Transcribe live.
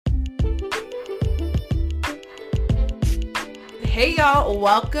Hey y'all,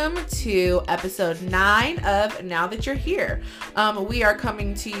 welcome to episode 9 of Now That You're Here. We are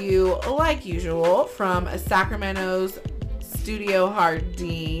coming to you like usual from Sacramento's Studio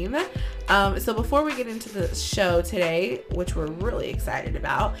Jardine. So before we get into the show today, which we're really excited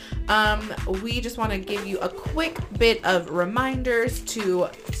about, we just want to give you a quick bit of reminders to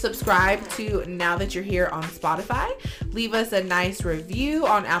subscribe to Now That You're Here on Spotify. Leave us a nice review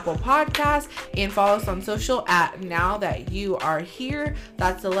on Apple Podcasts and follow us on social at Now That You Are Here.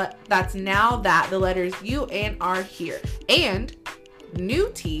 That's Now That the letters U and are here. And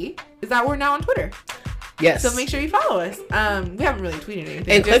new tea is that we're now on Twitter. Yes. So make sure you follow us. We haven't really tweeted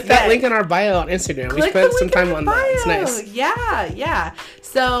anything. And click that link in our bio on Instagram. We spent some time on that. It's nice. Yeah.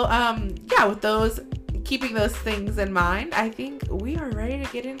 So, with keeping those things in mind, I think we are ready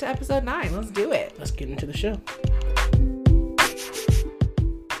to get into episode 9. Let's do it. Let's get into the show.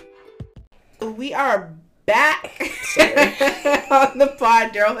 We are back on the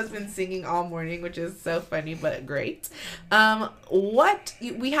pod. Darrell has been singing all morning, which is so funny but great.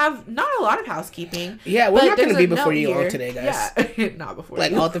 We have not a lot of housekeeping. Yeah, we're not going to be before you all today, guys. Yeah, not before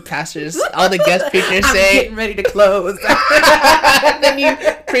like you. All the pastors, all the guest preachers say. I'm getting ready to close. And then you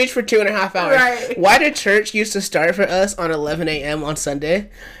preach for 2.5 hours. Right. Why did church used to start for us on 11 a.m. on Sunday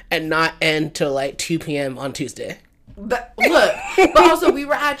and not end till like 2 p.m. on Tuesday? But also we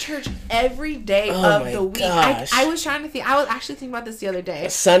were at church every day of the week. I was trying to think. I was actually thinking about this the other day.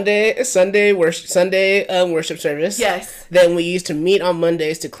 Sunday worship service. Yes. Then we used to meet on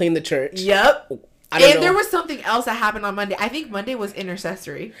Mondays to clean the church. Yep. And there was something else that happened on Monday. I think Monday was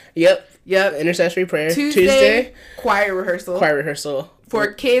intercessory. Yep. Intercessory prayer. Tuesday choir rehearsal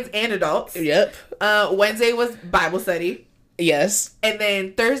for kids and adults. Yep. Wednesday was Bible study. Yes. And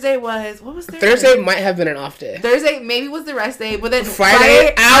then Thursday was, what was Thursday? Thursday might have been an off day. Thursday maybe was the rest day, but then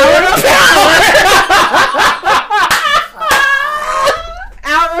Friday hour of power.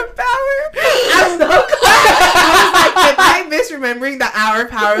 Hour of power. I'm so glad. I was like, am I misremembering the hour of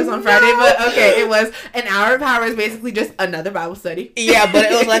power was on Friday? But okay, it was. An hour of power is basically just another Bible study. Yeah, but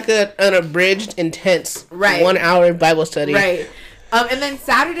it was like an abridged, intense 1 hour Bible study. Right. And then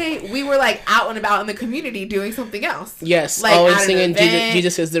Saturday, we were, like, out and about in the community doing something else. Yes. Like, always singing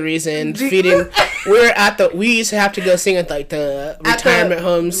Jesus is the reason. Feeding. We used to have to go sing at, like, the retirement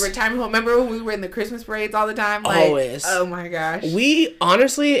homes. Retirement home. Remember when we were in the Christmas parades all the time? Like, always. Oh, my gosh. We,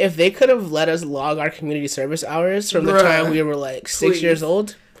 honestly, if they could have let us log our community service hours from the time we were, like, 6 years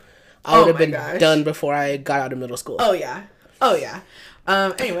old, I would have been done before I got out of middle school. Oh, yeah.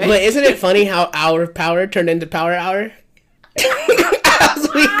 Anyway. But isn't it funny how hour of power turned into power hour? As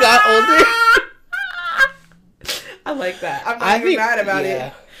we got older. I like that. I'm not even mad about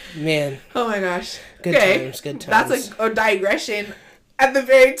it. Man. Oh my gosh. Good times. That's a digression at the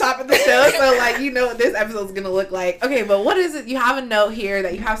very top of the show. So, like, you know what this episode's going to look like. Okay, but what is it? You have a note here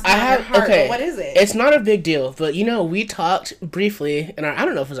that you have something on your heart. Okay. But what is it? It's not a big deal. But, we talked briefly, and I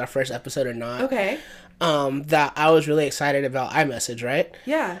don't know if it was our first episode or not. Okay. That I was really excited about iMessage, right?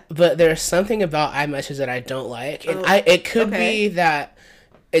 Yeah. But there's something about iMessage that I don't like. And it could be that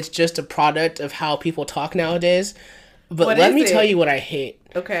it's just a product of how people talk nowadays. But let me tell you what I hate.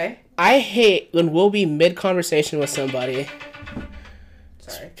 Okay. I hate when we'll be mid-conversation with somebody.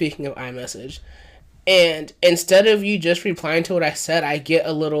 Sorry. Speaking of iMessage. And instead of you just replying to what I said, I get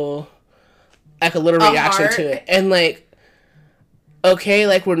a little reaction to it. And, like, okay,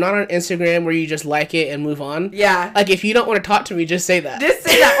 like, we're not on Instagram where you just like it and move on. Yeah. Like, if you don't want to talk to me, just say that. Just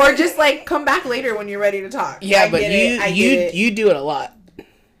say that. Or just, like, come back later when you're ready to talk. Yeah, but you do it a lot.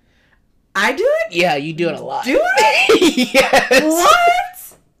 I do it? Yeah, you do it a lot. Do it? Yes.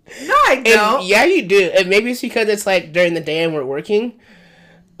 What? No, I don't. And yeah, you do. And maybe it's because it's, like, during the day and we're working.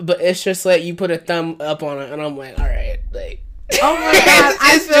 But it's just, like, you put a thumb up on it, and I'm like, all right, like... Oh my god,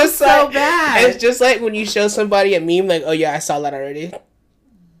 I feel so bad. It's just like when you show somebody a meme, like, oh yeah, I saw that already.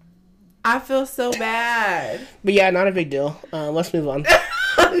 I feel so bad. But yeah, not a big deal. Let's move on. I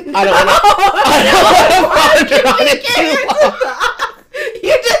don't want to on it too long.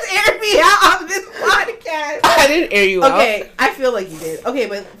 You just aired me out on this podcast. I didn't air you out. Okay, I feel like you did. Okay,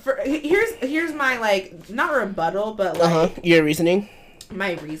 but here's my, like, not rebuttal, but like your reasoning.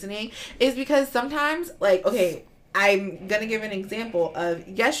 My reasoning is because sometimes, like, okay, I'm gonna give an example of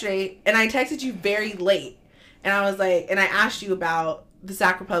yesterday, and I texted you very late, and I was like, and I asked you about the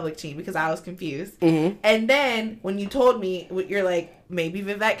Sac Republic team because I was confused. Mm-hmm. And then when you told me, you're like, maybe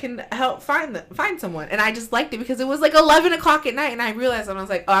Vivette can help find someone, and I just liked it because it was like 11 o'clock at night, and I realized, and I was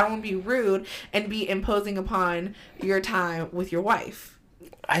like, oh, I don't want to be rude and be imposing upon your time with your wife.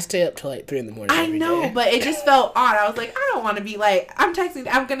 I stay up till like 3 a.m. I know, but it just felt odd. I was like, I don't want to be like, I'm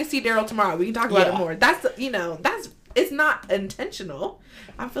going to see Darrell tomorrow. We can talk about it more. That's It's not intentional.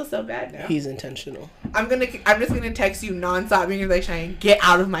 I feel so bad now. He's intentional. I'm just gonna text you nonstop and you're like, Cheyenne, get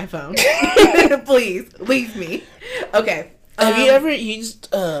out of my phone. Please, leave me. Okay. Have you ever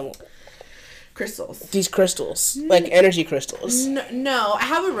used crystals? These crystals, like energy crystals. No, I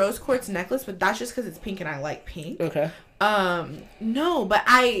have a rose quartz necklace, but that's just because it's pink and I like pink. Okay. No, but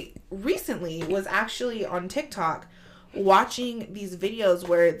I recently was actually on TikTok watching these videos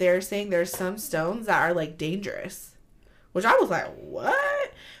where they're saying there's some stones that are like dangerous, which I was like,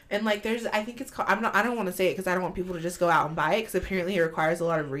 what? And like there's, I think it's called, I don't want to say it because I don't want people to just go out and buy it because apparently it requires a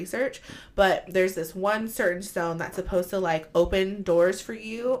lot of research, but there's this one certain stone that's supposed to like open doors for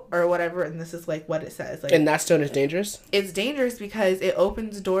you or whatever, and this is like what it says. Like, and that stone is dangerous? It's dangerous because it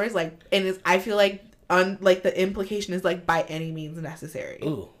opens doors, like, and it's, I feel like like the implication is like by any means necessary.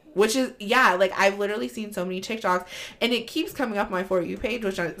 Ooh. Which is, yeah, like I've literally seen so many TikToks and it keeps coming up my For You page,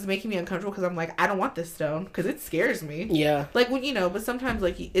 which is making me uncomfortable because I'm like, I don't want this stone because it scares me. Yeah. Like when, you know, but sometimes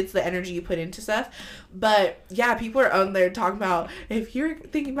like it's the energy you put into stuff. But yeah, people are on there talking about if you're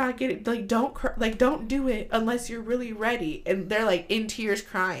thinking about getting, like don't do it unless you're really ready. And they're like in tears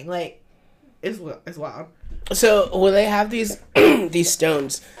crying. Like it's wild. So when they have these these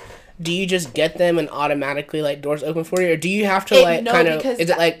stones, do you just get them and automatically like doors open for you, or do you have to like kind of?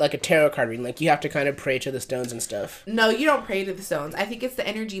 Is it like a tarot card reading? Like you have to kind of pray to the stones and stuff. No, you don't pray to the stones. I think it's the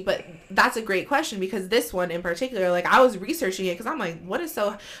energy, but that's a great question because this one in particular, like I was researching it because I'm like, what is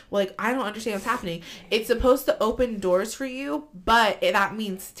so like I don't understand what's happening. It's supposed to open doors for you, but that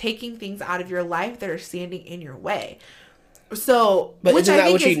means taking things out of your life that are standing in your way. So, but which I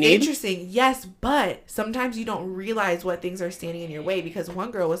think is need? Interesting. Yes, but sometimes you don't realize what things are standing in your way because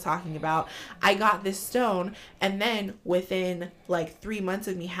one girl was talking about, I got this stone and then within like 3 months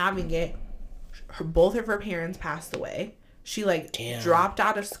of me having it, both of her parents passed away. She like dropped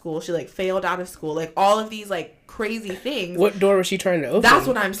out of school. She like failed out of school. Like all of these like crazy things. What door was she trying to open? That's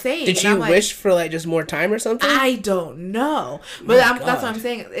what I'm saying. Did she wish for like just more time or something? I don't know. But that's what I'm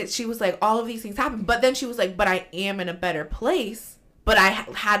saying. She was like, all of these things happen. But then she was like, but I am in a better place. But I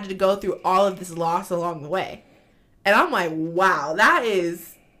had to go through all of this loss along the way. And I'm like, wow, that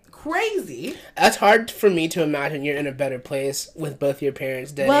is crazy. That's hard for me to imagine you're in a better place with both your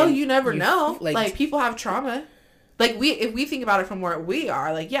parents dead. Well, you never know. Like people have trauma. Like if we think about it from where we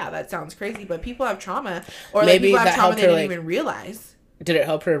are, like yeah, that sounds crazy, but people have trauma, or like people have trauma they didn't even realize. Did it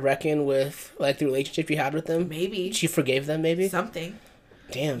help her reckon with like the relationship you had with them? Maybe she forgave them. Maybe something.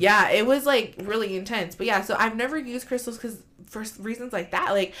 Damn. Yeah, it was like really intense, but yeah. So I've never used crystals because for reasons like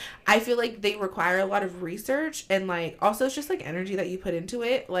that, like I feel like they require a lot of research and like also it's just like energy that you put into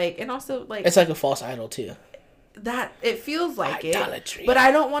it, like and also like it's like a false idol too. That it feels like idolatry. It, but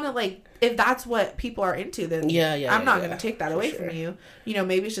I don't want to like if that's what people are into, then I'm not going to take that away from you. You know,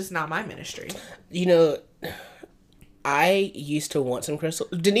 maybe it's just not my ministry. You know, I used to want some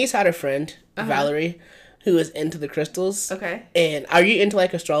crystals. Denise had a friend, Valerie, who was into the crystals. Okay. And are you into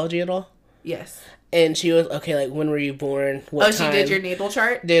like astrology at all? Yes. And she was, okay, like when were you born? What time? She did your natal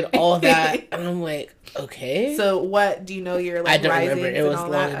chart? Did all of that. And I'm like, okay. So what, do you know your like I don't remember. It was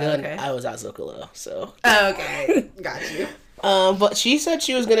long that? ago. Okay. I was at Zocalo, so. Okay. Got you. But she said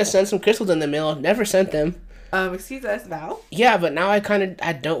she was going to send some crystals in the mail. Never sent them. Excuse us, Val? Yeah, but now I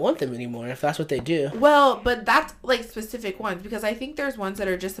don't want them anymore if that's what they do. Well, but that's like specific ones because I think there's ones that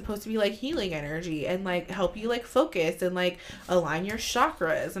are just supposed to be like healing energy and like help you like focus and like align your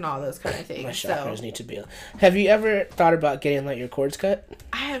chakras and all those kind of things. My chakras need to be. Have you ever thought about getting like your cords cut?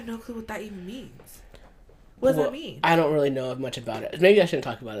 I have no clue what that even means. What does that mean? I don't really know much about it. Maybe I shouldn't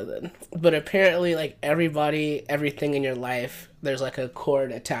talk about it then. But apparently, like everything in your life, there's like a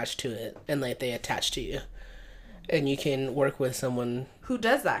cord attached to it, and like they attach to you. And you can work with someone who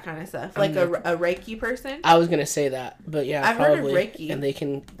does that kind of stuff, like a Reiki person. I was gonna say that, but yeah, I've probably. Heard of Reiki, and they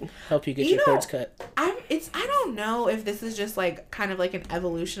can help you get your cords cut. I don't know if this is just like kind of like an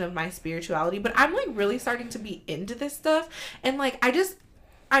evolution of my spirituality, but I'm like really starting to be into this stuff, and like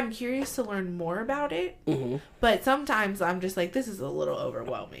I'm curious to learn more about it. Mm-hmm. But sometimes I'm just like, this is a little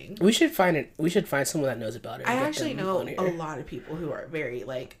overwhelming. We should find it. We should find someone that knows about it. I actually know a lot of people who are very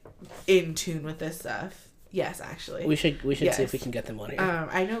like in tune with this stuff. Yes, actually. We should see if we can get them on here.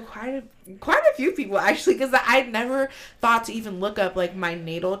 I know quite a few people actually, because I never thought to even look up like my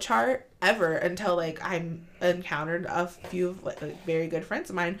natal chart ever until like I encountered a few of like very good friends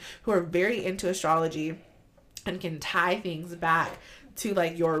of mine who are very into astrology and can tie things back to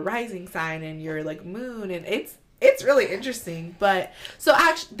like your rising sign and your like moon, and it's really interesting. But so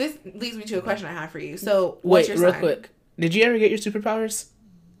actually, this leads me to a question I have for you. So what's your sign? Real quick, did you ever get your superpowers?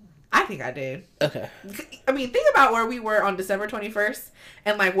 I think I did. Okay. I mean, think about where we were on December 21st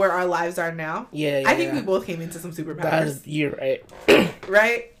and like where our lives are now. Yeah. I think we both came into some superpowers. You're right.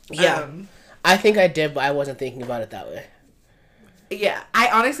 Right? Yeah. I think I did, but I wasn't thinking about it that way. Yeah, I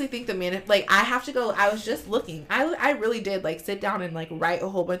honestly think I have to go. I was just looking. I really did like sit down and like write a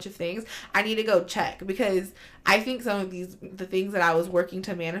whole bunch of things. I need to go check because I think some of the things that I was working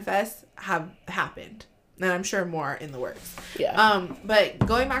to manifest have happened, and I'm sure more in the works. Yeah. But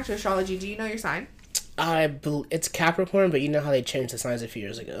going back to astrology, do you know your sign? It's Capricorn, but you know how they changed the signs a few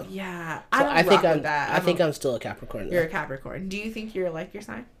years ago. Yeah, I think I'm still a Capricorn. Though. You're a Capricorn. Do you think you're like your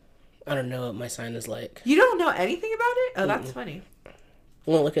sign? I don't know what my sign is like. You don't know anything about it? Oh, that's funny.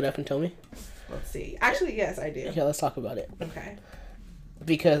 You want to look it up and tell me? Let's see. Actually, yes, I do. Okay, let's talk about it. Okay.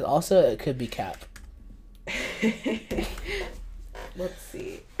 Because also it could be Cap. Let's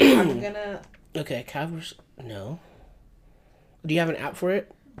see. I'm gonna... Okay, Cap... No. Do you have an app for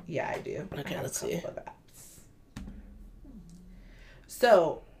it? Yeah, I do. Okay, let's see. Of apps.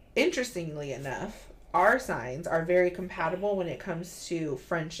 So, interestingly enough, our signs are very compatible when it comes to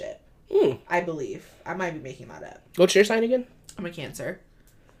friendship. I believe. I might be making that up. What's your sign again? I'm a Cancer.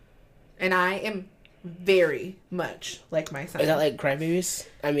 And I am very much like my sign. Is that like crybabies?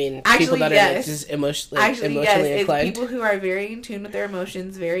 I mean, actually, people that yes. are like, just emotionally yes. inclined. It's people who are very in tune with their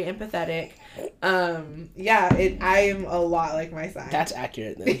emotions, very empathetic. I am a lot like my sign. That's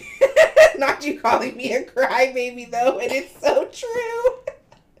accurate then. Not you calling me a crybaby though, and it's so true.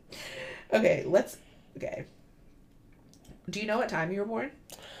 Okay. Do you know what time you were born?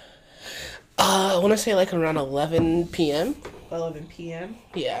 I want to say like around 11 p.m. 11 p.m.?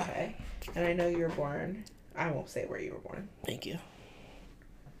 Yeah. Okay. And I know you were born. I won't say where you were born. Thank you.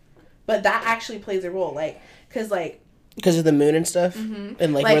 But that actually plays a role. Because of the moon and stuff? Mm-hmm.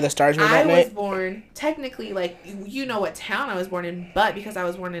 And where the stars were that night? I was born, technically, you know what town I was born in, but because I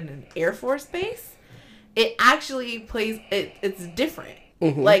was born in an Air Force base, it actually plays, it's different.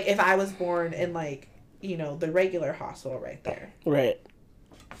 Mm-hmm. If I was born in, the regular hospital right there. Right.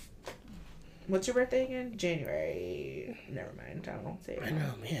 What's your birthday again? January. Never mind. I don't say it. I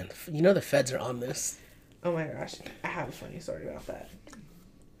know, man. You know the feds are on this. Oh my gosh. I have a funny story about that.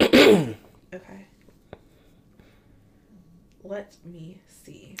 Okay. Let me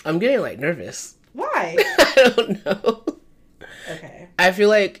see. I'm getting, nervous. Why? I don't know. Okay. I feel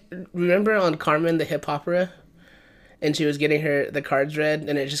like, remember on Carmen, the hip opera? And she was getting the cards read,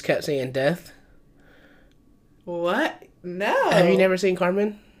 and it just kept saying death? What? No. Have you never seen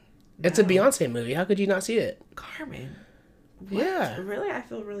Carmen? It's a Beyonce movie. How could you not see it? Carmen. What? Yeah. Really? I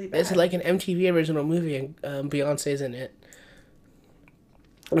feel really bad. It's like an MTV original movie, and Beyonce's in it.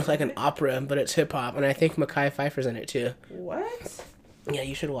 It's like an opera, but it's hip hop, and I think Mekhi Phifer's in it too. What? Yeah,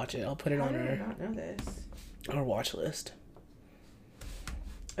 you should watch it. I'll put it on I did not know this. Our watch list.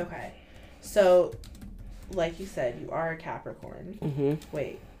 Okay. So, like you said, you are a Capricorn. Mm-hmm.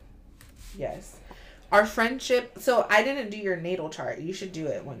 Wait. Yes. Our friendship, so I didn't do your natal chart. You should do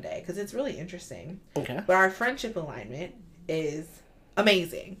it one day because it's really interesting. Okay. But our friendship alignment is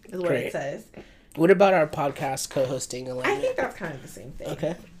amazing, is what it says. What about our podcast co-hosting alignment? I think that's kind of the same thing.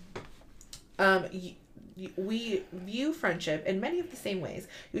 Okay. We view friendship in many of the same ways.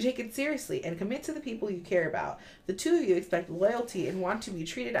 You take it seriously and commit to the people you care about. The two of you expect loyalty and want to be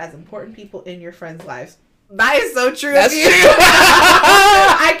treated as important people in your friends' lives. That is so true. That's true.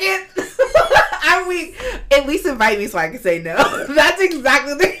 I can't. I'm weak. At least invite me so I can say no. That's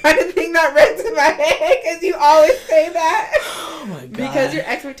exactly the kind of thing that runs in my head because you always say that. Oh my god. Because your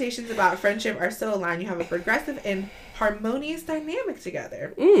expectations about friendship are so aligned, you have a progressive and harmonious dynamic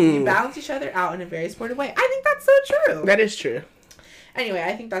together. You balance each other out in a very supportive way. I think that's so true. That is true. Anyway,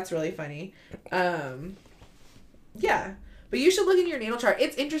 I think that's really funny. Yeah. But you should look in your natal chart.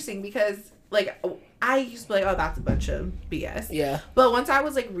 It's interesting because, I used to be like, oh, that's a bunch of BS. Yeah. But once I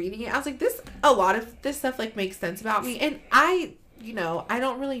was, reading it, I was like, a lot of this stuff, makes sense about me. And I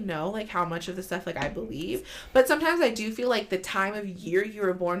don't really know, how much of the stuff, I believe. But sometimes I do feel like the time of year you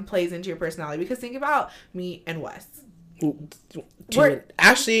were born plays into your personality. Because think about me and Wes. We're not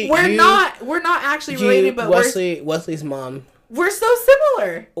actually related, but Wesley's mom. We're so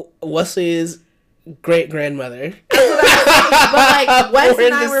similar. Wesley's great grandmother. But Wes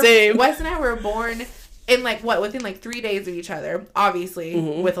and I were born in within 3 days of each other, obviously,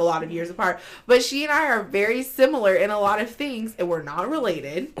 with a lot of years apart. But she and I are very similar in a lot of things, and we're not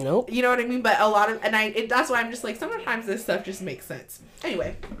related. Nope. You know what I mean? But that's why I'm just sometimes this stuff just makes sense.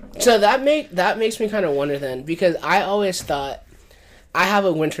 Anyway. So that makes me kind of wonder then, because I always thought I have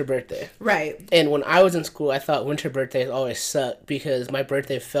a winter birthday. Right. And when I was in school, I thought winter birthdays always sucked because my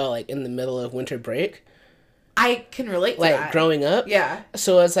birthday fell in the middle of winter break. I can relate to like that. growing up. Yeah.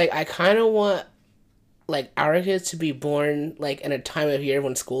 So it's like I kind of want like our kids to be born like in a time of year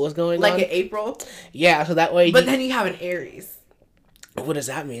when school is going on. Like in April. Yeah, so that way. But then you have an Aries. What does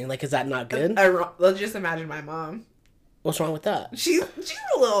that mean? Like, is that not good? Let's just imagine my mom. What's wrong with that? She's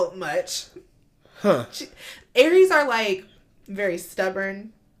a little much. Huh. Aries are like very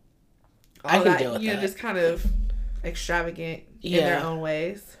stubborn. I can deal with that. Just kind of extravagant in their own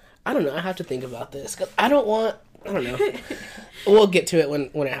ways. I don't know. I have to think about this because I don't know. We'll get to it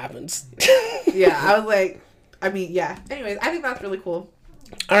when it happens. Yeah, I was like, Anyways, I think that's really cool.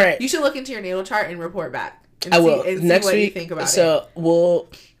 All right. You should look into your natal chart and report back. I will. Next week, you think about so we'll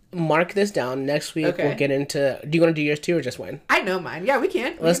mark this down. Next week we'll get into. Do you want to do yours too or just mine? I know mine. Yeah, we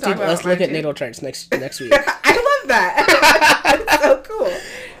can. Let's look at natal charts next week. I love that. That's so cool.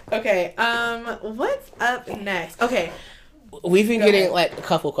 Okay. What's up next? Okay. We've been getting like a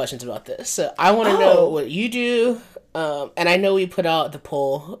couple questions about this, so I want to know what you do. And I know we put out the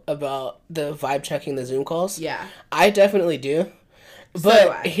poll about the vibe checking the Zoom calls. Yeah, I definitely do.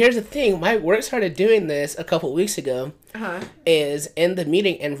 But here's the thing: my work started doing this a couple weeks ago. Is in the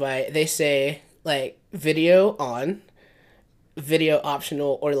meeting invite they say like video on, video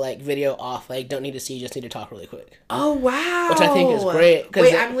optional, or like video off. Like don't need to see, just need to talk really quick. Oh wow! Which I think is great.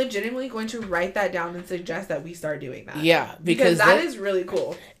 Wait, I'm legitimately going to write that down and suggest that we start doing that. Yeah, because that is really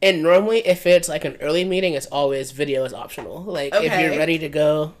cool. And normally, if it's like an early meeting, it's always video is optional. Like if you're ready to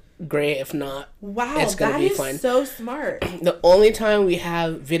go. Great. If not, it's gonna be fine. So smart. The only time we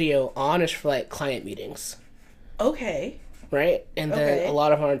have video on is for like client meetings. Okay. Right, and then a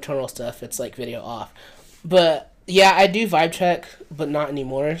lot of our internal stuff, it's like video off. But yeah, I do vibe check, but not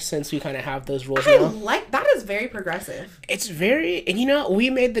anymore since we kind of have those rules now. Like that is very progressive. It's very, and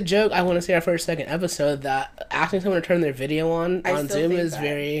we made the joke. I want to say our second episode that asking someone to turn their video on Zoom is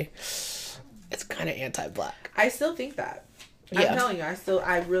very. It's kind of anti-black. I still think that. I'm telling you,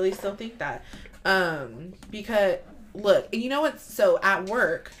 I really still think that. Because look, you know what? So at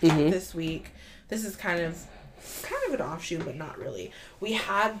work this week, this is kind of an offshoot, but not really. We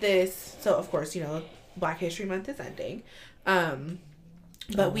had this. So of course, Black History Month is ending,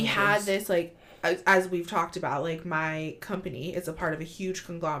 but we had this like. As we've talked about, like my company is a part of a huge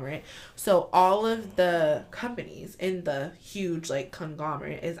conglomerate. So all of the companies in the huge like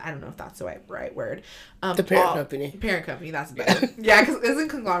conglomerate is, I don't know if that's the right word. The parent company. Parent company, that's better. Yeah, because isn't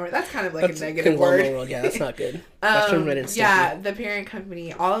conglomerate, that's kind of like a negative word. Yeah, that's not good. That's yeah, the parent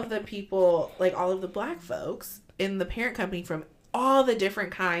company, all of the people, like all of the Black folks in the parent company from all the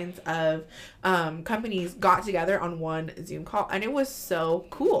different kinds of companies got together on one Zoom call, and it was so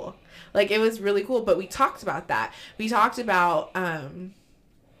cool. Like it was really cool. But we talked about that. We talked about and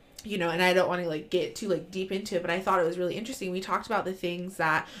I don't want to like get too like deep into it, but I thought it was really interesting. We talked about the things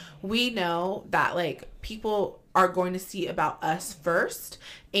that we know that like people are going to see about us first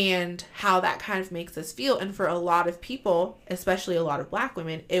and how that kind of makes us feel. And for a lot of people, especially a lot of Black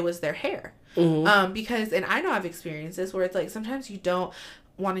women, it was their hair. Because, and I know I've experienced this where it's like sometimes you don't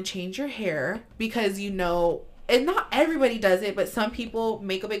want to change your hair because and not everybody does it, but some people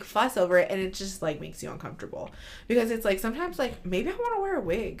make a big fuss over it, and it just like makes you uncomfortable because it's like sometimes like maybe I want to wear a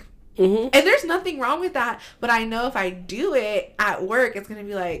wig, and there's nothing wrong with that, but I know if I do it at work, it's gonna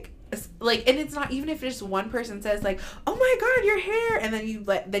be like, and it's not even if just one person says like, oh my god, your hair, and then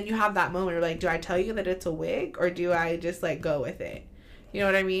you have that moment where like, do I tell you that it's a wig or do I just like go with it? You know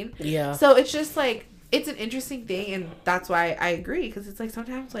what I mean? Yeah. So it's just like it's an interesting thing, and that's why I agree, because it's like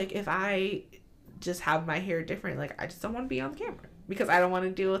sometimes like if I just have my hair different, like I just don't want to be on the camera because I don't want to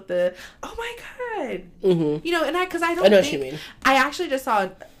deal with the oh my god, and I know what you mean. I actually just saw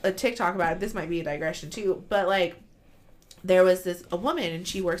a TikTok about it. This might be a digression too, but like there was a woman and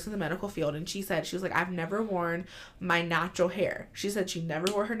she works in the medical field, and she was like, I've never worn my natural hair. She said she never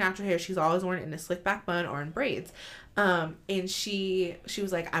wore her natural hair. She's always worn it in a slick back bun or in braids. And she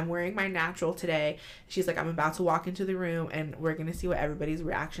was like, I'm wearing my natural today. She's like, I'm about to walk into the room and we're gonna see what everybody's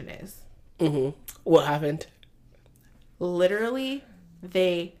reaction is. What happened? Literally,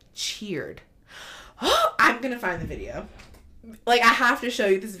 they cheered. I'm gonna find the video. Like, I have to show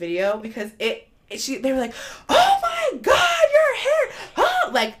you this video because they were like, oh my god, your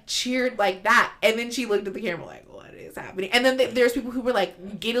hair, like cheered like that. And then she looked at the camera like, what is happening? And then there's people who were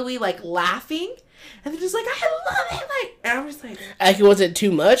like giddily like laughing, and they're just like, I love it, like, and I'm just like, was it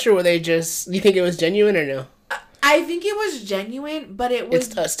too much, or were they just, you think it was genuine or no? I think it was genuine, but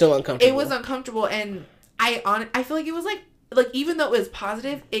it's still uncomfortable. It was uncomfortable, and I feel like it was like even though it was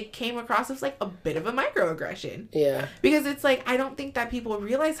positive, it came across as like a bit of a microaggression. Yeah. Because it's like, I don't think that people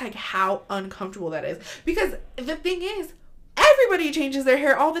realize like how uncomfortable that is. Because the thing is, everybody changes their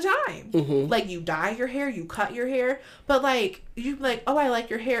hair all the time. Mm-hmm. Like, you dye your hair, you cut your hair, but like, you like, oh, I like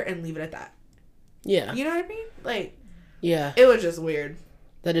your hair, and leave it at that. Yeah. You know what I mean? Like, yeah. It was just weird.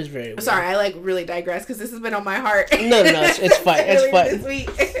 That is very weird. Sorry, I like really digress because this has been on my heart. No, it's fine. It's fine. This week.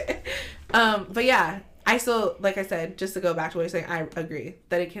 But yeah, I still, like I said, just to go back to what you're saying, I agree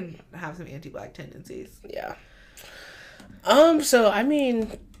that it can have some anti-black tendencies. Yeah. So I mean,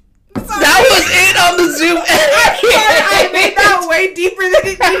 that was it on the Zoom. I made that way deeper than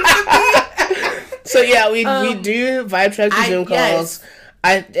it needed to be. So yeah, we do vibe checks and Zoom calls. Yes.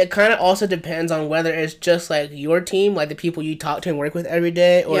 It kind of also depends on whether it's just like your team, like the people you talk to and work with every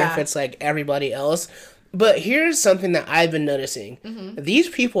day, or if it's like everybody else. But here's something that I've been noticing. Mm-hmm. These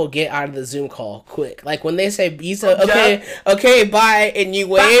people get out of the Zoom call quick. Like when they say, okay, bye, and you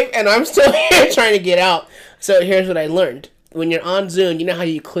wave, and I'm still here trying to get out. So here's what I learned. When you're on Zoom, you know how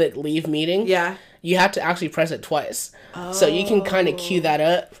you click leave meeting? Yeah. You have to actually press it twice. Oh. So you can kind of cue that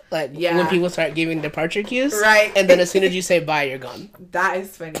up, like when people start giving departure cues. Right. And then as soon as you say bye, you're gone. That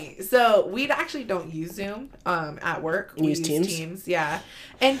is funny. So we actually don't use Zoom at work. We use Teams. Yeah.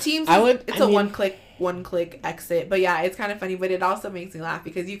 And Teams, it's a one click exit. But yeah, it's kind of funny, but it also makes me laugh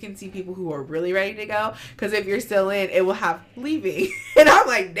because you can see people who are really ready to go. Because if you're still in, it will have leaving. And I'm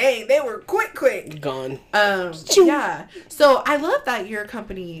like, dang, they were quick. Gone. Yeah. So I love that your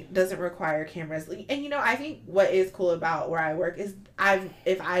company doesn't require cameras. And you know, I think what is cool about where I work is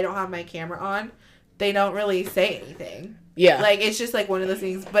if I don't have my camera on, they don't really say anything. Yeah. Like, it's just like one of those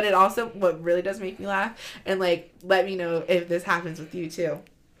things. But it also, what really does make me laugh, and like, let me know if this happens with you too.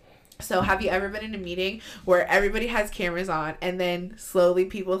 So have you ever been in a meeting where everybody has cameras on and then slowly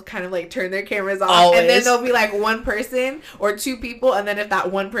people kind of like turn their cameras off? Always. And then there'll be like one person or two people, and then if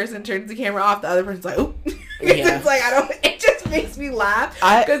that one person turns the camera off, the other person's like, oop. Yeah. It's like, it just makes me laugh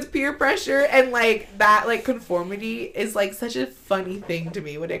because peer pressure and like that, like conformity is like such a funny thing to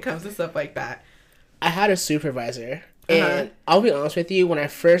me when it comes to stuff like that. I had a supervisor, and I'll be honest with you, when I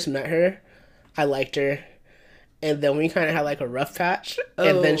first met her, I liked her. And then we kind of had like a rough patch,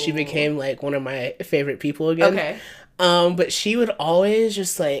 and then she became like one of my favorite people again. Okay. But she would always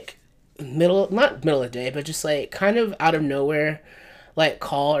just like not middle of the day, but just like kind of out of nowhere, like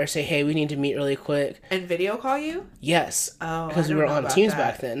call or say, hey, we need to meet really quick. And video call you? Yes. Oh, because we were on Teams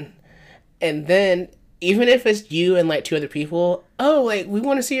back then. And then even if it's you and like two other people, like we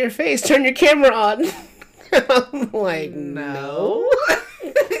want to see your face, turn your camera on. I'm like, no.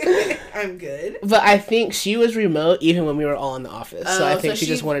 I'm good. But I think she was remote even when we were all in the office. So I think she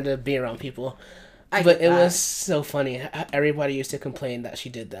just wanted to be around people. But it was so funny. Everybody used to complain that she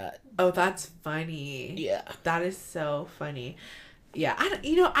did that. Oh, that's funny. Yeah. That is so funny. Yeah.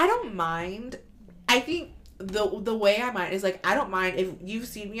 I don't mind. I think the way I mind is like, I don't mind if you've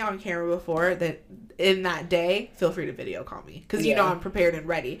seen me on camera before, that in that day, feel free to video call me. Because you know I'm prepared and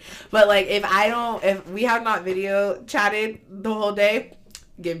ready. But like, if we have not video chatted the whole day,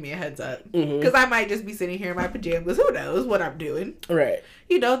 give me a heads up, because I might just be sitting here in my pajamas. Who knows what I'm doing? Right.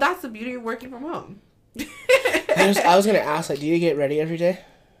 You know, that's the beauty of working from home. I was gonna ask, like, do you get ready every day?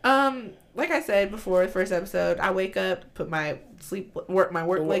 Like I said before, the first episode, I wake up, put my work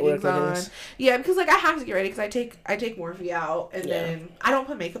leggings on. Yeah, because like I have to get ready because I take morphine out, and then I don't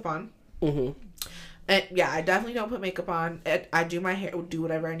put makeup on. And yeah, I definitely don't put makeup on. I do my hair, do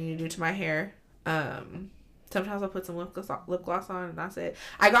whatever I need to do to my hair. Sometimes I'll put some lip gloss on, and that's it.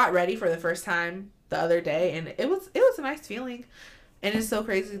 I got ready for the first time the other day, and it was a nice feeling. And it's so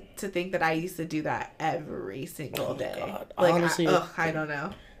crazy to think that I used to do that every single day. God. Like, honestly, I don't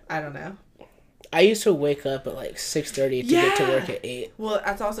know. I used to wake up at like 6:30 to get to work at 8. Well,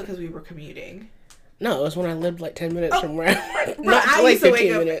 that's also because we were commuting. No, it was when I lived like 10 minutes from where I work. Not I like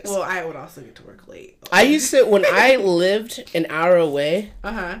 15 minutes. Well, I would also get to work late. I used to, when I lived an hour away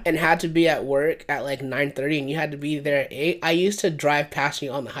and had to be at work at like 9:30 and you had to be there at 8, I used to drive past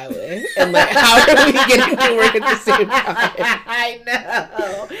you on the highway. And like, how are we getting to work at the same time? I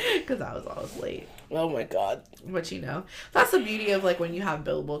know. Because I was always late. Oh my God. But you know, that's the beauty of like when you have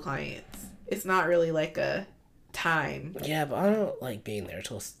billable clients. It's not really like a time. Yeah, but I don't like being there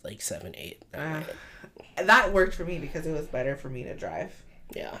till like 7, 8. That worked for me because it was better for me to drive.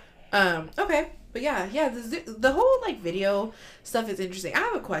 Yeah. Okay. But yeah, the whole like video stuff is interesting. I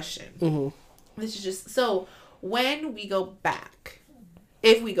have a question. This is just, so when we go back,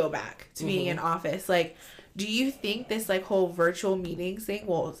 if we go back to being in office, like, do you think this like whole virtual meetings thing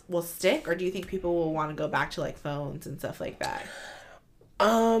will stick, or do you think people will want to go back to like phones and stuff like that?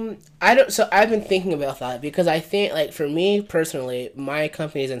 So I've been thinking about that because I think, like, for me personally, my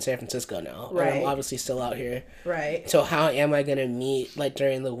company is in San Francisco now. Right. And I'm obviously still out here. Right. So how am I going to meet, like,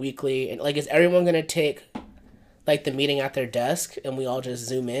 during the weekly, and like, is everyone going to take like the meeting at their desk and we all just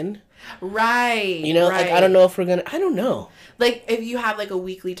zoom in. Right. You know, right. like I don't know if we're gonna. I don't know. Like if you have like a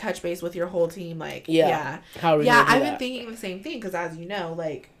weekly touch base with your whole team, like How are we yeah, gonna do I've that? been thinking the same thing because as you know,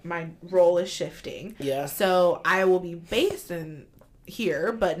 like my role is shifting. Yeah. So I will be based in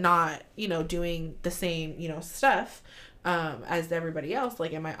here, but not doing the same stuff as everybody else,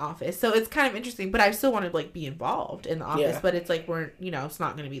 like in my office. So it's kind of interesting, but I still want to like be involved in the office, but it's like we're it's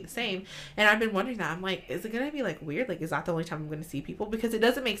not going to be the same. And I've been wondering that. I'm like, is it going to be like weird? Like, is that the only time I'm going to see people? Because it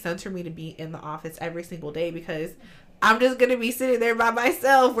doesn't make sense for me to be in the office every single day because I'm just going to be sitting there by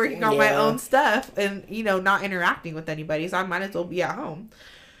myself working on my own stuff and not interacting with anybody. So I might as well be at home.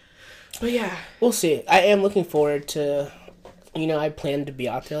 But yeah, we'll see. I am looking forward to I plan to be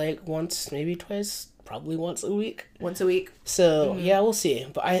out there like once, maybe twice, probably once a week. So, yeah, we'll see.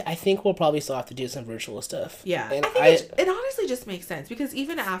 But I think we'll probably still have to do some virtual stuff. Yeah. And I think it honestly just makes sense because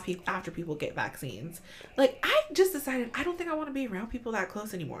even after people get vaccines, like, I just decided I don't think I want to be around people that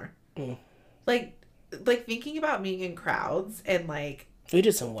close anymore. Like thinking about being in crowds and, like... We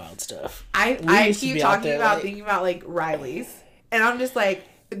did some wild stuff. I keep talking about thinking about, like, Riley's. And I'm just like...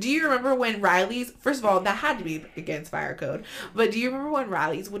 Do you remember when Riley's... First of all, that had to be against fire code. But do you remember when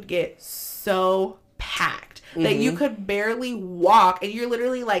Riley's would get so packed that you could barely walk and you're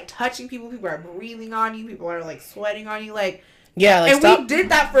literally like touching people are breathing on you, people are like sweating on you, like and we did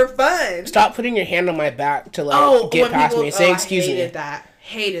that for fun. Stop putting your hand on my back to like get past me and say excuse me.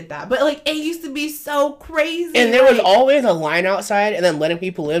 Hated that, but like it used to be so crazy and there was always a line outside and then letting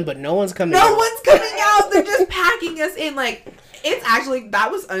people in, but no one's coming out. They're just packing us in. Like it's actually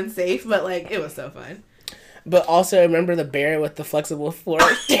that was unsafe, but like it was so fun. But also remember the bear with the flexible floor.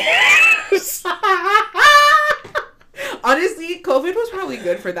 Honestly, COVID was probably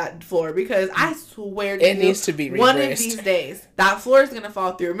good for that floor because I swear to it needs to be rebraced. One of these days, that floor is going to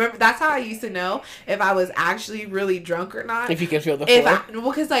fall through. Remember, that's how I used to know if I was actually really drunk or not. If you could feel the floor?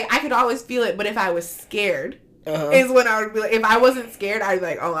 Because like I could always feel it, but if I was scared, is when I would be like, if I wasn't scared, I'd be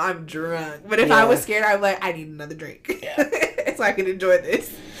like, oh, I'm drunk. But if I was scared, I'd be like, I need another drink. Yeah. So I could enjoy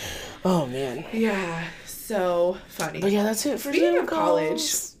this. Oh, man. Yeah. So funny. But yeah, that's it for Speaking of college.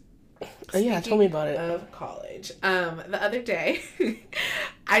 Tell me about it. Of college. The other day,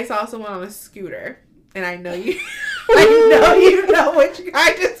 I saw someone on a scooter, and I know you know which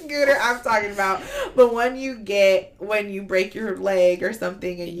kind of scooter I'm talking about. The one you get when you break your leg or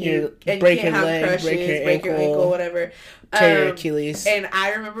something, and you break can't your have leg, crushes, break your ankle, whatever. Tear your Achilles. And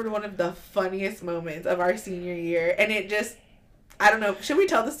I remembered one of the funniest moments of our senior year, and it just. I don't know. Should we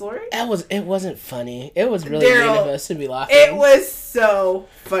tell the story? It wasn't funny. It was really mean of us to be laughing. It was so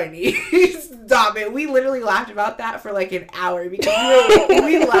funny. Stop it. We literally laughed about that for like an hour because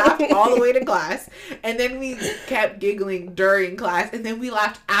we laughed all the way to class, and then we kept giggling during class, and then we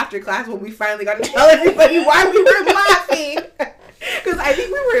laughed after class when we finally got to tell everybody why we were laughing. Because I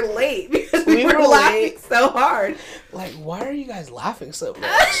think we were late because we were laughing so hard. Like, why are you guys laughing so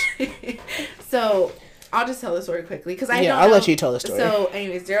much? So... I'll just tell the story quickly because I'll let you tell the story. So,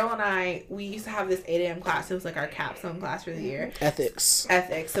 anyways, Darrell and I, we used to have this 8 a.m. class. It was like our capstone class for the year. Ethics.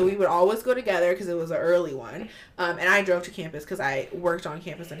 So we would always go together because it was an early one. And I drove to campus because I worked on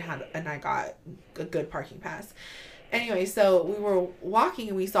campus and I got a good parking pass. Anyway, so we were walking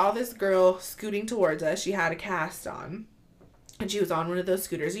and we saw this girl scooting towards us. She had a cast on. And she was on one of those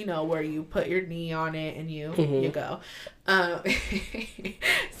scooters, where you put your knee on it and you go.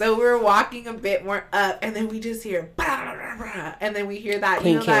 So we were walking a bit more up, and then we just hear, and then we hear that,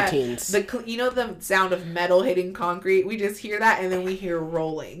 clean canteens. The sound of metal hitting concrete. We just hear that, and then we hear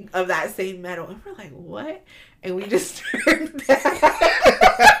rolling of that same metal, and we're like, what? And we just turned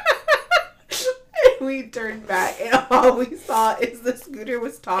back. We turned back, and all we saw is the scooter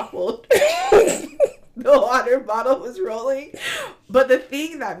was toppled. The water bottle was rolling. But the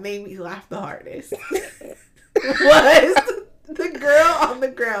thing that made me laugh the hardest was the girl on the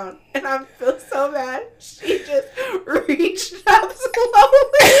ground. And I feel so bad. She just reached up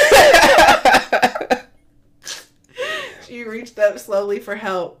slowly. She reached up slowly for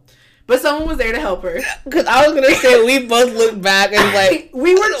help. But someone was there to help her. Because I was going to say, we both looked back and like...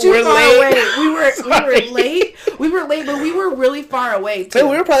 we were too far away. We were late. We were late, but we were really far away, too. So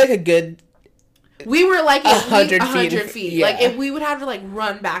we were probably like a good... We were like 100 feet. Yeah. Like if we would have to like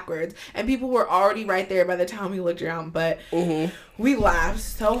run backwards, and people were already right there by the time we looked around. But we laughed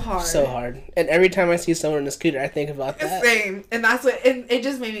so hard. And every time I see someone in a scooter, I think about that. Same. And that's what. And it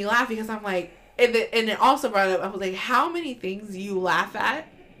just made me laugh because I'm like, and it also brought up. I was like, how many things you laugh at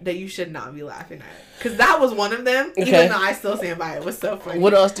that you should not be laughing at? Because that was one of them. Okay. Even though I still stand by it. It was so funny.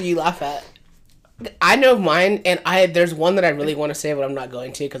 What else do you laugh at? I know mine, and there's one that I really want to say, but I'm not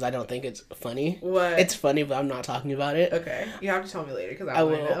going to because I don't think it's funny. What? It's funny, but I'm not talking about it. Okay. You have to tell me later because I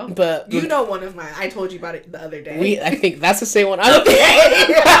want to know. But you know one of mine. I told you about it the other day. I think that's the same one.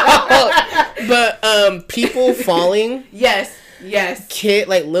 But people falling. Yes.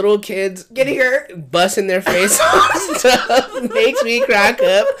 Little kids getting hurt, busting their face on stuff makes me crack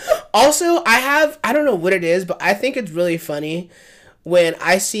up. Also, I don't know what it is, but I think it's really funny when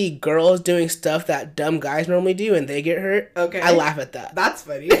I see girls doing stuff that dumb guys normally do and they get hurt. Okay. I laugh at that. That's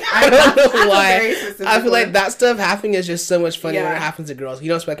funny. I don't know why. I feel like that stuff happening is just so much funnier when it happens to girls. You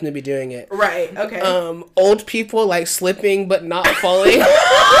don't expect them to be doing it. Right. Okay. Old people like slipping but not falling.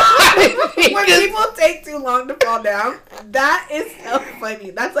 When people take too long to fall down, that is so funny.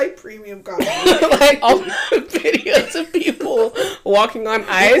 That's like premium comedy. Like all the videos of people walking on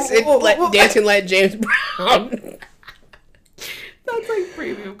ice and dancing like James Brown. That's like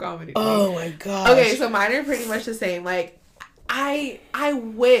premium comedy. Oh my god. Okay, so mine are pretty much the same. Like, I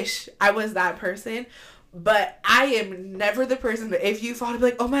wish I was that person, but I am never the person that if you fall to be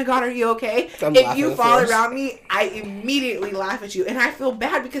like, oh my god, are you okay? If you fall around me, I immediately laugh at you, and I feel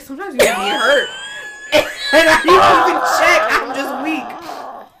bad because sometimes you get hurt, and I don't even check. I'm just weak.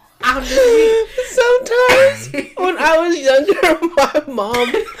 Sometimes when I was younger, my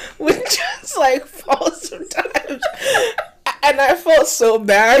mom would just like fall sometimes. And I felt so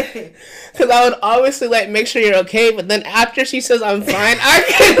bad because I would obviously like make sure you're okay, but then after she says I'm fine, I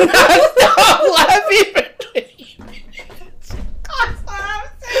cannot stop laughing for 20 minutes.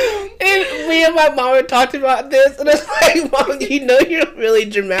 And me and my mom had talked about this, and it's like, Mom, you know you're really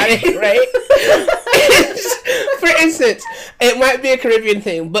dramatic, right? For instance, it might be a Caribbean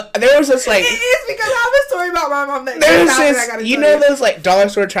thing, but there was this like... It is because I have a story about my mom that there's this, you know those like dollar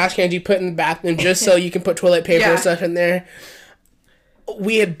store trash cans you put in the bathroom just so you can put toilet paper and stuff in there?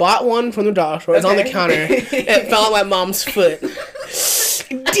 We had bought one from the dollar store. It was on the counter. It fell on my mom's foot.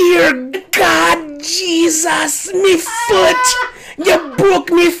 Dear God, Jesus, me foot! You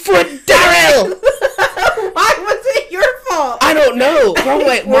broke me foot, Darrell! Why was it your fault? I don't know. Probably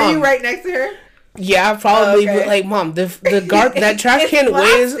like, Mom. Were you right next to her? Yeah, probably. But like, Mom, that trash can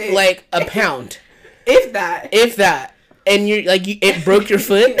weighs like a pound. If that. And you're like, it broke your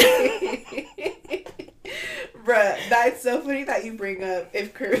foot? Bruh, that's so funny that you bring up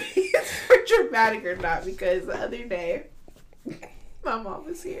if Kirby is for dramatic or not, because the other day, my mom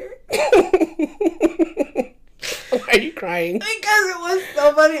was here. Why are you crying? Because it was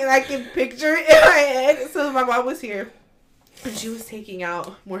so funny and I can picture it in my head. So my mom was here and she was taking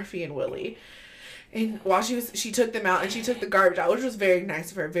out Morphe and Willie. And while she took them out and she took the garbage out, which was very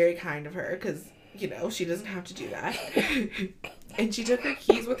nice of her, very kind of her, because, you know, she doesn't have to do that. And she took her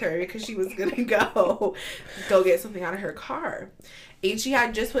keys with her because she was going to go get something out of her car. And she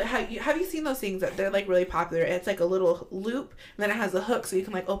had just put, have you seen those things that they're like really popular? It's like a little loop, and then it has a hook so you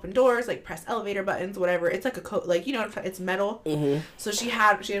can like open doors, like press elevator buttons, whatever. It's like a coat, like, you know, it's metal. Mm-hmm. So she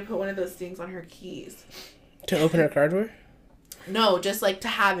had put one of those things on her keys. To open her car door? No, just like to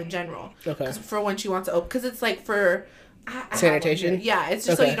have in general. Okay. For when she wants to open, because it's like for... Sanitation? Yeah, it's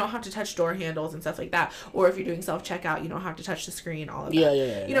just so you don't have to touch door handles and stuff like that. Or if you're doing self-checkout, you don't have to touch the screen, all of that.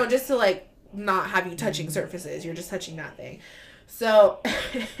 Yeah. You know, just to like not have you touching surfaces. You're just touching that thing. So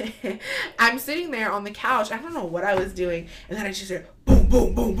I'm sitting there on the couch. I don't know what I was doing. And then I just heard boom,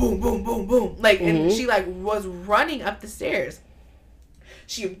 boom, boom, boom, boom, boom, boom. Like, and she like was running up the stairs.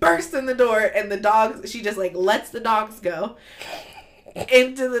 She bursts in the door and the dogs, she just like lets the dogs go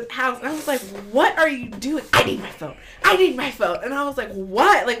into the house. And I was like, what are you doing? I need my phone. And I was like,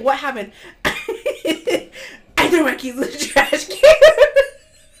 what? Like, what happened? I threw my keys in the trash can.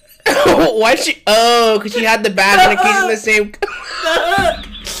 Why she? Oh, because she had the bag and the keys in the same.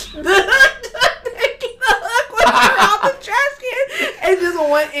 The hook was around the trash can and just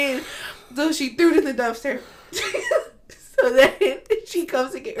went in. So she threw it in the dumpster. So then she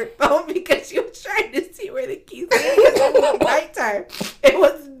comes to get her phone because she was trying to see where the keys were. It was nighttime. It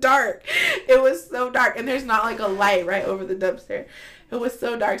was dark. It was so dark. And there's not like a light right over the dumpster. It was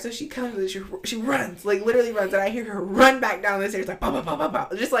so dark. So she comes and she runs, like literally runs. And I hear her run back down the stairs like, pow, pow, pow, pow,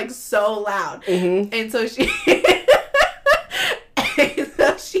 pow. Just like so loud. Mm-hmm. And so she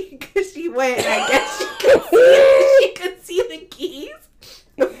went, and I guess she could see the keys,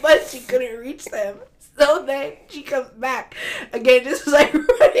 but she couldn't reach them. So then she comes back again, just like running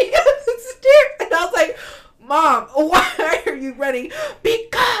up the stairs, and I was like, Mom, why are you running?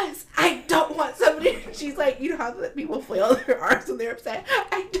 Because I don't want somebody. She's like, you know how people flail their arms when they're upset?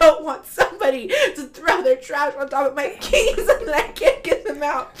 I don't want somebody to throw their trash on top of my keys and then I can't get them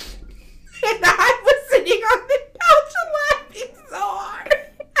out. And I was sitting on the couch laughing so hard.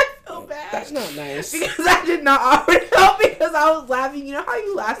 I feel bad. That's not nice. Because I did not offer to help because I was laughing. You know how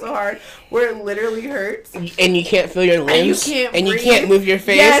you laugh so hard where it literally hurts? And you can't feel your limbs? And you can't move your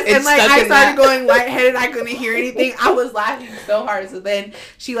face? Yes, it's and like I started going lightheaded. I couldn't hear anything. I was laughing so hard. So then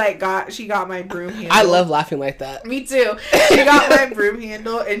she got my broom handle. I love laughing like that. Me too. She got my broom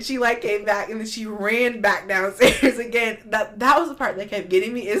handle and she like came back and then she ran back downstairs again. That was the part that kept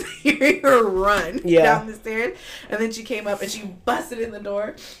getting me is hearing her run down the stairs. And then she came up and she busted in the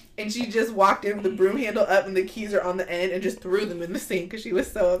door and she just walked in with the broom handle up and the keys are on the end and just threw them in the sink because she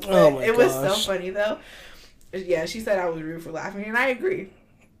was so upset. Oh my gosh. Was so funny though. Yeah, she said I was rude for laughing and I agree.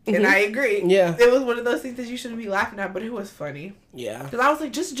 And I agree. Yeah. It was one of those things that you shouldn't be laughing at, but it was funny. Yeah. Because I was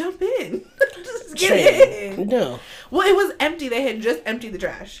like, just jump in. Just get in. No. Well, it was empty. They had just emptied the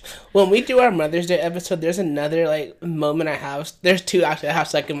trash. When we do our Mother's Day episode, there's another, like, moment I have. There's two, actually, I have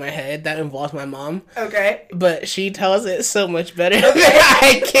stuck in my head that involves my mom. Okay. But she tells it so much better than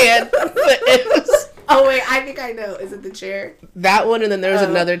I can. But it was... Oh, wait. I think I know. Is it the chair? That one, and then there was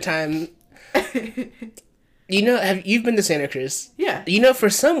another time... You know, you've been to Santa Cruz? Yeah. You know, for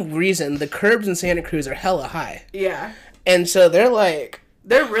some reason, the curbs in Santa Cruz are hella high. Yeah. And so they're like...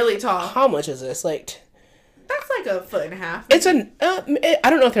 They're really tall. How much is this? Like... That's like a foot and a half. It's I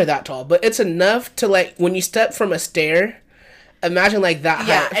don't know if they're that tall, but it's enough to, like, when you step from a stair, imagine, like, that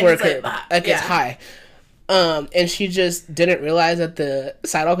height for a curb. Like, it's high. And she just didn't realize that the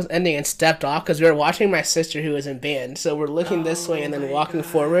sidewalk was ending and stepped off because we were watching my sister who was in band. So we're looking this way and then walking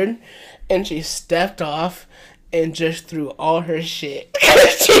forward. And she stepped off and just threw all her shit.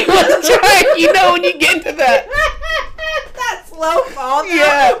 She was trying, you know, when you get into that slow fall down.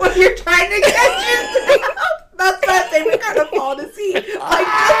 Yeah. When you're trying to catch yourself. That's my favorite kind of fall to see.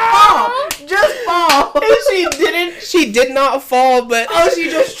 Like, just fall. And she did not fall, but she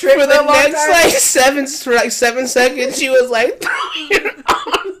just tripped for the next like 7 seconds, she was like throwing her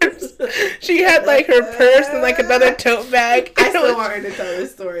arms. She had like her purse and like another tote bag. I still want her to tell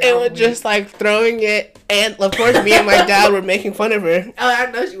this story. It was just like throwing it, and of course me and my dad were making fun of her. Oh,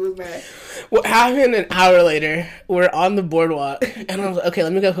 I know she was mad. What happened an hour later, we're on the boardwalk, and I was like, okay,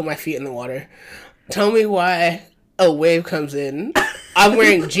 let me go put my feet in the water. Tell me why a wave comes in. I'm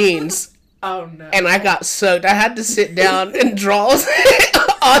wearing jeans. Oh, no. And I got soaked. I had to sit down and draw on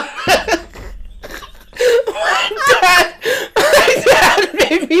the... My dad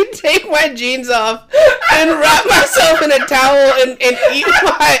made me take my jeans off and wrap myself in a towel and eat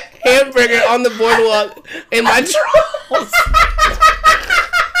my hamburger on the boardwalk in my drawers.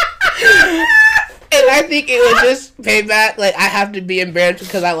 And I think it was just payback. Like, I have to be embarrassed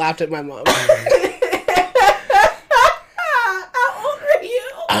because I laughed at my mom. How old were you?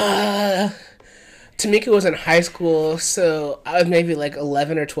 Tamika was in high school, so I was maybe like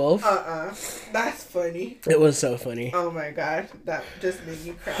 11 or 12. That's funny. It was so funny. Oh my god, that just made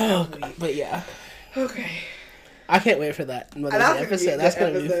me cry. Oh, God. But yeah. Okay. I can't wait for that Mother's Day episode. That's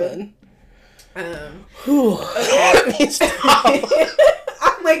going to be fun. Okay.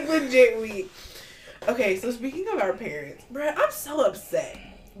 I'm like legit weak. Okay, so speaking of our parents, bruh, I'm so upset.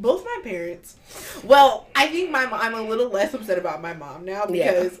 Both my parents. Well, I think I'm a little less upset about my mom now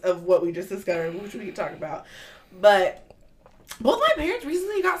because of what we just discovered, which we can talk about. But both my parents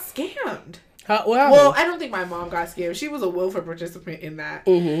recently got scammed. Well, I don't think my mom got scammed. She was a willful participant in that.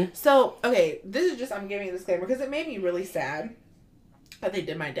 Mm-hmm. So, okay, this is just, I'm giving a disclaimer because it made me really sad that they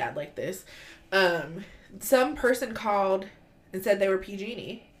did my dad like this. Some person called and said they were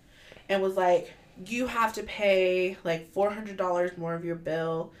PG&E and was like, you have to pay like $400 more of your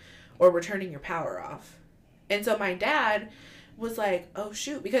bill or we're turning your power off. And so my dad was like, oh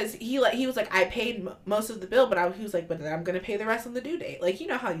shoot, because he was like, I paid most of the bill, but he was like, but then I'm going to pay the rest on the due date. Like, you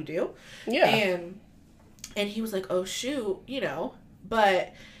know how you do. Yeah. And he was like, oh shoot, you know,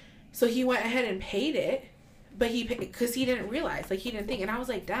 but so he went ahead and paid it. But because he didn't realize, like, he didn't think. And I was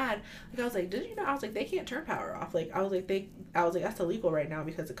like, Dad, like, I was like, did you know? I was like, they can't turn power off. Like, I was like, that's illegal right now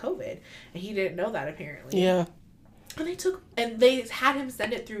because of COVID. And he didn't know that, apparently. Yeah. And they had him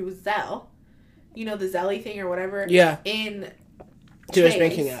send it through Zelle. You know, the Zelle thing or whatever. Yeah. To his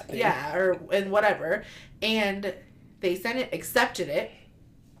banking app. Yeah, and whatever. And they sent it, accepted it.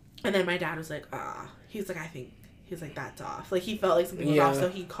 And then my dad was like, he's like, He's like, that's off. Like, he felt like something was off. So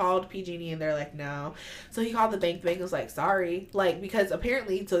he called PG&E and they're like, no. So he called the bank. The bank was like, sorry. Like, because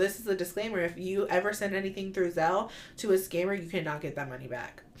apparently, so this is a disclaimer. If you ever send anything through Zelle to a scammer, you cannot get that money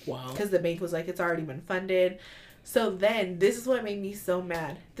back. Wow. Because the bank was like, it's already been funded. So then, this is what made me so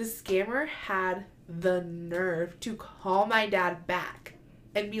mad. The scammer had the nerve to call my dad back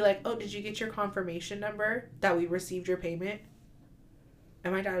and be like, oh, did you get your confirmation number that we received your payment?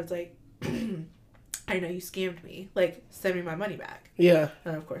 And my dad was like... I know you scammed me. Like, send me my money back. Yeah.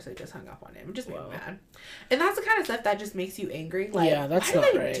 And of course, I just hung up on him. Just made me mad. And that's the kind of stuff that just makes you angry. Like, yeah, that's why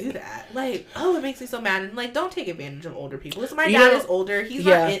not do right. they do that? Like, oh, it makes me so mad. And, like, don't take advantage of older people. Listen, my dad is older. He's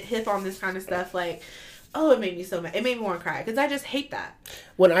not hip on this kind of stuff. Like, oh, it made me so mad. It made me want to cry because I just hate that.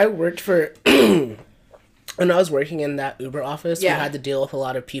 When I worked for... when I was working in that Uber office, we had to deal with a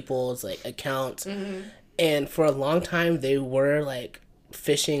lot of people's, like, accounts. Mm-hmm. And for a long time, they were, like,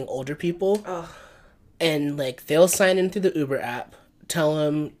 phishing older people. Ugh. And, like, they'll sign in through the Uber app, tell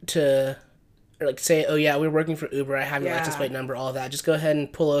them to, or, like, say, oh, yeah, we're working for Uber. I have your license plate number, all that. Just go ahead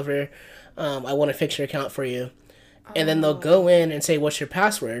and pull over. I want to fix your account for you. And then they'll go in and say, what's your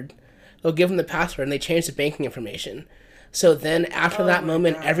password? They'll give them the password, and they change the banking information. So then, after that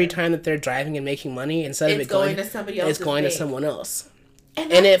moment, every time that they're driving and making money, instead of it going to somebody else, it's going to someone else.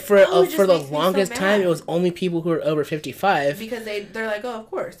 And it for the longest time, it was only people who were over 55. Because they're like, oh, of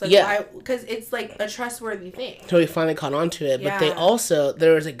course. Like, because it's like a trustworthy thing. So we finally caught on to it. But they also,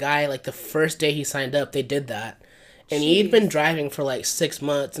 there was a guy, like the first day he signed up, they did that. And he'd been driving for like 6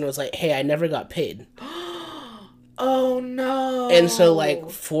 months and was like, hey, I never got paid. Oh, no. And so like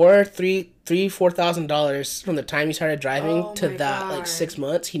 $4,000 from the time he started driving to that, like 6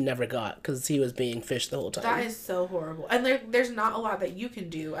 months, he never got because he was being fished the whole time. That is so horrible. And there's not a lot that you can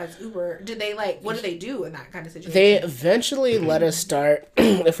do as Uber. Did they what do they do in that kind of situation? They eventually let us start,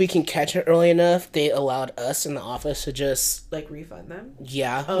 if we can catch it early enough, they allowed us in the office to just... like refund them?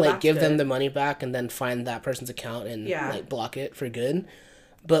 Yeah, give them the money back and then find that person's account and like block it for good.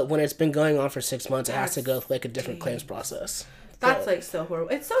 But when it's been going on for 6 months, it has to go through like a different claims process. That's like so horrible.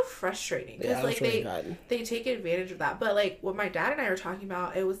 It's so frustrating because like they take advantage of that. But like what my dad and I were talking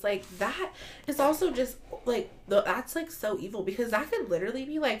about, it was like that is also just like that's like so evil because that could literally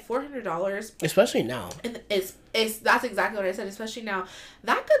be like $400, especially now. And it's that's exactly what I said. Especially now,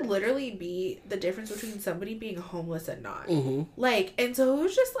 that could literally be the difference between somebody being homeless and not. Mm-hmm. Like, and so it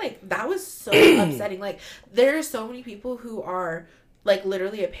was just like that was so upsetting. Like there are so many people who are like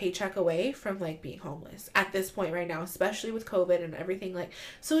literally a paycheck away from like being homeless at this point right now, especially with COVID and everything. Like,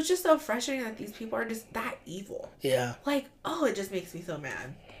 so it's just so frustrating that these people are just that evil. Yeah. Like, oh, it just makes me so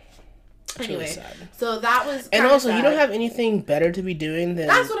mad. Anyway, really sad. So that was and also sad. You don't have anything better to be doing than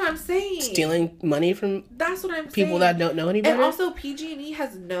that's what I'm saying. Stealing money from that's what I'm people saying. That don't know any better. And also PG&E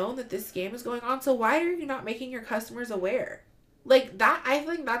has known that this scam is going on. So why are you not making your customers aware? Like, that, I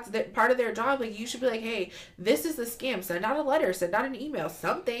think that's part of their job. Like, you should be like, hey, this is a scam. Send out a letter. Send out an email.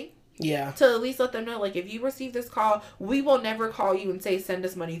 Something. Yeah. To at least let them know, like, if you receive this call, we will never call you and say, send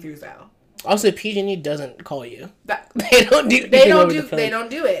us money through Zelle. Also, PG&E doesn't call you. They don't do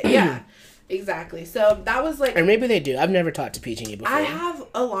it. Yeah. Exactly. So, that was, like... Or maybe they do. I've never talked to PG&E before. I have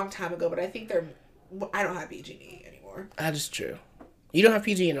a long time ago, but I think I don't have PG&E anymore. That is true. You don't have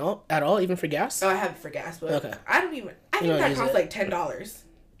PG at all, even for gas? Oh, I have it for gas, but okay. I think that costs like $10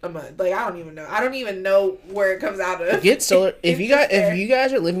 a month. Like, I don't even know. I don't even know where it comes out of. Get solar. If you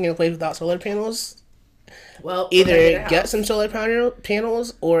guys are living in a place without solar panels, well, either get some solar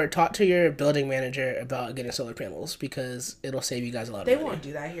panels or talk to your building manager about getting solar panels because it'll save you guys a lot of money. They won't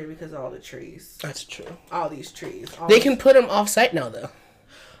do that here because of all the trees. That's true. All these trees. They can put them off-site now, though.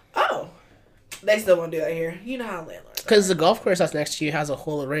 Oh. They still won't do that here. You know how landlords because the golf course that's next to you has a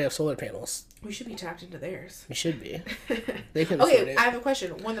whole array of solar panels. We should be tapped into theirs. We should be. They can afford it. I have a question.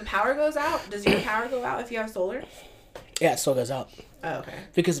 When the power goes out, does your power go out if you have solar? Yeah, it still goes out. Oh, okay.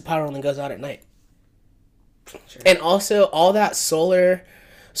 Because the power only goes out at night. Sure. And also, all that solar...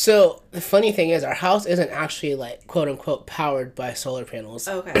 So, the funny thing is, our house isn't actually, like, quote-unquote, powered by solar panels.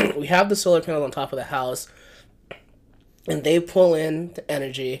 Okay. We have the solar panels on top of the house, and they pull in the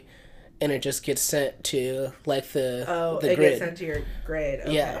energy... And it just gets sent to like the grid. Gets sent to your grid.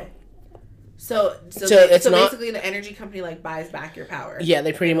 Okay. Yeah. So basically the energy company like buys back your power. Yeah,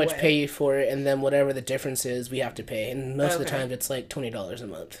 they pretty much pay you for it, and then whatever the difference is, we have to pay. And most of the time, it's like $20 a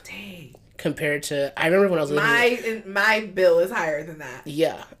month. Dang. Compared to, I remember when I was living... My bill is higher than that.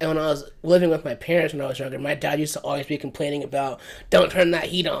 Yeah. And when I was living with my parents when I was younger, my dad used to always be complaining about, don't turn that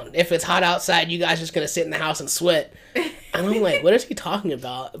heat on. If it's hot outside, you guys are just going to sit in the house and sweat. And I'm like, what is he talking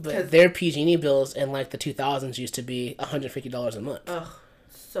about? But their PG&E bills in like the 2000s used to be $150 a month. Ugh.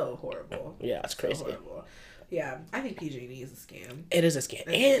 So horrible. Yeah, it's crazy. Horrible. Yeah, I think PG&E is a scam. It is a scam.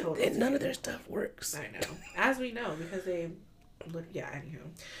 And none of their stuff works. I know. As we know, because they... Yeah,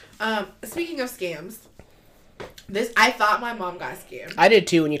 anywho. Speaking of scams, I thought my mom got scammed. I did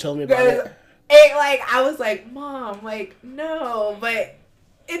too when you told me about it. I was like, Mom, like, no, but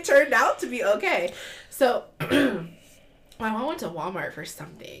it turned out to be okay. So, my mom went to Walmart for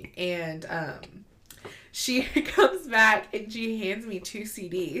something, and she comes back and she hands me 2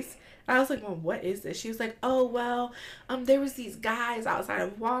 CDs. I was like, Mom, what is this? She was like, oh, well, there was these guys outside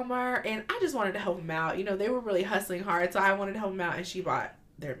of Walmart, and I just wanted to help them out. You know, they were really hustling hard, so I wanted to help them out, and she bought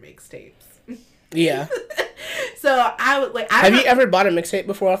their mixtapes. Yeah. So I would like. Have you ever bought a mixtape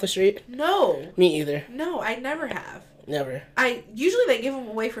before off the street? No. Me either. No, I never have. Never. Usually they give them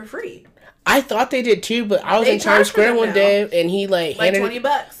away for free. I thought they did too, but I was in Times Square one day, and he like handed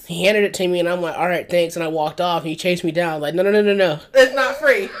 $20. He handed it to me, and I'm like, all right, thanks, and I walked off. And he chased me down, like, no. It's not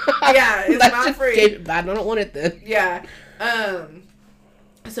free. Yeah, it's not free. I don't want it then. Yeah.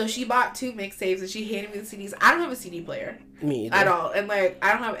 So she bought 2 mixtapes, and she handed me the CDs. I don't have a CD player. Me either. At all. And, like,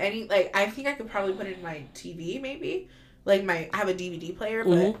 I don't have any, like, I think I could probably put it in my TV, maybe. Like, I have a DVD player,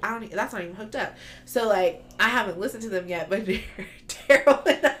 but that's not even hooked up. So, like, I haven't listened to them yet, but Darrell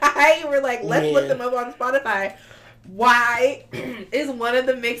and I were like, let's look them up on Spotify. Why is one of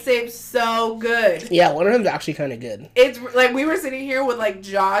the mixtapes so good? Yeah, one of them's actually kind of good. It's like we were sitting here with like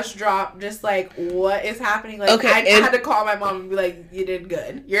jaws dropped, just like what is happening? Like okay, I had to call my mom and be like, "You did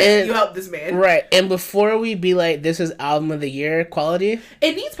good. You helped this man." Right. And before we be like, "This is album of the year quality,"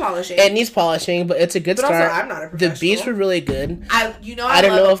 it needs polishing. But it's a good start. Also, I'm not a professional. The beats were really good. I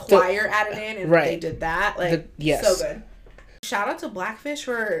don't know if choir added in and they did that. Like so good. Shout out to Blackfish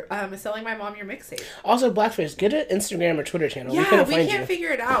for selling my mom your mixtape. Also, Blackfish, get an Instagram or Twitter channel. Yeah, we can't figure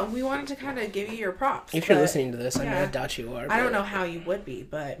it out. We wanted to kind of give you your props. If you're listening to this, I mean, I doubt you are. I don't know how you would be,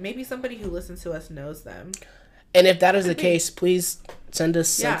 but maybe somebody who listens to us knows them. And if that is the case, please send us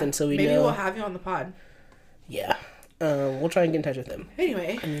something so we know. Maybe we'll have you on the pod. Yeah. We'll try and get in touch with them.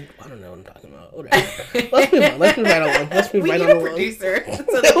 Anyway. I mean, I don't know what I'm talking about. Whatever. Let's move on. Let's move right along. Let's move right on along. We need a producer.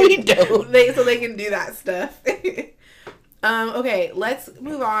 We don't. So they can do that stuff. Okay, let's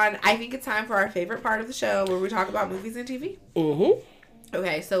move on. I think it's time for our favorite part of the show where we talk about movies and TV. Mm-hmm.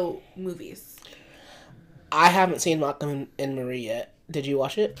 Okay, so movies. I haven't seen Malcolm and Marie yet. Did you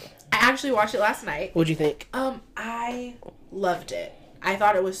watch it? I actually watched it last night. What'd you think? I loved it. I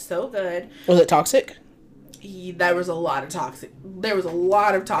thought it was so good. Was it toxic? There was a lot of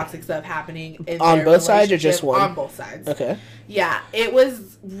toxic stuff happening in on both sides or just one? On both sides. Okay. Yeah, it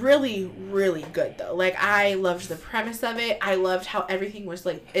was really, really good though. Like I loved the premise of it. I loved how everything was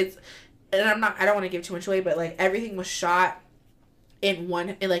like I don't want to give too much away, but like everything was shot in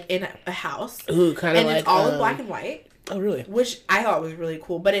a house. Ooh, kind of like it's all in black and white. Oh, really? Which I thought was really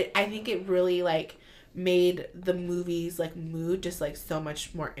cool, but I think it really like made the movie's like mood just like so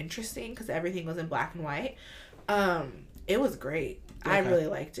much more interesting because everything was in black and white. It was great. Okay. I really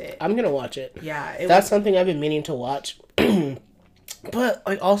liked it. I'm gonna watch it. Yeah, that's something I've been meaning to watch. But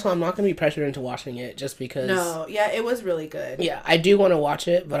like also I'm not gonna be pressured into watching it just because. No, yeah, it was really good. Yeah, I do want to watch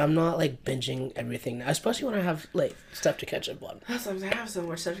it, but I'm not like binging everything now, especially when I have like stuff to catch up on. Sometimes I have so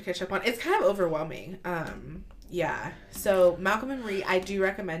much stuff to catch up on. It's kind of overwhelming. Yeah. So Malcolm and Marie, I do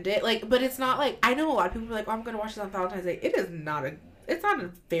recommend it. Like, but it's not like I know a lot of people are like, "Oh, I'm gonna watch this on Valentine's Day." It is not a. It's not a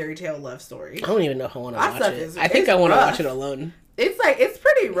fairy tale love story. I don't even know if I want to watch it. I think I want to watch it alone. It's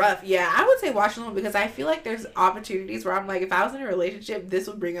pretty rough. Yeah, I would say watch it alone because I feel like there's opportunities where I'm like, if I was in a relationship, this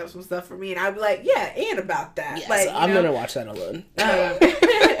would bring up some stuff for me, and I'd be like, yeah, and about that. Yes, like, I'm gonna watch that alone.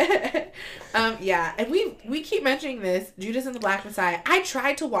 Yeah, and we keep mentioning this, Judas and the Black Messiah. I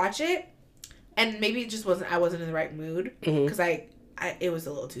tried to watch it, and maybe it just I wasn't in the right mood because it was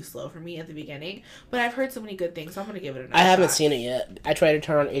a little too slow for me at the beginning, but I've heard so many good things, so I'm gonna give it another I haven't shot. Seen it yet. I tried to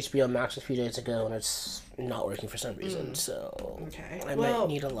turn on HBO Max a few days ago, and it's not working for some reason. So I might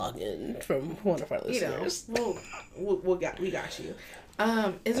need a login from one of our listeners. You know, we got you.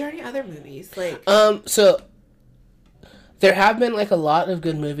 Is there any other movies like? So there have been like a lot of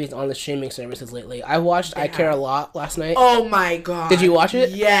good movies on the streaming services lately. I watched I Care a Lot last night. Oh my god! Did you watch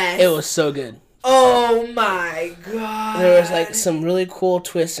it? Yes. It was so good. Oh my god! There was like some really cool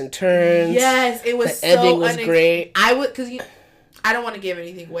twists and turns. Yes, it was. The ending was great. I don't want to give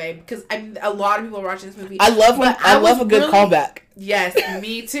anything away because a lot of people are watching this movie. I love a good callback. Yes,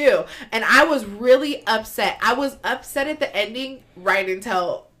 me too. And I was really upset. I was upset at the ending right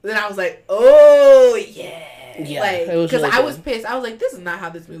until then. I was like, oh yeah. Yeah, like, it was because really I good. was pissed. I was like, "This is not how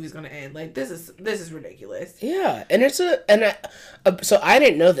this movie's gonna end. Like, this is ridiculous." Yeah, and so I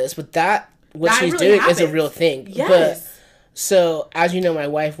didn't know this, but what she's really doing happens. is a real thing. Yes. But, so as you know, my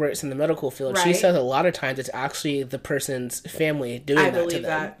wife works in the medical field. Right. She says a lot of times it's actually the person's family doing that to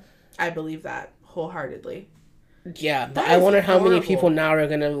them. I believe that wholeheartedly. Yeah, but I wonder how many people now are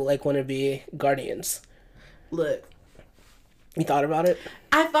gonna like want to be guardians. Look, You thought about it?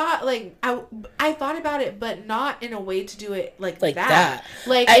 I thought, like, I thought about it, but not in a way to do it like that.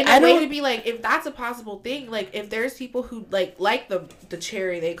 Like, in a way to be like, if that's a possible thing, like, if there's people who, like the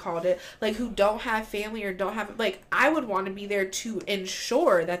cherry, they called it, like, who don't have family or don't have, like, I would want to be there to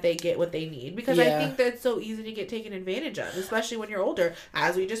ensure that they get what they need. Because I think that it's so easy to get taken advantage of, especially when you're older,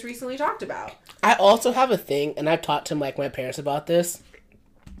 as we just recently talked about. I also have a thing, and I've talked to, like, my parents about this.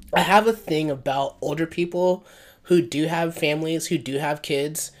 I have a thing about older people who do have families, who do have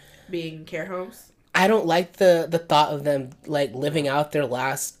kids. Being in care homes? I don't like the thought of them, like, living out their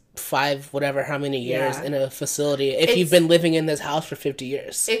last 5, whatever, how many years in a facility if you've been living in this house for 50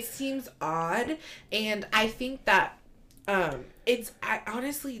 years. It seems odd, and I think that I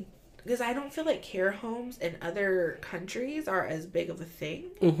honestly, because I don't feel like care homes in other countries are as big of a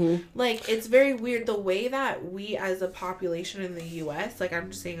thing. Mm-hmm. Like, it's very weird the way that we as a population in the U.S., like, I'm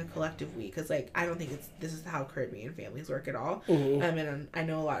just saying a collective we, because, like, I don't think this is how Caribbean families work at all. Mm-hmm. And I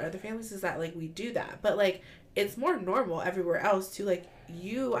know a lot of other families is that, like, we do that. But, like, it's more normal everywhere else to, like,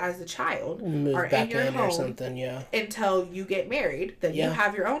 you as a child move are back in your home or something, until you get married. Then you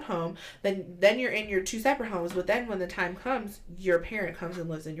have your own home. Then you're in your 2 separate homes. But then when the time comes, your parent comes and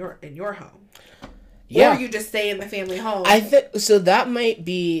lives in your home. Yeah. Or you just stay in the family home. I think so. That might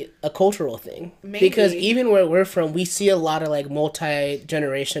be a cultural thing. Maybe. Because even where we're from, we see a lot of, like,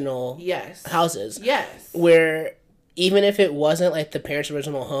 multi-generational houses. Yes. Where even if it wasn't, like, the parents'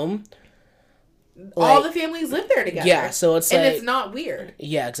 original home, all the families live there together. Yeah, so it's and like... it's not weird.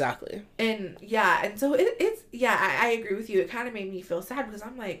 Yeah, exactly. And so it's... Yeah, I agree with you. It kind of made me feel sad because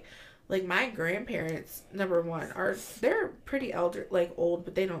I'm like, my grandparents, number one, they're pretty elder, like, old,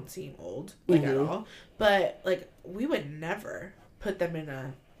 but they don't seem old, like, at all. But, like, we would never put them in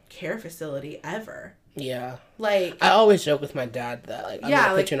a care facility ever. Yeah. Like, I always joke with my dad that, like, I'm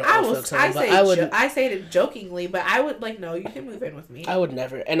gonna put you in an old folks home, but I say it jokingly, but I would, like, no, you can move in with me. I would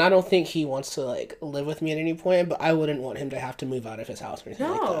never, and I don't think he wants to, like, live with me at any point, but I wouldn't want him to have to move out of his house or anything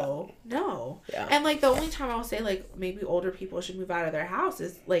like that. No. Yeah. And, like, the only time I'll say, like, maybe older people should move out of their house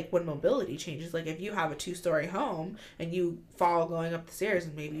is, like, when mobility changes. Like, if you have a 2-story home and you fall going up the stairs,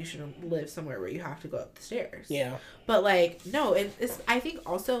 and maybe you shouldn't live somewhere where you have to go up the stairs. Yeah. But, like, no, it's I think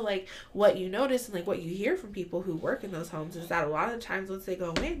also, like, what you notice and, like, what you hear from people who work in those homes is that a lot of the times once they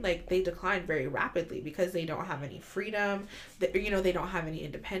go in, like, they decline very rapidly because they don't have any freedom, they don't have any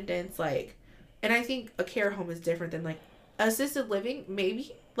independence, like, and I think a care home is different than, like, assisted living,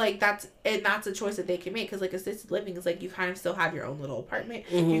 maybe, like, that's a choice that they can make, because, like, assisted living is, like, you kind of still have your own little apartment,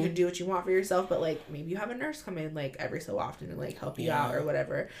 you can do what you want for yourself, but, like, maybe you have a nurse come in, like, every so often and, like, help you out or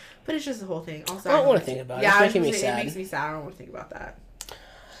whatever, but it's just the whole thing. Also, I don't want to think about it. It's making me sad. It makes me sad. I don't want to think about that.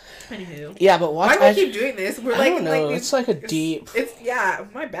 Anywho. Yeah, but watch. Why do we keep doing this? We're I don't know. It's like a deep. It's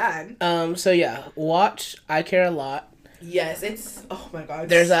my bad. So yeah, watch I Care a Lot. Yes, it's oh my god.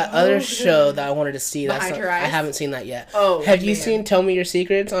 There's that other show that I wanted to see. Behind Her Eyes? I haven't seen that yet. Oh, have you seen Tell Me Your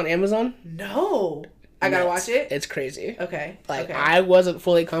Secrets on Amazon? No, I gotta watch it. It's crazy. Okay. I wasn't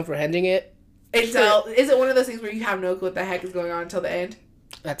fully comprehending it. Is it one of those things where you have no clue what the heck is going on until the end?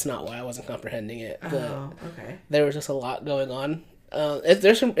 That's not why I wasn't comprehending it. But okay. There was just a lot going on.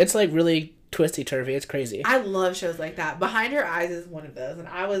 It's like really twisty turvy. It's crazy. I love shows like that. Behind Her Eyes is one of those, and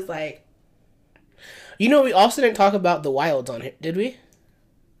I was like, we also didn't talk about The Wilds on here, did we?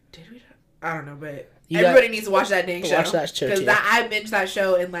 Did we? I don't know, but everybody needs to watch that dang show. Watch that show because I binged that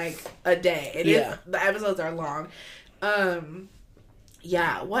show in like a day. The episodes are long.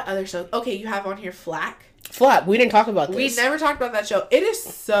 Yeah. What other shows? Okay, you have on here Flack. We didn't talk about this. We never talked about that show. It is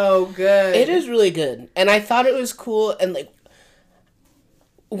so good. It is really good, and I thought it was cool, and like.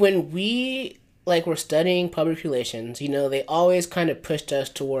 When we, like, were studying public relations, they always kind of pushed us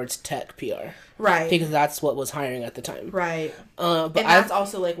towards tech PR. Right. Because that's what was hiring at the time. Right. But that's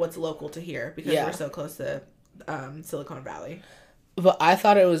also, like, what's local to here, because we're so close to Silicon Valley. But I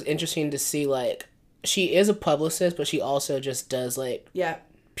thought it was interesting to see, like, she is a publicist, but she also just does, like,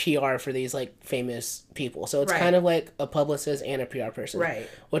 PR for these, like, famous people. So it's kind of like a publicist and a PR person. Right.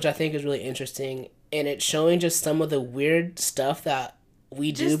 Which I think is really interesting. And it's showing just some of the weird stuff that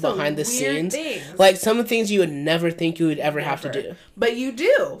we do behind the scenes. Things. Like, some of the things you would never think you would ever have to do. But you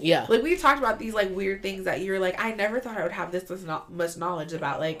do. Yeah. Like, we've talked about these, like, weird things that you're like, I never thought I would have this much knowledge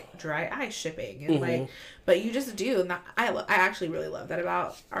about, like, dry ice shipping. And, like, but you just do. And I actually really love that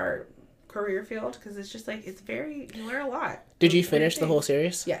about our career field, because it's just, like, you learn a lot. Did you finish the whole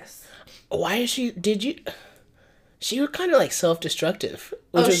series? Yes. Why is she was kind of like self-destructive,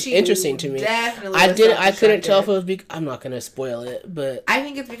 which was interesting to me. Definitely. I couldn't tell if it was I'm not going to spoil it, but I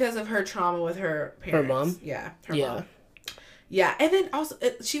think it's because of her trauma with her parents. Her mom? Yeah. Her mom. Yeah, and then also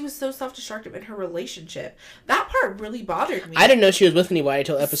she was so self-destructive in her relationship. That part really bothered me. I didn't know she was with anybody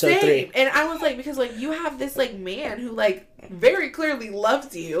until episode 3. And I was like, because like you have this like man who like very clearly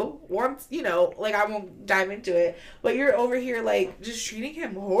loves you, wants, you know, like I won't dive into it, but you're over here like just treating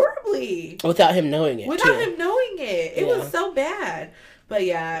him horribly without him knowing it. It was so bad. But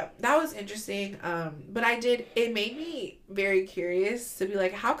yeah, that was interesting. But it made me very curious to be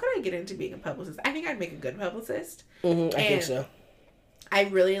like, how could I get into being a publicist? I think I'd make a good publicist. I think so. I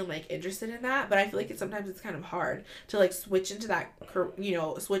really am like interested in that, but I feel like sometimes it's kind of hard to like switch into that, you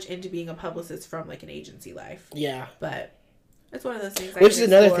know, switch into being a publicist from like an agency life. Yeah. But it's one of those things. Which is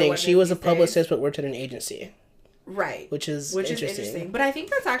another thing. She was a publicist but worked at an agency. Right. Which is interesting. But I think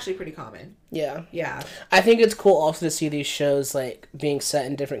that's actually pretty common. Yeah. Yeah. I think it's cool also to see these shows like being set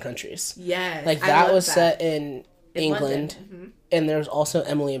in different countries. Yes. Like that was set in England. Mm-hmm. And there's also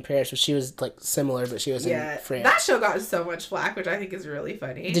Emily in Paris, which she was like similar, but she was in France. That show got so much flack, which I think is really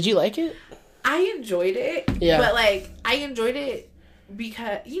funny. Did you like it? I enjoyed it. Yeah. But like I enjoyed it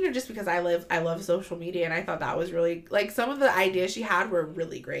because, you know, just because I love social media, and I thought that was really like some of the ideas she had were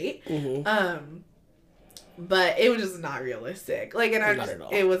really great. Mm-hmm. But it was just not realistic. Like, and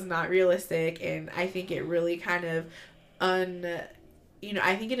it was not realistic, and I think it really kind of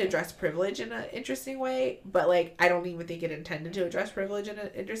I think it addressed privilege in an interesting way, but, like, I don't even think it intended to address privilege in an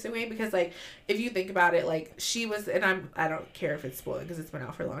interesting way, because, like, if you think about it, like, she was, and I don't care if it's spoiled, because it's been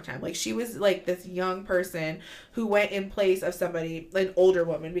out for a long time, like, she was, like, this young person who went in place of somebody, an older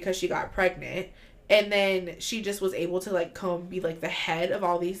woman, because she got pregnant, and then she just was able to, like, be, like, the head of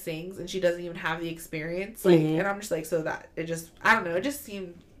all these things, and she doesn't even have the experience, like, and I'm just, like, so that, it just, I don't know, it just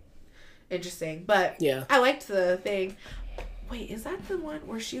seemed interesting, but, yeah, I liked the thing. Wait, is that the one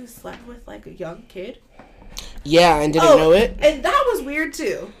where she slept with, like, a young kid? Yeah, and didn't know it? And that was weird,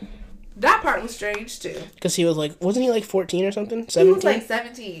 too. That part was strange, too. Because he was, like, wasn't he, like, 14 or something? 17? He was, like,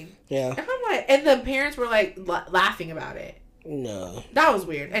 17. Yeah. And I'm like, and the parents were, like, laughing about it. No. That was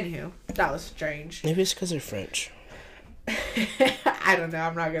weird. Anywho, that was strange. Maybe it's because they're French. I don't know.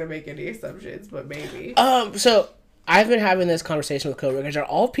 I'm not going to make any assumptions, but maybe. So, I've been having this conversation with coworkers. Are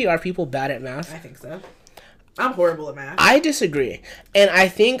all PR people bad at math? I think so. I'm horrible at math. I disagree. And I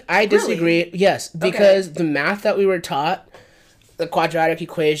think I disagree. Really? Yes, because the math that we were taught, the quadratic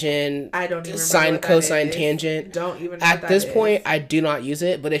equation, I don't even sine, cosine, tangent. Don't even know at this point, I do not use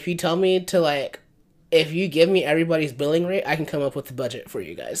it. But if you tell me to, like, if you give me everybody's billing rate, I can come up with the budget for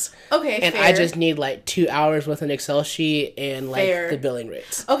you guys. Okay, and fair. I just need, like, 2 hours with an Excel sheet and, like, the billing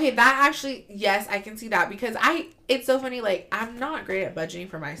rates. Okay, that actually, yes, I can see that, because it's so funny, like, I'm not great at budgeting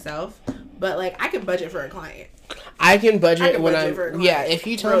for myself, but, like, I can budget for a client. I can budget when I'm, yeah, if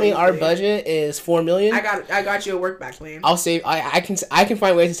you tell me our budget is $4 million. I got you a work back plan. I'll save, I can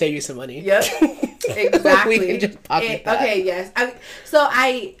find ways to save you some money. Yep. Exactly. We can just pocket that. Okay, yes.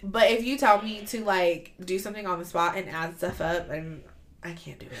 But if you tell me to, like, do something on the spot and add stuff up, and I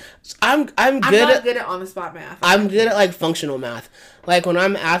can't do it. I'm not good at on the spot math. I'm good at, like, functional math. Like, when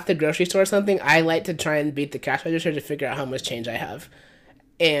I'm at the grocery store or something, I like to try and beat the cash register to figure out how much change I have.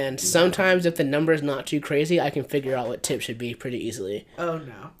 And sometimes if the number's not too crazy, I can figure out what tip should be pretty easily. Oh,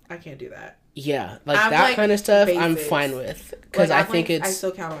 no. I can't do that. Yeah. Like, that kind of stuff, basics. I'm fine with. Because I think it's... I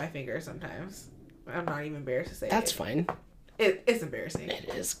still count on my fingers sometimes. I'm not even embarrassed to say it. That's fine. It's embarrassing. It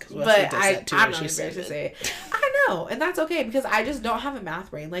is. But I'm not embarrassed to say it. I know. And that's okay, because I just don't have a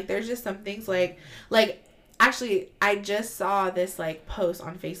math brain. Like, there's just some things like... Actually, I just saw this, like, post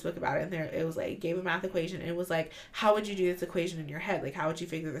on Facebook about it, and it was, like, gave a math equation, and it was, like, how would you do this equation in your head? Like, how would you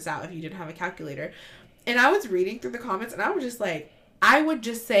figure this out if you didn't have a calculator? And I was reading through the comments, and I was just, like, I would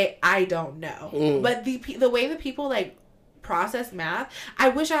just say, I don't know. But the way that people, like, process math, I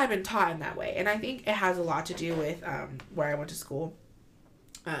wish I had been taught in that way. And I think it has a lot to do with where I went to school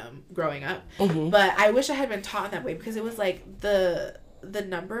growing up. But I wish I had been taught in that way, because it was, like, the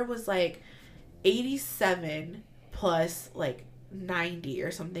number was, like, 87 plus, like, 90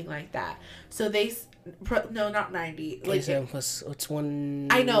 or something like that. So no, not 90. Like, 87 plus, what's one?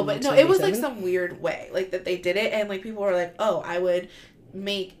 I know, but no, it was, like, some weird way, like, that they did it, and, like, people were like, oh, I would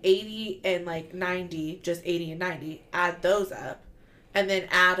make 80 and, like, 90, just 80 and 90, add those up, and then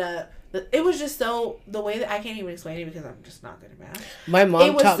add up. It was just so, the way that I can't even explain it, because I'm just not good at math. My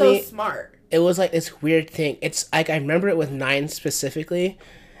mom taught me. It was so smart. It was, like, this weird thing. It's, like, I remember it with 9 specifically,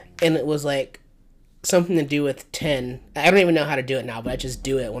 and it was, like, something to do with 10. I don't even know how to do it now, but I just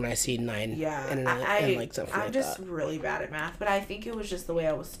do it when I see 9. Yeah, and like something I'm like just that. really bad at math, but I think it was just the way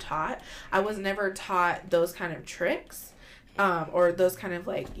I was taught. I was never taught those kind of tricks, or those kind of,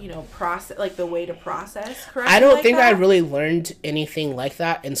 like, you know, process, like, the way to process correctly. I don't think I really learned anything like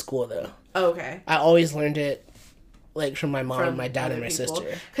that in school, though. Oh, okay. I always learned it like from my mom, my dad, and my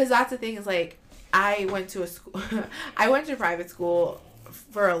sister. Because that's the thing is like I went to a school. I went to private school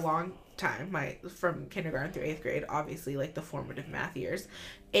for a long time. From kindergarten through 8th grade, obviously like the formative math years,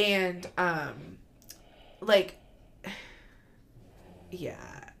 and like yeah.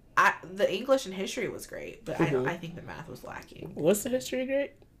 The English and history was great, but I think the math was lacking. Was the history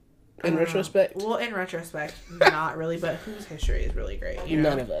great? In retrospect? Well, in retrospect, not really, but whose history is really great? You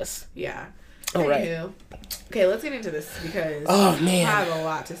know? None of us. Yeah. All right. Okay, let's get into this because I have a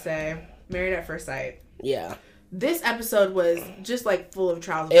lot to say. Married at First Sight. Yeah. This episode was just like full of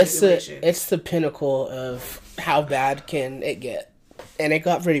trials and tribulations. It's the pinnacle of how bad can it get, and it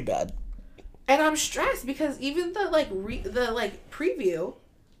got pretty bad. And I'm stressed because even the preview.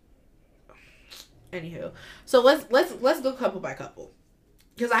 Anywho, so let's go couple by couple.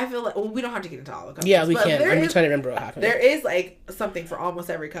 Because I feel like, well, we don't have to get into all the couples. Yeah, we can. I'm just trying to remember what happened. There is, like, something for almost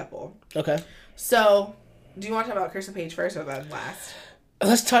every couple. Okay. So, do you want to talk about Chris and Paige first or then last?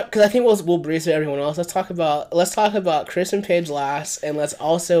 Let's talk, because I think we'll breeze through everyone else. Let's talk about Chris and Paige last, and let's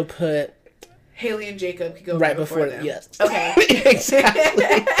also put... Haley and Jacob could go right before them. Yes. Okay.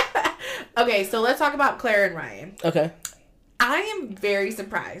 Exactly. Okay, so let's talk about Claire and Ryan. Okay. I am very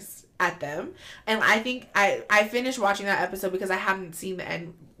surprised at them, and I think I finished watching that episode because I hadn't seen the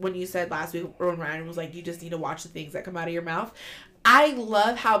end when you said last week when Ryan was like, you just need to watch the things that come out of your mouth. I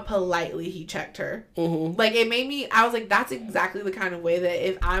love how politely he checked her. Mm-hmm. Like, it made me, I was like, that's exactly the kind of way that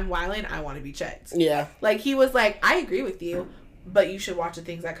if I'm wilding, I want to be checked. Yeah. Like, he was like, I agree with you, but you should watch the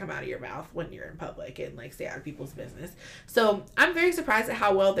things that come out of your mouth when you're in public and like stay out of people's business. So I'm very surprised at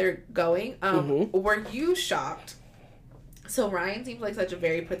how well they're going. Were you shocked? So Ryan seems like such a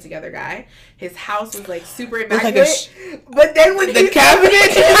very put together guy. His house was like super immaculate. But then when the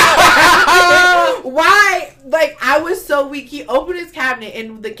cabinet, why? Like, I was so weak. He opened his cabinet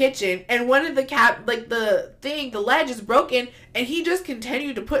in the kitchen, and one of the the ledge is broken, and he just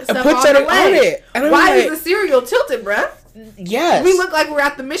continued to put stuff on the ledge. Why is the cereal tilted, bruh? Yes. We look like we're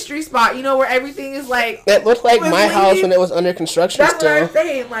at the mystery spot, you know, where everything is like. It looked like my house when it was under construction. That's still. what I'm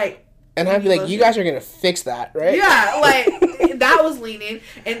saying, like. And I'd be like, you guys are going to fix that, right? Yeah, like, that was leaning.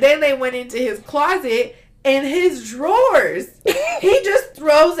 And then they went into his closet and his drawers. He just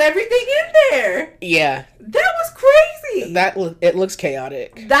throws everything in there. Yeah. That was crazy. It looks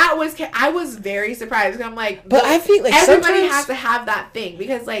chaotic. I was very surprised. I'm like, but I think like everybody has to have that thing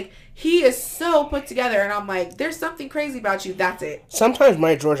because like he is so put together, and I'm like, there's something crazy about you. That's it. Sometimes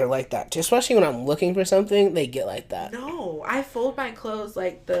my drawers are like that, especially when I'm looking for something. They get like that. No, I fold my clothes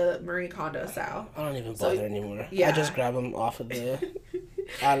like the Marie Kondo style. I don't even bother anymore. Yeah. I just grab them off of the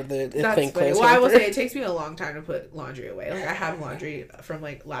out of the That's thing. Funny. Well, I will say it takes me a long time to put laundry away. Like I have laundry from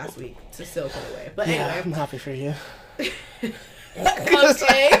like last week to still put away. But anyway, I'm happy for you. Okay.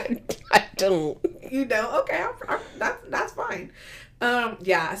 I don't. You know? Okay, that's fine.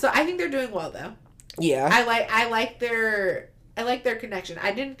 Yeah. So I think they're doing well though. Yeah. I like their connection.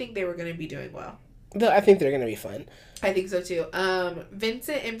 I didn't think they were going to be doing well. Though I think they're going to be fun. I think so too.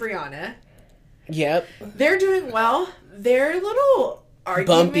 Vincent and Brianna. Yep. They're doing well. Their little argument.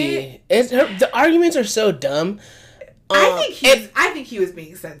 Bumpy. The arguments are so dumb. I think he was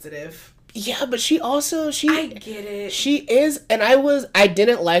being sensitive. Yeah, but she I get it. She is, and I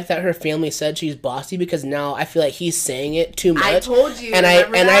didn't like that her family said she's bossy because now I feel like he's saying it too much. I told you, and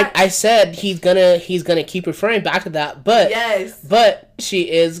I said he's gonna keep referring back to that, but yes, but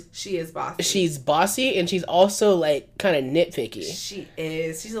she is bossy. She's bossy, and she's also like kind of nitpicky. She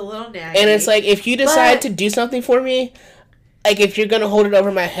is. She's a little naggy. And it's like, if you decide to do something for me, like, if you're going to hold it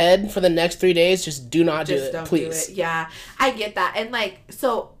over my head for the next 3 days, just do not do it, please. Do it. Yeah, I get that. And, like,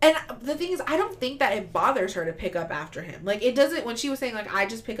 so, and the thing is, I don't think that it bothers her to pick up after him. Like, it doesn't, when she was saying, like, I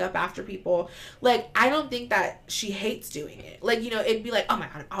just pick up after people, like, I don't think that she hates doing it. Like, you know, it'd be like, oh my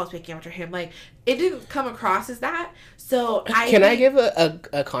God, I'm always picking after him. Like, it didn't come across as that. So, I give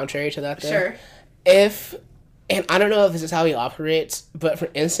a contrary to that, though? Sure. And I don't know if this is how he operates, but for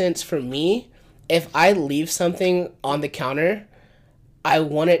instance, for me, if I leave something on the counter, I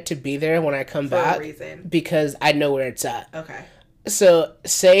want it to be there when I come back. For a reason. Because I know where it's at. Okay. So,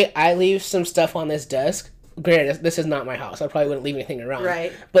 say I leave some stuff on this desk. Granted, this is not my house. I probably wouldn't leave anything around.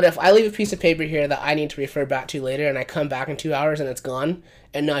 Right. But if I leave a piece of paper here that I need to refer back to later and I come back in 2 hours and it's gone,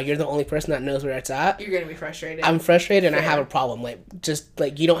 and now you're the only person that knows where it's at. You're going to be frustrated. I'm frustrated and I have a problem. Like, just,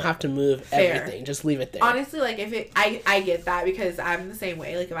 like, you don't have to move everything. Just leave it there. Honestly, like, I get that because I'm the same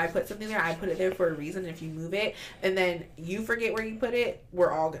way. Like, if I put something there, I put it there for a reason. If you move it and then you forget where you put it,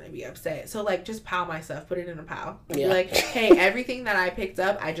 we're all going to be upset. So, like, just pile my stuff. Put it in a pile. Yeah. Be like, hey, everything that I picked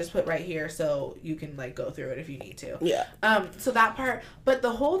up, I just put right here so you can, like, go through it if you need to. Yeah. So that part. But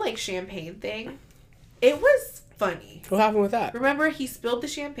the whole, like, champagne thing, it was funny. What happened with that? Remember, he spilled the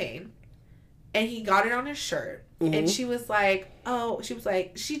champagne, and he got it on his shirt, and she was like,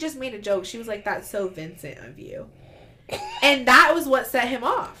 she just made a joke. She was like, that's so Vincent of you. And that was what set him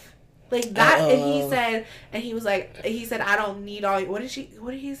off. Like that, and he said, I don't need all, what did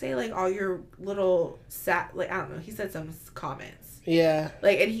he say? Like, all your little, I don't know. He said some comments. Yeah.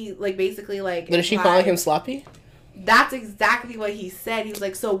 Like, and he, like, basically, like. But is she calling him sloppy? That's exactly what he said. He was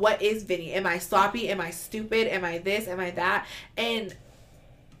like, so what is Vinny? Am I sloppy? Am I stupid? Am I this? Am I that? And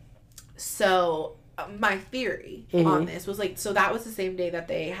so my theory on this was like, so that was the same day that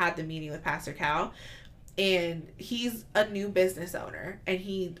they had the meeting with Pastor Cal. And he's a new business owner, and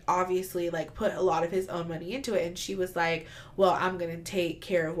he obviously like put a lot of his own money into it. And she was like, well, I'm going to take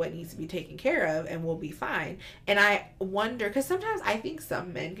care of what needs to be taken care of, and we'll be fine. And I wonder, because sometimes I think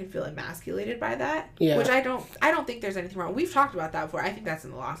some men can feel emasculated by that, which I don't think there's anything wrong. We've talked about that before. I think that's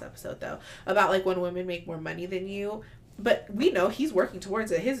in the last episode though, about like when women make more money than you. But we know he's working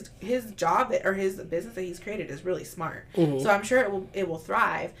towards it. His job or his business that he's created is really smart. So I'm sure it will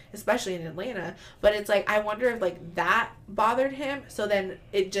thrive, especially in Atlanta. But it's like, I wonder if like that bothered him. So then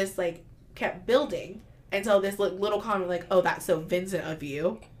it just like kept building until this little comment like, oh, that's so Vincent of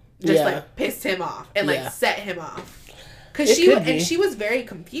you, just like pissed him off and like set him off. Because she was very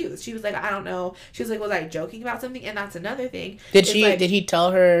confused. She was like, I don't know. She was like, was I joking about something? And that's another thing. Did he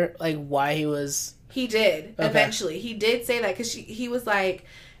tell her like why he was? He did. Okay. Eventually. He did say that because she was like,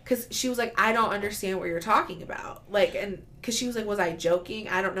 I don't understand what you're talking about. Like, and because she was like, was I joking?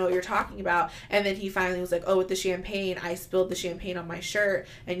 I don't know what you're talking about. And then he finally was like, oh, with the champagne, I spilled the champagne on my shirt.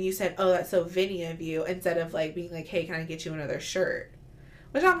 And you said, oh, that's so Vinny of you. Instead of like being like, hey, can I get you another shirt?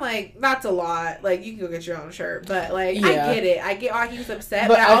 Which I'm like, that's a lot. Like, you can go get your own shirt. But like, I get it. I get why he was upset.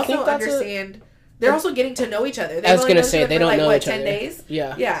 But I also understand. They're also getting to know each other. I was going to say, they don't know each other. 10 days?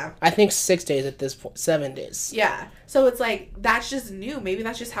 Yeah. Yeah. I think 6 days at this point. 7 days. Yeah. So it's like, that's just new. Maybe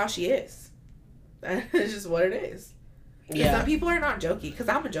that's just how she is. It's just what it is. Yeah. Some people are not jokey. Because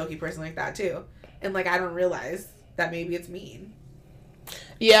I'm a jokey person like that, too. And, like, I don't realize that maybe it's mean.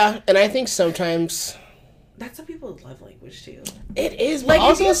 Yeah. And I think sometimes... That's some people's love language, too. It is. But like,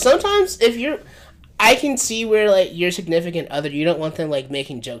 also, sometimes if you're... I can see where, like, your significant other, you don't want them, like,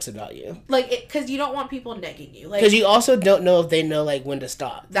 making jokes about you. Like, because you don't want people negging you. Because you also don't know if they know, like, when to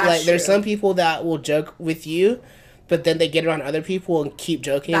stop. That's like, true. There's some people that will joke with you, but then they get it on other people and keep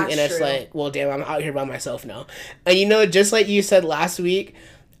joking. That's and it's true. Like, well, damn, I'm out here by myself now. And, you know, just like you said last week,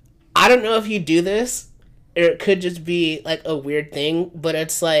 I don't know if you do this, or it could just be, like, a weird thing, but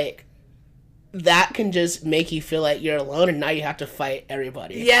it's, like... that can just make you feel like you're alone, and now you have to fight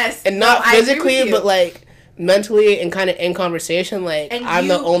everybody. Yes. And not physically, but, like, mentally and kind of in conversation, like, and I'm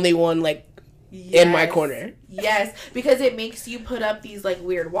the only one, like, in my corner. Yes, because it makes you put up these, like,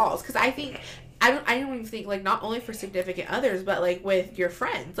 weird walls. Because I think... I don't even think, like, not only for significant others, but, like, with your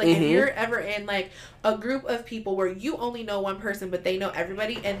friends. Like, if you're ever in, like, a group of people where you only know one person, but they know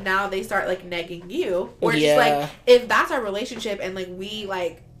everybody, and now they start, like, negging you. Or just, like, if that's our relationship and, like, we,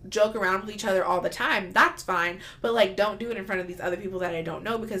 like... joke around with each other all the time, that's fine, but like don't do it in front of these other people that I don't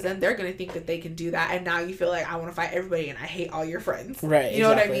know, because then they're gonna think that they can do that, and now you feel like I want to fight everybody and I hate all your friends, right? You know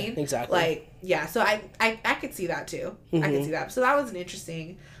what I mean? Exactly. Like, yeah, so I could see that too. I could see that. So that was an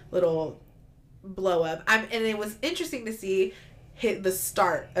interesting little blow up. And it was interesting to see the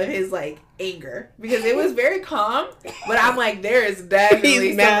start of his like anger, because it was very calm, but I'm like, there is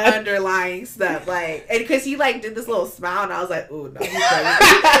definitely some underlying stuff, like, and because he like did this little smile, and I was like, ooh, no,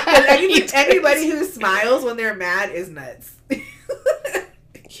 he's crazy. Anybody who smiles when they're mad is nuts.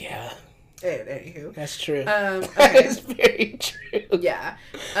 Yeah. Anywho, that's true. Okay. That's very true. Yeah.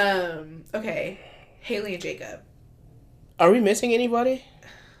 Okay. Haley and Jacob. Are we missing anybody?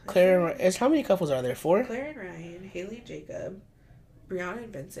 Claire and Ryan. How many couples are there? 4? Claire and Ryan, Haley and Jacob, Brianna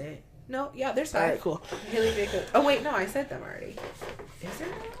and Vincent. No, yeah, there's 5. All right, cool. Haley and Jacob. Oh wait, no, I said them already. Is there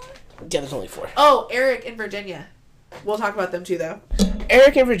another one? Yeah, there's only 4. Oh, Eric and Virginia. We'll talk about them too, though.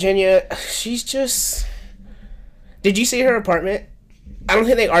 Eric and Virginia, she's just... Did you see her apartment? I don't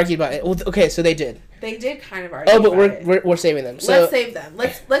think they argued about it. Well, okay, so they did. They did kind of argue. Oh, but we're saving them. So, let's save them.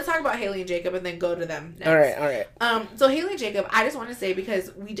 Let's talk about Haley and Jacob and then go to them next. All right. So Haley and Jacob, I just want to say,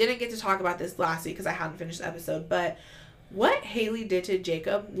 because we didn't get to talk about this last week because I hadn't finished the episode, but what Haley did to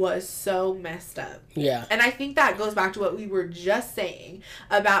Jacob was so messed up. Yeah. And I think that goes back to what we were just saying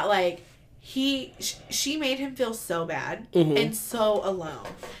about, like, she made him feel so bad and so alone.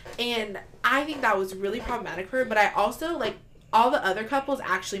 And I think that was really problematic for her, but I also, like, all the other couples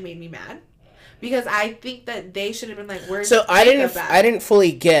actually made me mad. Because I think that they should have been like, where's So I didn't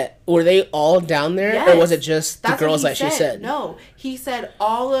fully get, were they all down there? Yes. Or was it just the girls that she said? No, he said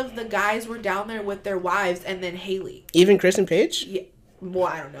all of the guys were down there with their wives and then Haley. Even Chris and Paige? Yeah. Well,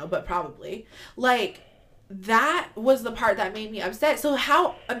 I don't know, but probably. Like, that was the part that made me upset. So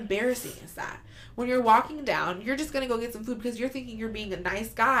how embarrassing is that? When you're walking down, you're just going to go get some food because you're thinking you're being a nice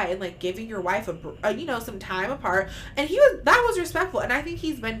guy and, like, giving your wife some time apart. And that was respectful. And I think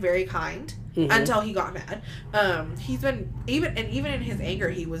he's been very kind until he got mad. He's been, even in his anger,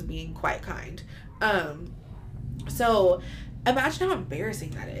 he was being quite kind. So imagine how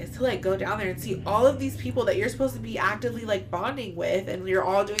embarrassing that is to, like, go down there and see all of these people that you're supposed to be actively, like, bonding with, and you're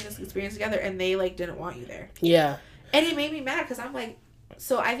all doing this experience together, and they, like, didn't want you there. Yeah. And it made me mad because I'm like,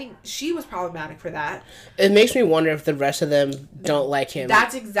 so I think she was problematic for that. It makes me wonder if the rest of them don't like him.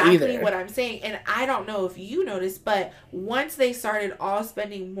 That's exactly what I'm saying. And I don't know if you noticed, but once they started all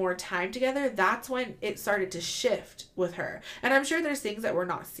spending more time together, that's when it started to shift with her. And I'm sure there's things that we're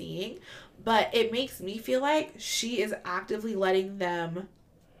not seeing, but it makes me feel like she is actively letting them,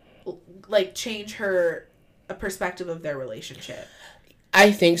 like, change her perspective of their relationship.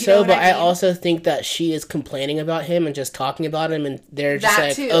 I think so, but I also think that she is complaining about him and just talking about him, and they're just that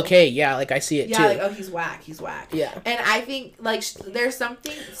like, too. Okay, yeah, like, I see it too. Yeah, like, oh, he's whack. Yeah. And I think, like, there's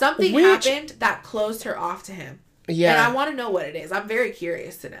something happened that closed her off to him. Yeah. And I want to know what it is. I'm very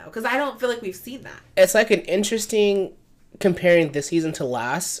curious to know, because I don't feel like we've seen that. It's, like, an interesting comparing this season to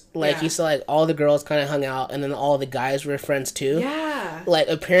last. Like, you saw, like, all the girls kind of hung out, and then all the guys were friends too. Yeah. Like,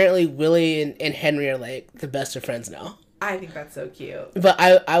 apparently Willie and Henry are, like, the best of friends now. I think that's so cute. But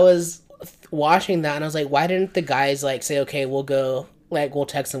I was watching that and I was like, why didn't the guys, like, say, okay, we'll go, like, we'll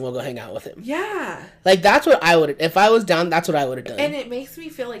text him, we'll go hang out with him. Yeah. Like, that's what I would, if I was down, that's what I would have done. And it makes me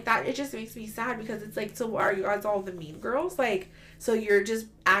feel like that, it just makes me sad because it's like, so are you guys all the mean girls? Like, so you're just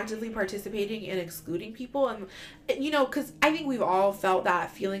actively participating in excluding people? And, you know, because I think we've all felt that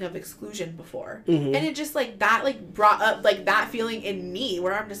feeling of exclusion before. Mm-hmm. And it just, like, that, like, brought up, like, that feeling in me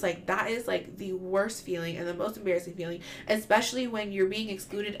where I'm just like, that is, like, the worst feeling and the most embarrassing feeling, especially when you're being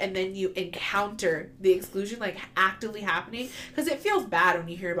excluded and then you encounter the exclusion, like, actively happening. Because it feels bad when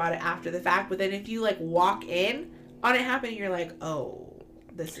you hear about it after the fact, but then if you, like, walk in on it happening, you're like, oh,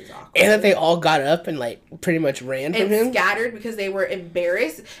 this is awkward. And that they all got up and, like, pretty much ran from him. And scattered because they were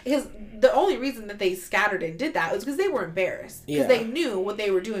embarrassed. Because the only reason that they scattered and did that was because they were embarrassed. Because they knew what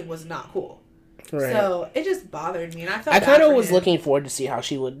they were doing was not cool. Right. So it just bothered me. And I kind of was looking forward to see how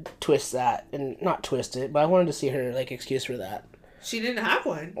she would twist that. And not twist it, but I wanted to see her, like, excuse for that. She didn't have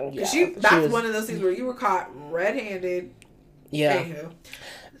one. Yeah, that's one of those things where you were caught red-handed. Yeah. Anywho.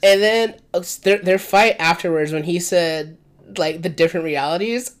 And then their fight afterwards when he said, like, the different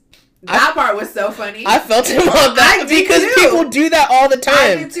realities. That part was so funny. I felt him on that because people do that all the time.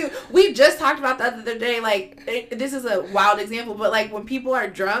 I did too. We just talked about that the other day. Like, this is a wild example, but, like, when people are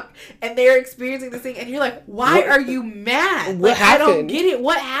drunk and they're experiencing this thing and you're like, why are you mad? What happened? I don't get it.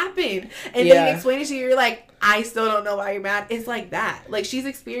 What happened? And then you explain it to you, you're like, I still don't know why you're mad. It's like that. Like, she's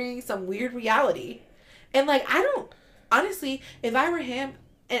experiencing some weird reality. And, like, honestly, if I were him,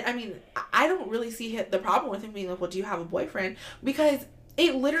 and I mean, I don't really see the problem with him being like, well, do you have a boyfriend? Because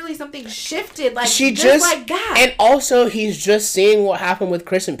it literally something shifted, like, just like that. And also, he's just seeing what happened with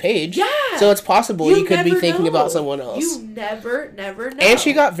Chris and Paige. Yeah. So it's possible he could be thinking about someone else. You never know. And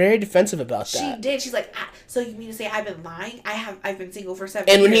she got very defensive about that. She did. She's like, so you mean to say I've been lying? I've been single for 7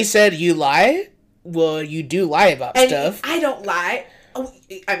 years. And when he said, you lie? Well, you do lie about stuff. I don't lie. Oh,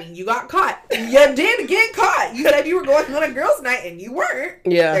 I mean, you got caught. You did get caught. You said you were going on a girls' night, and you weren't.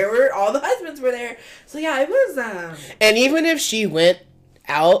 Yeah. All the husbands were there. So, yeah, it was, And even if she went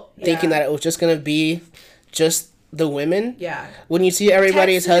out thinking that it was just going to be just the women. Yeah. When you see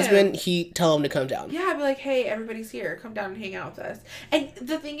everybody's husband, tell him to come down. Yeah, I'd be like, hey, everybody's here. Come down and hang out with us. And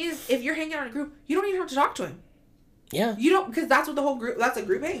the thing is, if you're hanging out in a group, you don't even have to talk to him. Yeah. You don't, because that's what the whole group, that's a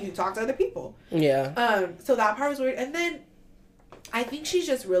group hang. You talk to other people. Yeah. So that part was weird. And then I think she's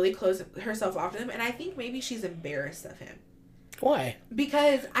just really closed herself off to him, and I think maybe she's embarrassed of him. Why?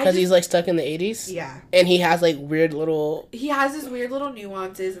 Because he's, like, stuck in the 80s? Yeah. And he has, like, weird little... He has his weird little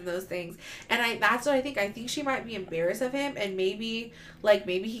nuances and those things. And that's what I think. I think she might be embarrassed of him, and maybe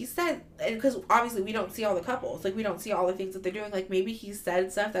he said... Because, obviously, we don't see all the couples. Like, we don't see all the things that they're doing. Like, maybe he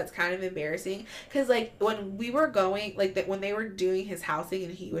said stuff that's kind of embarrassing. Because, like, when we were going... Like, when they were doing his housing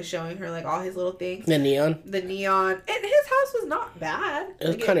and he was showing her, like, all his little things... The neon. And his house was not bad. It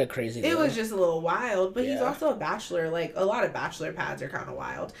was kind of crazy, though. It was just a little wild. But he's also a bachelor. Like, a lot of bachelor pads are kind of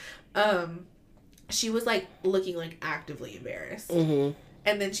wild. She was, like, looking, like, actively embarrassed. Mm-hmm.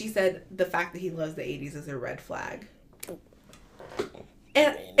 And then she said the fact that he loves the 80s is a red flag.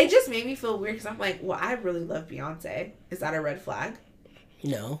 And it just made me feel weird because I'm like, well, I really love Beyonce. Is that a red flag?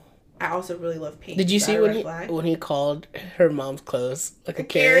 No. I also really love Pink. Did you see when he called her mom's clothes like a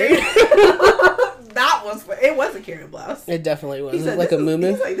Karen? It was a Karen blouse. It definitely was. It was like a muumuu.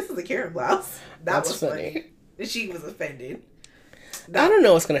 He's like, this is a Karen blouse. That was funny. She was offended. I don't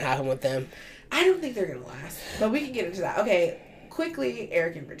know what's going to happen with them. I don't think they're going to last. But we can get into that. Okay, quickly,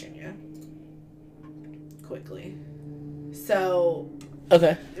 Eric and Virginia. Quickly. So...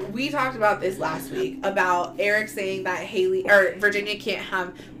 Okay. We talked about this last week about Eric saying that Virginia can't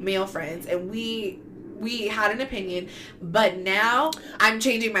have male friends, and we had an opinion, but now I'm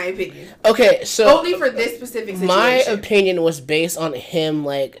changing my opinion. Okay, so only for this specific situation. My opinion was based on him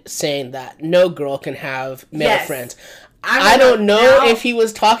like saying that no girl can have male friends. I don't know if he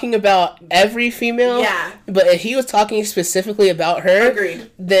was talking about every female. Yeah. But if he was talking specifically about her,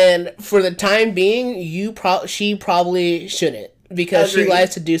 agreed. Then for the time being, she probably shouldn't. Because Agreed. She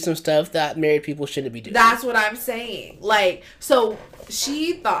likes to do some stuff that married people shouldn't be doing. That's what I'm saying. Like, so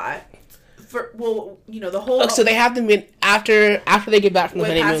she thought, the whole... So they have to meet after they get back from the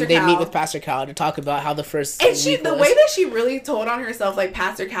honeymoon, they meet with Pastor Cal to talk about how the first And the way that she really told on herself, like,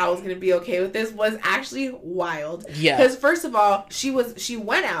 Pastor Cal was going to be okay with this was actually wild. Yeah. Because, first of all, she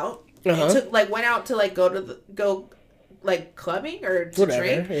went out, and went out to, like, go clubbing or to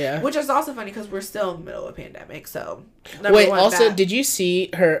drink, yeah. Which is also funny because we're still in the middle of a pandemic. So wait, also, did you see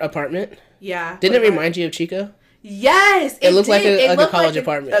her apartment? Yeah. Didn't it remind you of Chico? Yes, it looked like a college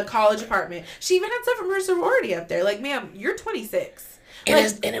apartment. A college apartment. She even had stuff from her sorority up there. Like, ma'am, you're 26.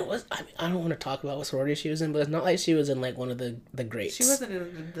 And it was. I mean, I don't want to talk about what sorority she was in, but it's not like she was in like one of the greats. She wasn't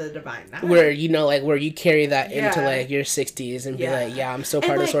in the Divine Nine. Where where you carry that into like your 60s and be like, yeah, I'm still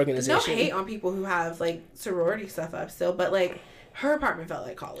part of this organization. No hate on people who have like sorority stuff up still, but like her apartment felt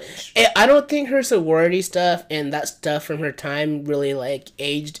like college. I don't think her sorority stuff and that stuff from her time really like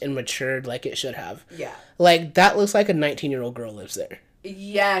aged and matured like it should have. Yeah, like that looks like a 19-year-old girl lives there.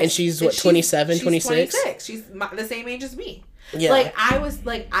 Yes, and she's what 27, 26. 26. She's the same age as me. Yeah. Like, I was,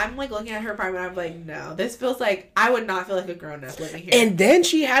 like, I'm, like, looking at her apartment, I'm like, no, this feels like, I would not feel like a grown-up living here. And then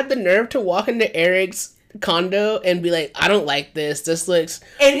she had the nerve to walk into Eric's condo and be like, I don't like this. This looks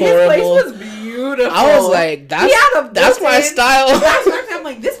and horrible. His place was beautiful. I was like, that's my style. That's what I'm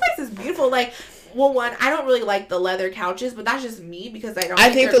like, this place is beautiful. Like, well, one, I don't really like the leather couches, but that's just me because I don't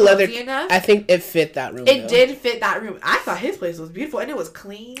think they're cozy enough. I think it fit that room. It did fit that room. I thought his place was beautiful and it was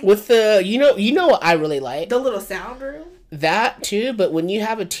clean. With the, you know what I really like? The little sound room. That too, but when you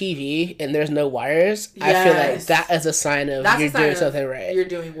have a TV and there's no wires, yes. I feel like that is a sign of you're doing something right. You're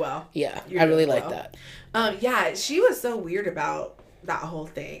doing well. Yeah, I really like that. Yeah, she was so weird about that whole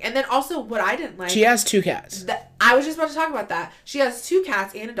thing. And then also what I didn't like... She has 2 cats. I was just about to talk about that. She has 2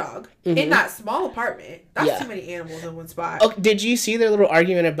 cats and a dog in that small apartment. That's too many animals in one spot. Oh, did you see their little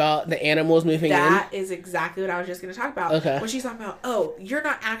argument about the animals moving in? That is exactly what I was just going to talk about. Okay. When she's talking about, oh, you're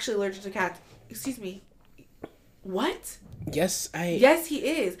not actually allergic to cats. Excuse me. What? Yes, he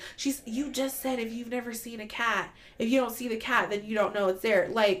is. You just said if you've never seen a cat, if you don't see the cat, then you don't know it's there.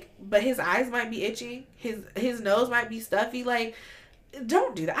 Like, but his eyes might be itching. His nose might be stuffy. Like,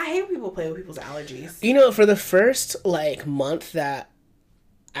 don't do that. I hate when people play with people's allergies. You know, for the first like month that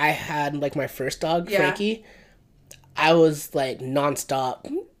I had like my first dog, Frankie, I was like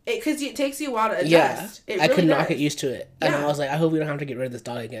nonstop. Because it takes you a while to adjust. Yeah, I could not get used to it. And I was like, I hope we don't have to get rid of this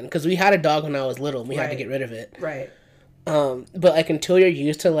dog again. Because we had a dog when I was little and we had to get rid of it. Right. But like until you're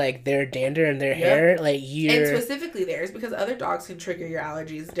used to like their dander and their hair, like and specifically theirs, because other dogs can trigger your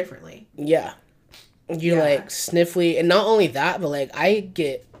allergies differently. Yeah. You're like sniffly, and not only that, but like I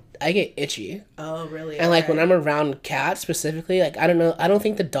get itchy. Oh, really? And like when I'm around cats specifically, like I don't know, I don't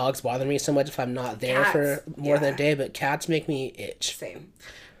think the dogs bother me so much if I'm not there for more than a day, but cats make me itch. Same.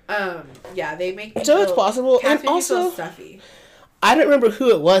 Yeah, they make me it's possible. Cats and also feel stuffy. I don't remember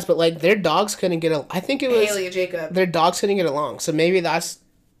who it was, but like their dogs couldn't get I think it was Haley and Jacob. Their dogs couldn't get along, so maybe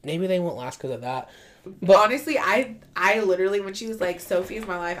they won't last because of that. But honestly, I literally, when she was like, Sophie is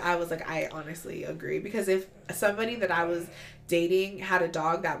my life, I was like, I honestly agree. Because if somebody that I was dating had a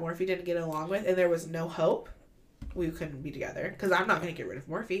dog that Morphe didn't get along with and there was no hope, we couldn't be together. Because I'm not going to get rid of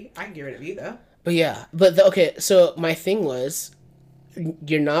Morphe. I can get rid of you, though. But yeah. Okay, so my thing was,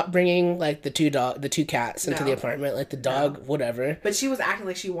 you're not bringing like the two cats into the apartment, like the dog, whatever. But she was acting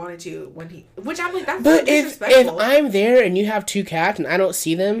like she wanted to which I'm like, that's but disrespectful. If I'm there and you have 2 cats and I don't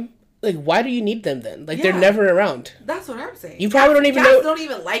see them, like, why do you need them then? Like, they're never around. That's what I'm saying. You probably don't even cats don't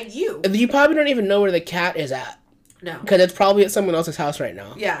even like you. You probably don't even know where the cat is at. No. Because it's probably at someone else's house right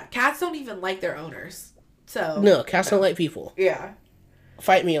now. Yeah. Cats don't even like their owners. So. No, cats don't like people. Yeah.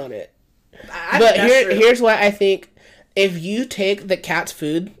 Fight me on it. But here's why I think if you take the cat's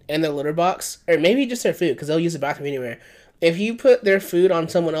food and their litter box, or maybe just their food, because they'll use the bathroom anywhere. If you put their food on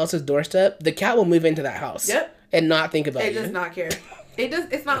someone else's doorstep, the cat will move into that house. Yep. And not think about it. You. It does not care.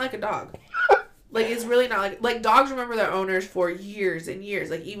 It's not like a dog. Like, it's really not like dogs remember their owners for years and years.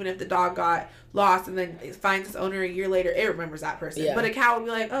 Like, even if the dog got lost and then it finds its owner a year later, it remembers that person. Yeah. But a cat will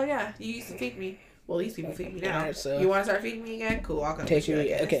be like, oh yeah, you used to feed me. Well, these people feed me now. Right, so you want to start feeding me again? Cool, I'll come take you.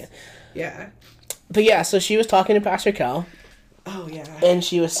 Okay. Yeah. But yeah, so she was talking to Pastor Cal. Oh yeah. And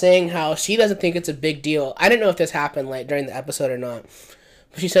she was saying how she doesn't think it's a big deal. I didn't know if this happened like during the episode or not.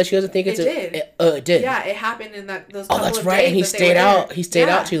 But she said she doesn't think it's it did. Yeah, it happened in those couple of days. Oh, that's right. And he stayed out. He stayed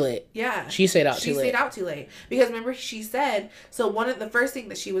out too late. Yeah. She stayed out too late. She stayed out too late. Because remember she said, so one of the first thing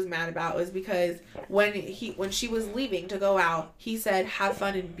that she was mad about was because when she was leaving to go out, he said, have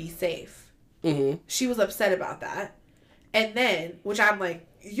fun and be safe. Mm-hmm. She was upset about that. And then, which I'm like,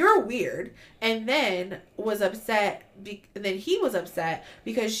 you're weird. And then was upset. Then he was upset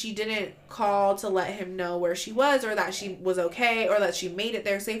because she didn't call to let him know where she was, or that she was okay, or that she made it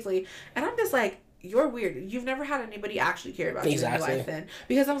there safely. And I'm just like, you're weird. You've never had anybody actually care about you in your life then.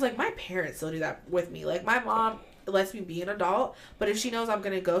 Because I was like, my parents still do that with me. Like, my mom lets me be an adult, but if she knows I'm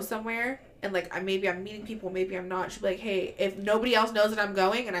gonna go somewhere and like maybe I'm meeting people, maybe I'm not, she'll be like, hey, if nobody else knows that I'm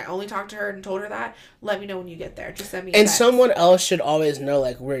going and I only talked to her and told her that, let me know when you get there. Just send me a text. Someone else should always know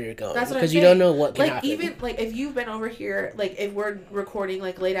like where you're going. That's what because you don't know what can happen. Even like if you've been over here, like if we're recording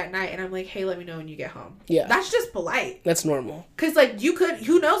like late at night and I'm like, hey, let me know when you get home. Yeah, that's just polite. That's normal. Because like you could,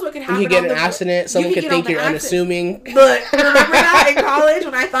 who knows what could happen. You get an accident. Someone could think you're unassuming. But remember that in college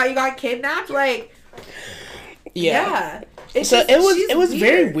when I thought you got kidnapped, like. Yeah. It was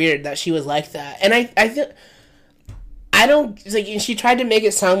very weird that she was like that. And I think I don't like she tried to make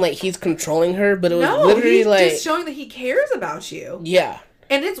it sound like he's controlling her, but it was literally he's like just showing that he cares about you. Yeah.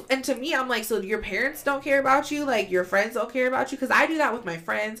 And to me, I'm like, so your parents don't care about you, like your friends don't care about you, because I do that with my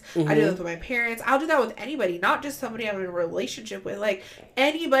friends. Mm-hmm. I do that with my parents. I'll do that with anybody, not just somebody I'm in a relationship with. Like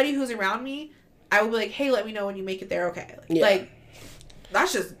anybody who's around me, I will be like, hey, let me know when you make it there, okay? Like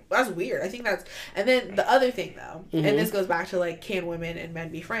that's weird. I think that's, and then the other thing though, mm-hmm. and this goes back to like, can women and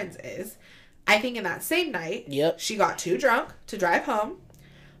men be friends, is I think in that same night, she got too drunk to drive home,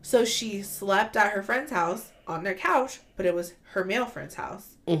 so she slept at her friend's house on their couch, but it was her male friend's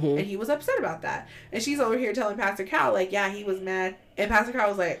house, mm-hmm. and he was upset about that, and she's over here telling Pastor Cal like, yeah, he was mad, and Pastor Cal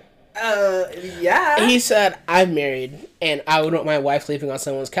was like, yeah. He said, I'm married and I would want my wife sleeping on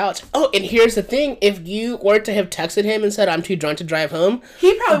someone's couch. Oh, and here's the thing. If you were to have texted him and said, I'm too drunk to drive home,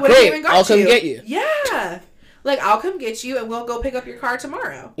 he probably would have even got you. I'll come get you. Yeah. Like, I'll come get you and we'll go pick up your car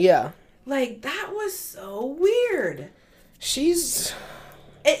tomorrow. Yeah. Like, that was so weird.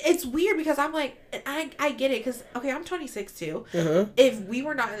 It's weird because I'm like, I get it because, okay, I'm 26 too. Mm-hmm. If we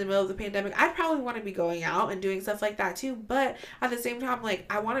were not in the middle of the pandemic, I'd probably want to be going out and doing stuff like that too. But at the same time, like,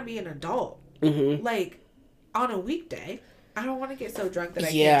 I want to be an adult. Mm-hmm. Like, on a weekday, I don't want to get so drunk that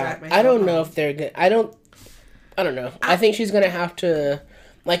I can't drive myself I don't home. know if they're good. I don't know. I think she's going to have to,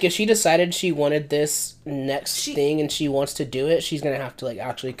 like, if she decided she wanted this next thing and she wants to do it, she's going to have to, like,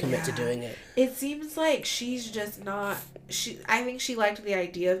 actually commit to doing it. It seems like she's just not... I think she liked the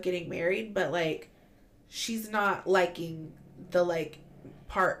idea of getting married, but, like, she's not liking the, like,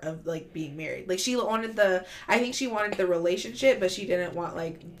 part of, like, being married. Like, I think she wanted the relationship, but she didn't want,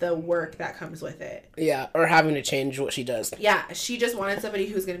 like, the work that comes with it. Yeah, or having to change what she does. Yeah, she just wanted somebody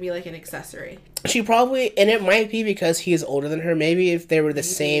who's going to be, like, an accessory. She probably, and it might be because he is older than her, maybe if they were the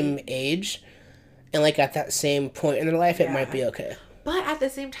same age, and, like, at that same point in their life, it might be okay. But at the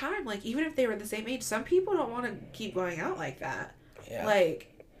same time, like, even if they were the same age, some people don't want to keep going out like that. Yeah.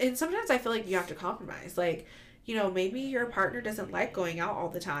 Like, and sometimes I feel like you have to compromise. Like, you know, maybe your partner doesn't like going out all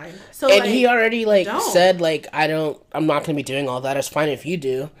the time. So, and like, he already, like, said, like, I'm not going to be doing all that. It's fine if you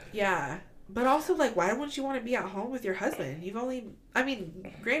do. Yeah. But also, like, why wouldn't you want to be at home with your husband? Granted,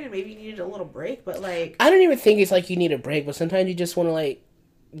 maybe you needed a little break, but, like... I don't even think it's like you need a break, but sometimes you just want to, like,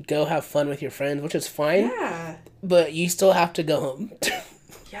 go have fun with your friends, which is fine. Yeah. But you still have to go home.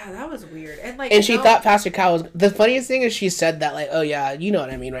 Yeah, that was weird. And she thought Pastor Cal was... The funniest thing is she said that, like, oh, yeah, you know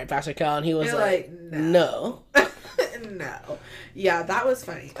what I mean, right, Pastor Cal? And he was like, no. No. Yeah, that was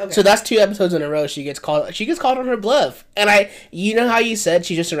funny. Okay. So that's 2 episodes in a row she gets called on her bluff. And you know how you said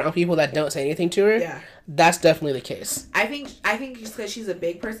she's just around people that don't say anything to her? Yeah. That's definitely the case. I think just because she's a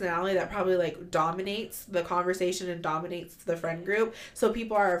big personality that probably, like, dominates the conversation and dominates the friend group. So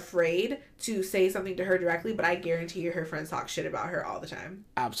people are afraid to say something to her directly, but I guarantee you her friends talk shit about her all the time.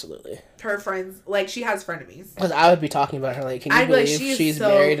 Absolutely. Her friends, like, she has frenemies. Because I would be talking about her, like, can you believe she's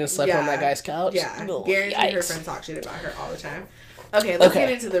married and slept on that guy's couch? Yeah. Guarantee her friends talk shit about her all the time. Okay, let's get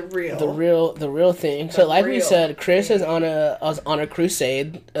into the real thing. So, like we said, Chris is on a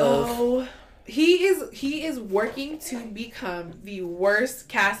crusade of. He is working to become the worst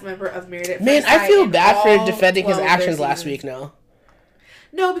cast member of Married at First Man, Sight I feel bad for defending his actions last week now.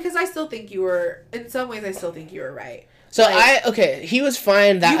 No, because I still think you were, in some ways, I still think you were right. So he was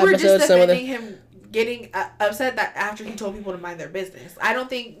fine that episode. You were just defending him getting upset that after he told people to mind their business. I don't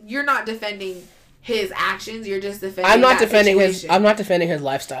think, you're not defending his actions, you're just defending I'm not defending his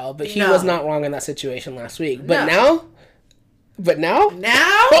lifestyle, but he was not wrong in that situation last week. But now?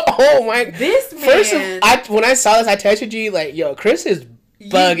 Oh my! This man. When I saw this, I texted you like, "Yo, Chris is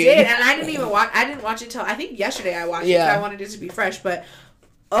bugging." You did, and I didn't even watch. I didn't watch it until I think yesterday. I watched it because I wanted it to be fresh. But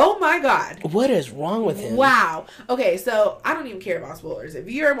oh my god, what is wrong with him? Wow. Okay, so I don't even care about spoilers. If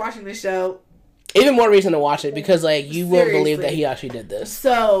you're watching this show, even more reason to watch it because like you won't believe that he actually did this.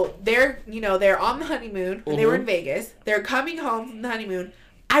 So they're on the honeymoon. They were in Vegas. They're coming home from the honeymoon.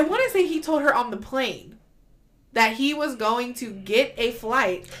 I want to say he told her on the plane that he was going to get a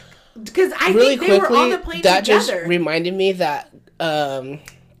flight because I think they were on the plane together. That just reminded me that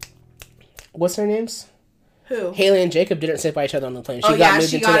what's their names? Who? Haley and Jacob didn't sit by each other on the plane. She got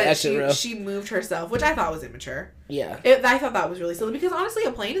moved into the exit row. She moved herself, which I thought was immature. Yeah. I thought that was really silly because honestly,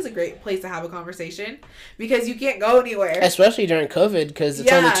 a plane is a great place to have a conversation because you can't go anywhere. Especially during COVID because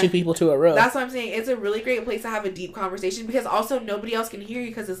it's only 2 people to a row. That's what I'm saying. It's a really great place to have a deep conversation because also nobody else can hear you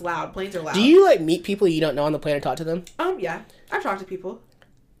because it's loud. Planes are loud. Do you like meet people you don't know on the plane and talk to them? Yeah. I've talked to people.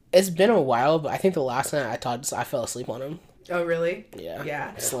 It's been a while, but I think the last night I fell asleep on them. Oh, really? Yeah.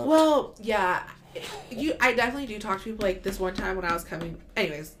 Yeah. Well, yeah. I definitely do talk to people like this one time when I was coming.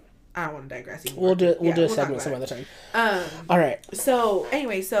 Anyways, I don't want to digress anymore. We'll do a segment some other time. All right. So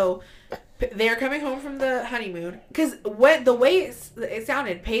anyway, they're coming home from the honeymoon because the way it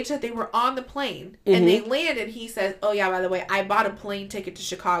sounded, Paige said they were on the plane and they landed. He says, "Oh yeah, by the way, I bought a plane ticket to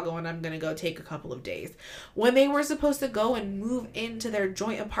Chicago and I'm gonna go take a couple of days." When they were supposed to go and move into their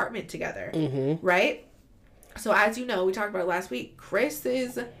joint apartment together, right? So as you know, we talked about it last week.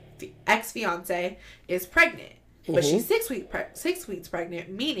 Chris's ex-fiance is pregnant, but she's 6 weeks pregnant,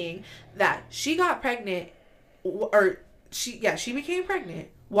 meaning that she got pregnant, or she became pregnant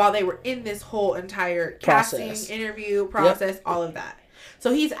while they were in this whole entire casting interview process, all of that.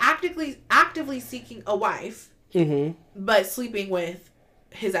 So he's actively seeking a wife, but sleeping with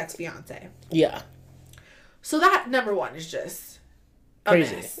his ex-fiance. Yeah. So that, number one, is just a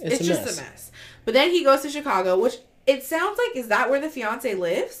crazy. Mess. It's just a mess. But then he goes to Chicago, which it sounds like, is that where the fiance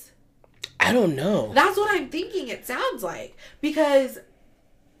lives? I don't know. That's what I'm thinking it sounds like. Because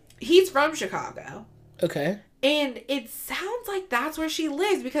he's from Chicago. Okay. And it sounds like that's where she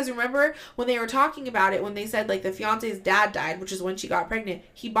lives. Because remember when they were talking about it, when they said like the fiance's dad died, which is when she got pregnant,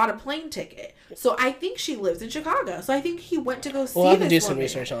 he bought a plane ticket. So I think she lives in Chicago. So I think he went to go see this woman. We'll have to do some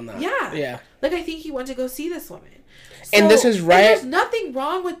research on that. Yeah. Yeah. Like I think he went to go see this woman. So, and this is right. There's nothing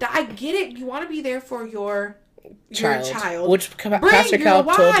wrong with that. I get it. You want to be there for your child. Which Pastor Cal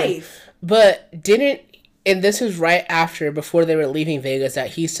told him. But and this is right after, before they were leaving Vegas, that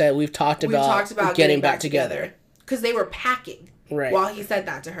he said, we've talked about getting back together. Because they were packing while he said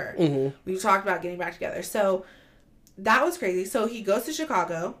that to her. We've talked about getting back together. So that was crazy. So he goes to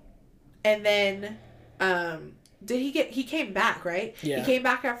Chicago and then he came back, right? Yeah. He came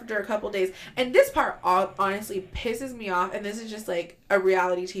back after a couple days. And this part honestly pisses me off. And this is just like a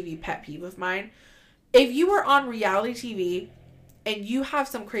reality TV pet peeve of mine. If you were on reality TV and you have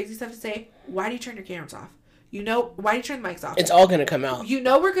some crazy stuff to say, why do you turn your cameras off? Why do you turn the mics off? It's all going to come out.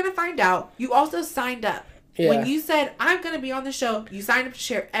 We're going to find out. You also signed up. Yeah. When you said, I'm going to be on the show, you signed up to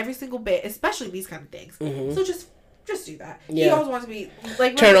share every single bit, especially these kind of things. So just do that. Yeah. He always wants to be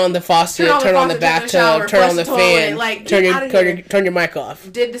like, turn on the faucet, turn on the bathtub, turn on the fan, like turn your mic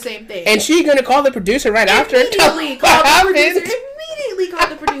off. Did the same thing. And she's going to call the producer right after. Immediately called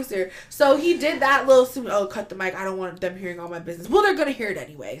the producer. So he did that little cut the mic. I don't want them hearing all my business. Well, they're going to hear it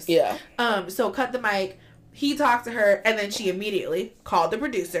anyways. Yeah. So cut the mic. He talked to her, and then she immediately called the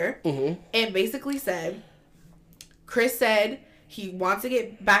producer and basically said, Chris said he wants to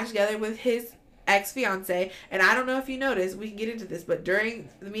get back together with his ex-fiance, and I don't know if you noticed, we can get into this, but during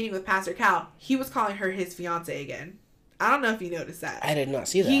the meeting with Pastor Cal, he was calling her his fiance again. I don't know if you noticed that. I did not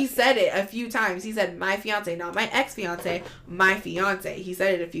see that. He said it a few times. He said, my fiance, not my ex-fiance, my fiance. He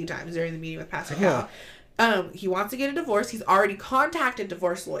said it a few times during the meeting with Pastor Cal. He wants to get a divorce. He's already contacted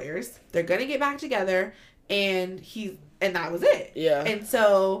divorce lawyers. They're going to get back together, and that was it. Yeah. And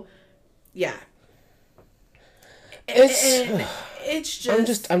so, yeah. It's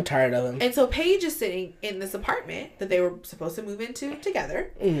just... I'm tired of him. And so Paige is sitting in this apartment that they were supposed to move into together.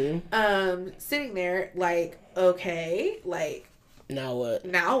 Sitting there like, okay, like... Now what?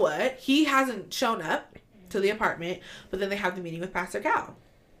 Now what? He hasn't shown up to the apartment, but then they have the meeting with Pastor Cal.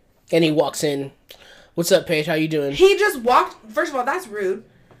 And he walks in. What's up, Paige? How you doing? He just walked. First of all, that's rude.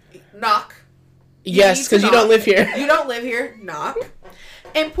 Knock. Yes, because you don't live here. You don't live here. Knock.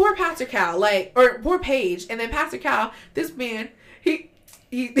 And poor Pastor Cal, or poor Paige, and then Pastor Cal, this man, he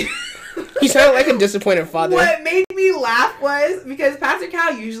He sounded like a disappointed father. What made me laugh was because Pastor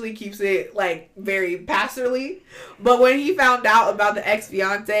Cal usually keeps it like very pastorally, but when he found out about the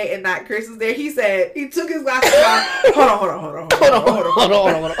ex-fiance and that Chris was there, he said he took his glasses off. Hold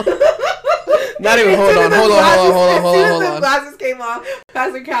on. Not even hold on. As soon as the glasses came off,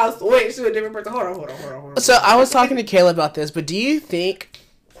 Pastor Cal switched to a different person. Hold on. So I was talking to Kayla about this, but do you think?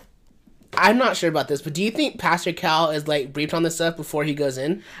 I'm not sure about this, but do you think Pastor Cal is like briefed on this stuff before he goes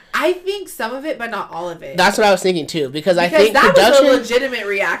in? I think some of it, but not all of it. That's what I was thinking too, because I think that production was a legitimate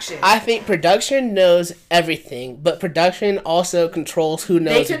reaction. I think production knows everything, but production also controls who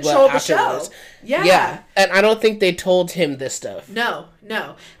knows they control what the afterwards. Show. Yeah, and I don't think they told him this stuff. No,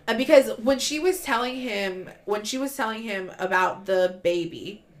 because when she was telling him about the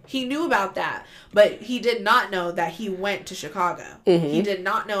baby. He knew about that, but he did not know that he went to Chicago. Mm-hmm. He did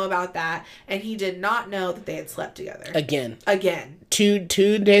not know about that, and he did not know that they had slept together. Again. Two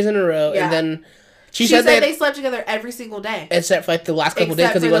days in a row, yeah. And then she said they slept together every single day. Except for like the last couple days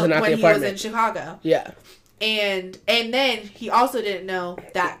because he wasn't at the apartment. When he was in Chicago. Yeah. And then he also didn't know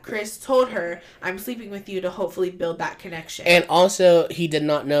that Chris told her, I'm sleeping with you to hopefully build that connection. And also, he did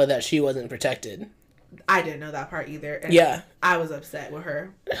not know that she wasn't protected. I didn't know that part either. And yeah. I was upset with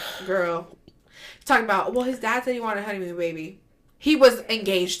her. Girl. Talking about, well, his dad said he wanted a honeymoon baby. He was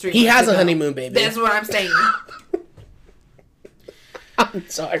engaged 3 months ago. He has a honeymoon baby. That's what I'm saying. I'm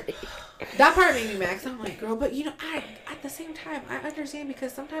sorry. That part made me mad. Cause I'm like, girl, but at the same time, I understand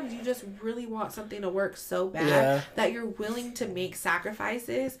because sometimes you just really want something to work so bad that you're willing to make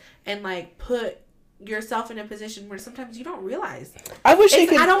sacrifices and like put yourself in a position where sometimes you don't realize. I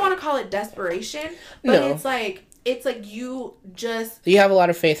don't want to call it desperation, but it's like you have a lot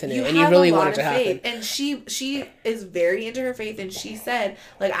of faith in it and you really want it to happen. And she is very into her faith, and she said,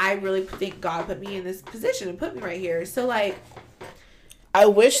 like, I really think God put me in this position and put me right here. So like, I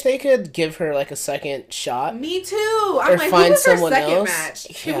wish they could give her like a second shot. Me too. I'm like, who was her second match?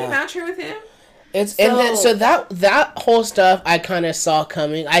 Can we match her with him? And then that whole stuff I kind of saw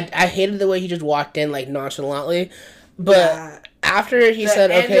coming. I hated the way he just walked in like nonchalantly, but after he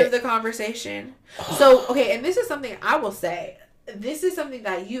said, "Okay," end of the conversation. So okay, and this is something I will say. This is something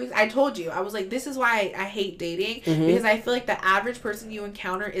that I told you. I was like, this is why I hate dating, because I feel like the average person you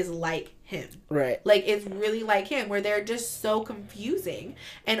encounter is like him. Right. Like, it's really like him, where they're just so confusing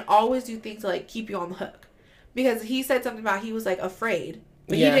and always do things to like keep you on the hook. Because he said something about he was like afraid.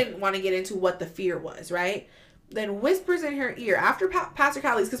 But he didn't want to get into what the fear was, right? Then whispers in her ear after Pastor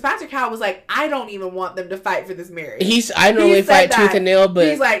Cal leaves, because Pastor Cal was like, I don't even want them to fight for this marriage. I normally fight tooth and nail, but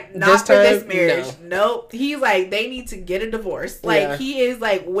he's like, not for this marriage. No. Nope. He's like, they need to get a divorce. Like, he is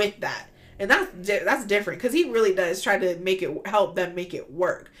like with that. And that's different, because he really does try to help them make it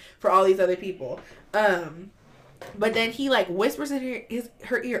work for all these other people. But then he like whispers in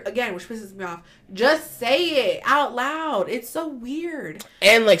her ear again, which pisses me off. Just say it out loud. It's so weird.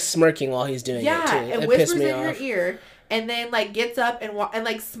 And like smirking while he's doing it too. And whispers in her ear, and then like gets up and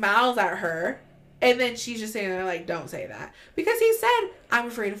like smiles at her, and then she's just saying like, don't say that, because he said, I'm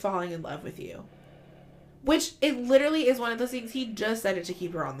afraid of falling in love with you. Which it literally is one of those things. He just said it to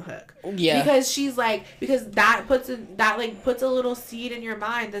keep her on the hook. Yeah. Because she's like, that puts a little seed in your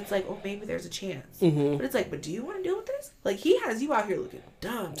mind that's like, oh, maybe there's a chance. Mm-hmm. But it's like, but do you want to deal with this? Like, he has you out here looking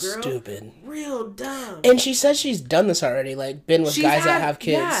dumb, girl. Stupid. Real dumb. And she says she's done this already. Like, been with guys that have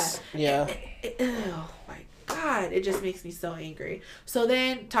kids. Yeah. Oh my God. It just makes me so angry. So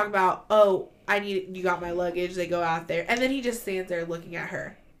then talk about, oh, you got my luggage. They go out there. And then he just stands there looking at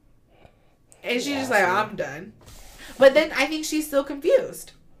her. And she's just like, I'm done. But then I think she's still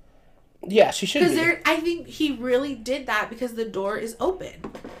confused. Yeah, she should be. Because I think he really did that because the door is open.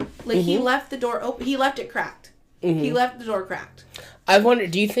 Like, he left the door open. He left it cracked. Mm-hmm. He left the door cracked. I wonder,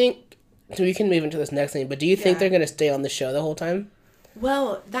 do you think, so we can move into this next thing, but do you think they're going to stay on the show the whole time?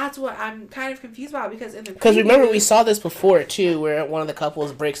 Well, that's what I'm kind of confused about, because in the Because remember, we saw this before, too, where one of the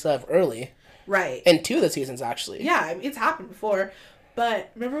couples breaks up early. Right. In 2 of the seasons, actually. Yeah, it's happened before.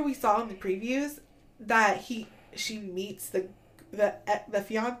 But remember, we saw in the previews that she meets the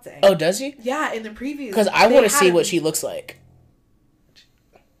fiance. Oh, does he? Yeah, in the previews. Because I want to see what she looks like.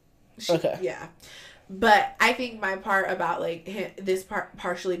 Okay. Yeah, but I think my part about like this part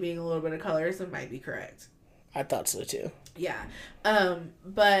partially being a little bit of colorism might be correct. I thought so too. Yeah.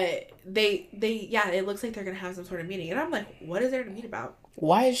 But they it looks like they're gonna have some sort of meeting, and I'm like, what is there to meet about?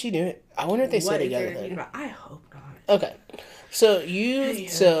 Why is she doing it? I wonder if they stay together then. I hope not. Okay.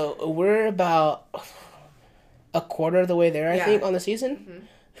 So we're about a quarter of the way there, I think, on the season. Mm-hmm.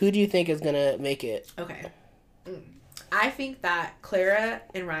 Who do you think is gonna make it? Okay. I think that Clara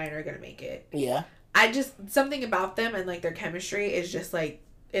and Ryan are gonna make it. Yeah. I just, something about them and like their chemistry is just like,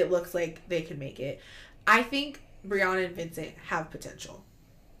 it looks like they can make it. I think Brianna and Vincent have potential.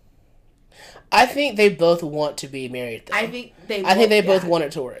 I think they both want to be married, though. I think they both want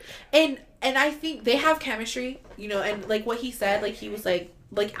it to work. And I think they have chemistry, you know, and like what he said, like he was like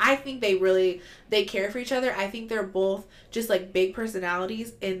I think they care for each other. I think they're both just like big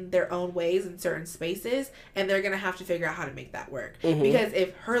personalities in their own ways in certain spaces, and they're going to have to figure out how to make that work. Mm-hmm. Because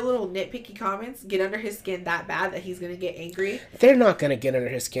if her little nitpicky comments get under his skin that bad that he's going to get angry. They're not going to get under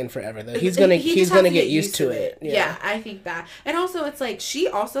his skin forever, though. He's going to get used to it. Yeah, I think that. And also, it's like she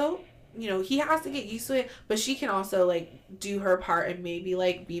also, you know, he has to get used to it, but she can also like do her part and maybe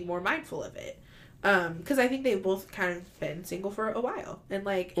like be more mindful of it. Because I think they've both kind of been single for a while, and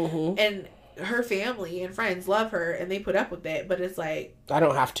like, and her family and friends love her, and they put up with it. But it's like, I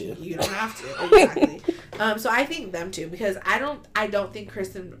don't have to. You don't have to, exactly. So I think them too, because I don't think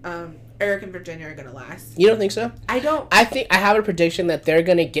Kristen, Eric, and Virginia are gonna last. You don't think so? I don't. I think I have a prediction that they're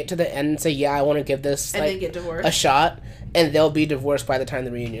gonna get to the end and say, "Yeah, I want to give this and then get divorced, a shot," and they'll be divorced by the time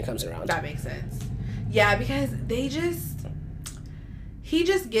the reunion comes around. That makes sense. Yeah, because he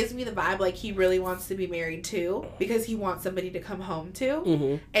just gives me the vibe like he really wants to be married too, because he wants somebody to come home to.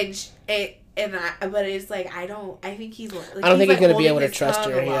 Mm-hmm. But it's like I think he's. Like, I don't think he's gonna be able to trust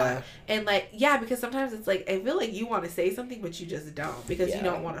her. Yeah. And like because sometimes it's like I feel like you want to say something but you just don't, because you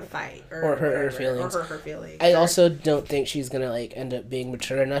don't want to fight or hurt her feelings. I also don't think she's gonna like end up being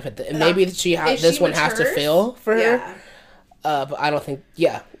mature enough at the. And maybe this one has to fail for her. Yeah. But I don't think.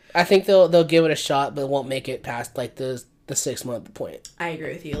 Yeah, I think they'll give it a shot, but won't make it past like the 6-month point. I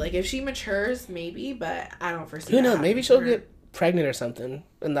agree with you. Like, if she matures, maybe, but I don't foresee. Who knows? Maybe she'll get pregnant or something,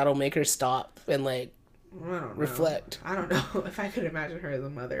 and that'll make her stop and like reflect. I don't know if I could imagine her as a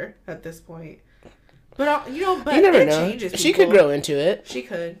mother at this point. But you never know. Changes she could grow into it. She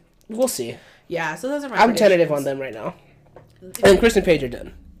could. We'll see. Yeah. So those are my. I'm tentative on them right now. And Chris and Paige are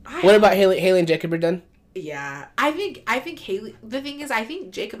done. What about Haley? Haley and Jacob are done. Yeah, I think Haley. The thing is, I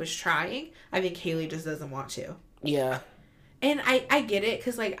think Jacob is trying. I think Haley just doesn't want to. Yeah. And I get it,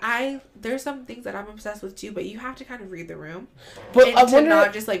 because like there's some things that I'm obsessed with too, but you have to kind of read the room, but and to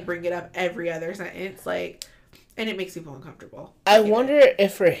not just like bring it up every other sentence, like, and it makes people uncomfortable. I wonder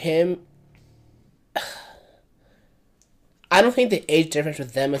if for him, I don't think the age difference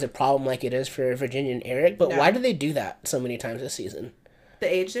with them is a problem like it is for Virginia and Eric, but why do they do that so many times this season?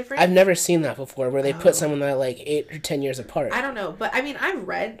 The age difference? I've never seen that before, where they put someone that like 8 or 10 years apart. I don't know, but I mean, I've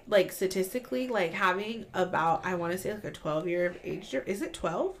read like statistically, like having about, I want to say like a 12-year age difference. Is it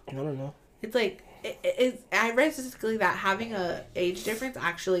 12? I don't know. It's like I read statistically that having a age difference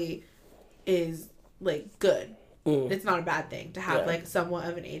actually is like good. It's not a bad thing to have like somewhat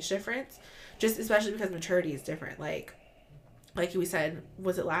of an age difference, just especially because maturity is different. Like we said,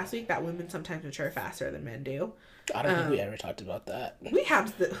 was it last week that women sometimes mature faster than men do? I don't think we ever talked about that. Who did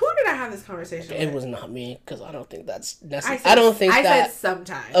I have this conversation with? It was not me, because I don't think that's necessary. I said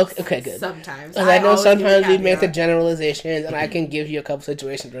sometimes. Okay, good. Sometimes. I know sometimes we make the generalizations, and I can give you a couple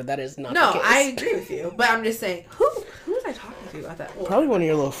situations where that is not the case. No, I agree with you, but I'm just saying, who was I talking to about that? Probably one of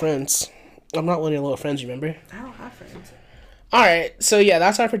your little friends. I'm not one of your little friends, you remember? I don't have friends. Alright, so yeah,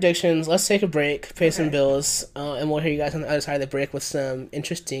 that's our predictions. Let's take a break, pay some bills, and we'll hear you guys on the other side of the break with some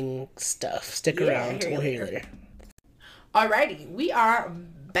interesting stuff. Stick around. We'll hear you later. Alrighty, we are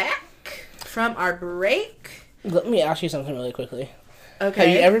back from our break. Let me ask you something really quickly. Okay.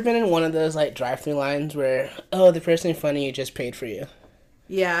 Have you ever been in one of those like drive-through lines where, the person in front of you just paid for you?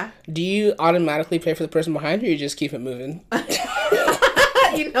 Yeah. Do you automatically pay for the person behind you, or you just keep it moving?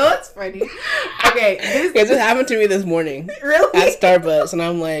 You know what's funny? Okay. Because it happened to me this morning. Really? At Starbucks, and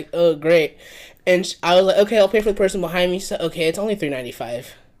I'm like, oh, great. And I was like, okay, I'll pay for the person behind me. So, okay, it's only $3.95.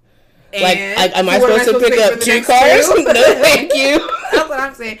 Like, am I supposed to pick up 2 cars? No, thank you. That's what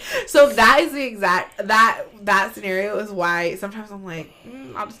I'm saying. So that is the exact, that scenario is why sometimes I'm like,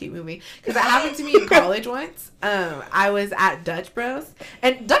 I'll just keep moving. Because that happened to me in college once. I was at Dutch Bros.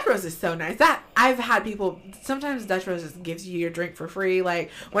 And Dutch Bros is so nice. I've had people, sometimes Dutch Bros just gives you your drink for free.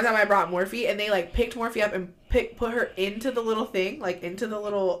 Like, one time I brought Morphe, and they like picked Morphe up and put her into the little thing, like into the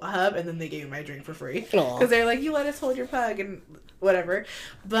little hub, and then they gave me my drink for free. Because they're like, you let us hold your pug, and whatever.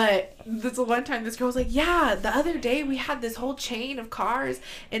 But this one time, this girl was like, yeah, the other day we had this whole chain of cars,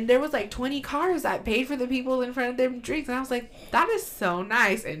 and there was like 20 cars that paid for the people in front of them drinks. And I was like, that is so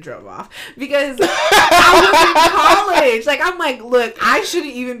nice, and drove off. Because I was in college. Like, I'm like, look, I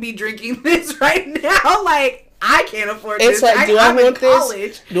shouldn't even be drinking this right now. Like, I can't afford it's this. Like, do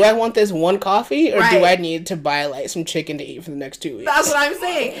I want this one coffee, or do I need to buy like some chicken to eat for the next 2 weeks? That's what I'm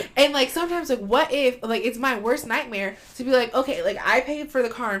saying. And like sometimes, like, what if, like, it's my worst nightmare to be like, okay, like, I paid for the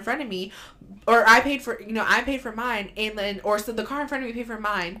car in front of me, or I paid for mine, and then, or so the car in front of me paid for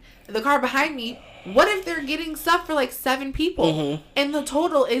mine, and the car behind me. What if they're getting stuff for like 7 people, and the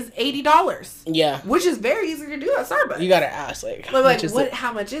total is $80? Yeah, which is very easy to do at Starbucks. You gotta ask, like, how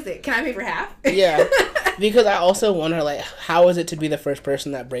much is it? Can I pay for half? Yeah, because I also wonder, like, how is it to be the first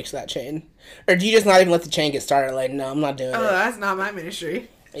person that breaks that chain, or do you just not even let the chain get started? Like, no, I'm not doing it. Oh, that's not my ministry.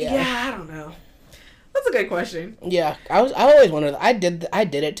 Yeah, I don't know. That's a good question. Yeah, I always wondered. I did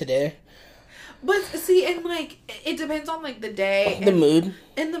it today. But see, and like, it depends on like the day, the mood,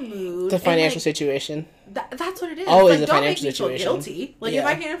 the financial situation. That's what it is. Always like, the financial situation. Don't make me feel guilty. Like, if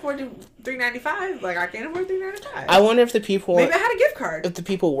I can't afford $3.95, like, I can't afford $3.95. I wonder if the people, maybe I had a gift card. If the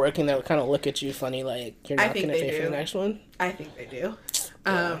people working there would kind of look at you funny, like, you're not going to pay for the next one. I think they do.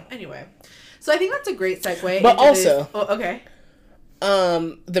 Anyway, so I think that's a great segue. But also, okay.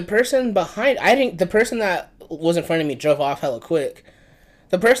 The person behind, the person that was in front of me drove off hella quick.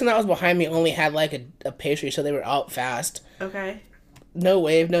 The person that was behind me only had, like, a pastry, so they were out fast. Okay. No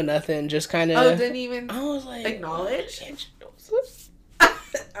wave, no nothing, just kind of... Oh, didn't even I was like, acknowledge?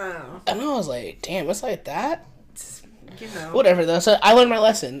 Oh. And I was like, damn, it's like that? You know. Whatever, though. So I learned my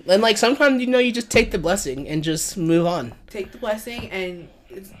lesson. And, like, sometimes, you just take the blessing and just move on. Take the blessing and...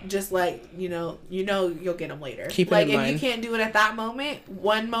 It's just like, you'll get them later. Keep it in mind. If you can't do it at that moment,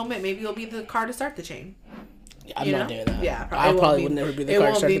 one moment, maybe you'll be the car to start the chain. I'm not doing that. Yeah, I probably would never be the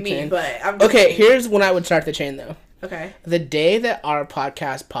car to start the chain. But okay, here's when I would start the chain, though. Okay. The day that our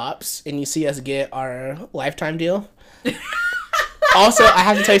podcast pops and you see us get our lifetime deal. Also, I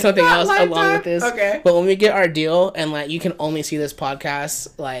have to tell you something else along with this. Okay. But when we get our deal and, like, you can only see this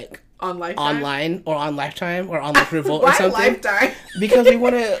podcast, like, on Lifetime? Online or on Lifetime or on, like, Revolt or something. Why Lifetime? Because we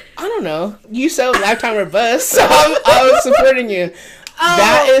want to, I don't know. You said Lifetime or Buzz, so I was supporting you. Oh,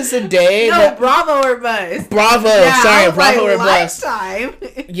 that is the day. Bravo or Buzz. Bravo. Yeah, sorry, Bravo or Buzz. Lifetime.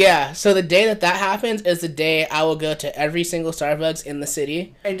 Yeah, so the day that happens is the day I will go to every single Starbucks in the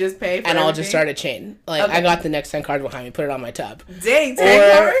city. And just pay for And everything? I'll just start a chain. Like, okay. I got the next 10 cards behind me, put it on my tab. Dang,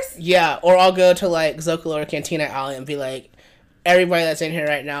 10 cards? Yeah, or I'll go to, like, Zocalo or Cantina Alley and be like, everybody that's in here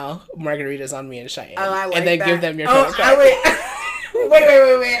right now, margaritas on me and Cheyenne. Oh, I like and then that. give them your credit card. Wait.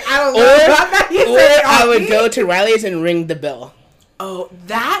 I don't know about that. Or I would go to Riley's and ring the bell. Oh,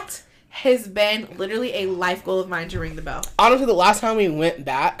 that has been literally a life goal of mine, to ring the bell. Honestly, the last time we went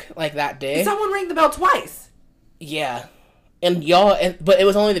back, like that day, someone rang the bell twice. Yeah, and but it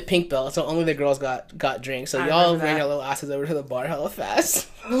was only the pink bell, so only the girls got drinks. So y'all ran your little asses over to the bar hella fast.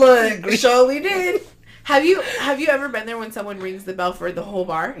 Look, surely did. Have you ever been there when someone rings the bell for the whole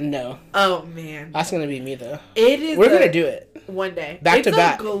bar? No. Oh man, that's gonna be me though. It is. We're gonna do it one day, back to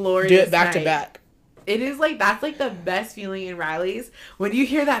back. Glorious do it back night. To back. It is like, that's like the best feeling in Riley's. When you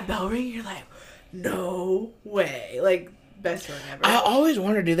hear that bell ring, you're like, no way. Like, best feeling ever. I always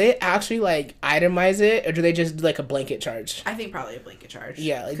wonder, do they actually, like, itemize it, or do they just do, like, a blanket charge? I think probably a blanket charge.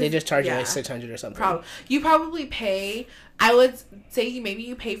 Yeah, like, they just charge you, like, $600 or something. You probably pay, I would say maybe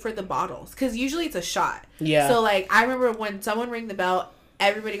you pay for the bottles, because usually it's a shot. Yeah. So, like, I remember when someone rang the bell,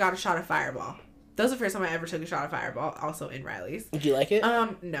 everybody got a shot of Fireball. That was the first time I ever took a shot of Fireball, also in Riley's. Did you like it?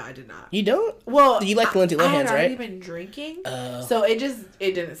 No, I did not. You don't? Well, you like the Lindsay Lohan's, right? I had already been drinking, so it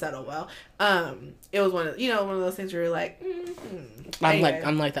didn't settle well. It was one of those things where you're like, anyway.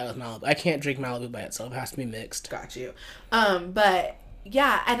 I'm like that with Malibu. I can't drink Malibu by itself. It has to be mixed. Got you. But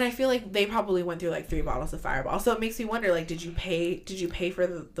yeah, and I feel like they probably went through like 3 bottles of Fireball, so it makes me wonder, like, did you pay for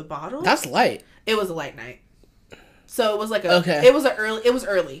the bottle? That's light. It was a light night. So it was like it was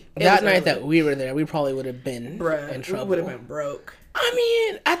early. That night that we were there, we probably would have been in trouble. We would have been broke. I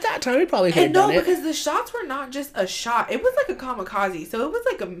mean, at that time, we probably could have done it. No, because the shots were not just a shot. It was like a kamikaze. So it was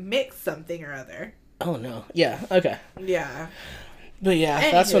like a mix something or other. Oh, no. Yeah. Okay. Yeah. But yeah,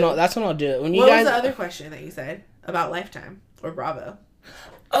 Anywho, that's when I'll do it. What was the other question that you said about Lifetime or Bravo?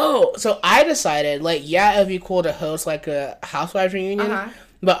 Oh, so I decided, like, yeah, it'd be cool to host, like, a Housewives reunion. Uh-huh.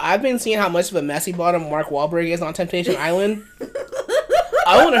 But I've been seeing how much of a messy bottom Mark Wahlberg is on Temptation Island.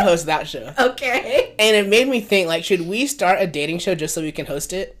 I want to host that show. Okay. And it made me think, like, should we start a dating show just so we can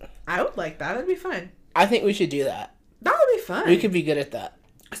host it? I would like that. That'd be fun. I think we should do that. That would be fun. We could be good at that.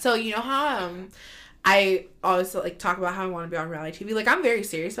 So, you know how I always like talk about how I want to be on reality TV. Like, I'm very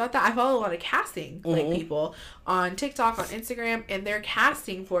serious about that. I follow a lot of casting like people on TikTok, on Instagram, and they're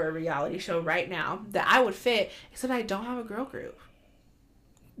casting for a reality show right now that I would fit, except I don't have a girl group.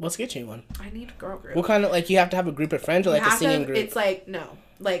 Let's get you one. I need a girl group. What kind of, like, you have to have a group of friends or like a singing group? It's like, no.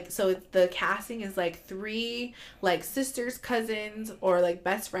 Like, so the casting is like 3 like sisters, cousins, or like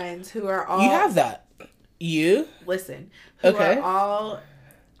best friends who are all... You have that. You? Listen. Who are all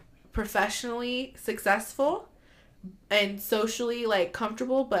professionally successful and socially like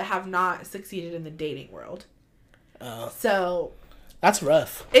comfortable, but have not succeeded in the dating world. Oh. So... That's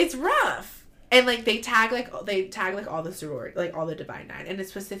rough. It's rough. And, like, they tag all the sorority, like, all the Divine Nine. And it's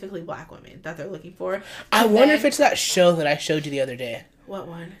specifically black women that they're looking for. I wonder if it's that show that I showed you the other day. What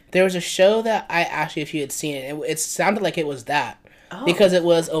one? There was a show that I asked you if you had seen it. It sounded like it was that. Oh. Because it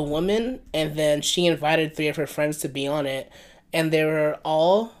was a woman, and then she invited 3 of her friends to be on it. And they were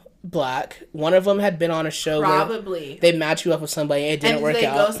all black. One of them had been on a show probably where they match you up with somebody and it didn't work out.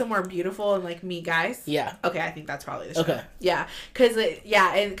 And they go somewhere beautiful and like meet guys. Yeah. Okay, I think that's probably the show. Okay. Yeah, because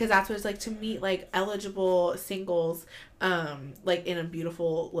that's what it's like to meet like eligible singles, like in a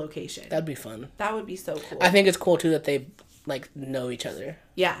beautiful location. That'd be fun. That would be so cool. I think it's cool too that they like know each other.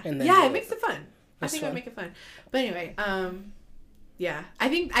 Yeah. And then it makes it fun. That's I think it fun. would make it fun. But anyway, yeah, I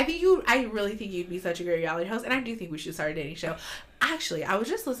really think you'd be such a great reality host, and I do think we should start a dating show. Actually, I was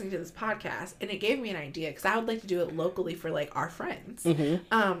just listening to this podcast, and it gave me an idea, because I would like to do it locally for, like, our friends. Mm-hmm.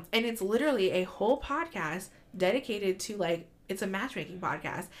 And it's literally a whole podcast dedicated to, like, it's a matchmaking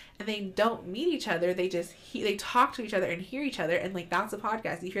podcast, and they don't meet each other, they just, they talk to each other and hear each other, and, like, that's a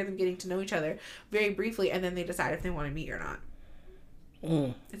podcast. You hear them getting to know each other very briefly, and then they decide if they want to meet or not.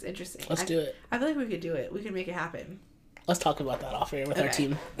 It's interesting. Let's do it. I feel like we could do it. We could make it happen. Let's talk about that off air with our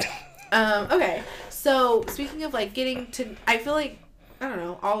team. Okay. So, speaking of, like, getting to... I feel like, I don't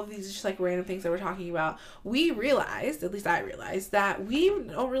know, all of these are just, like, random things that we're talking about. We realized, at least I realized, that we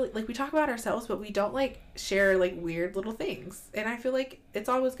don't really... Like, we talk about ourselves, but we don't, like, share, like, weird little things. And I feel like it's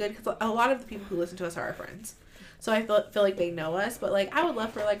always good, because a lot of the people who listen to us are our friends. So I feel like they know us. But, like, I would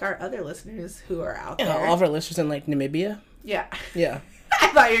love for, like, our other listeners who are out there... all of our listeners in, like, Namibia? Yeah. Yeah. I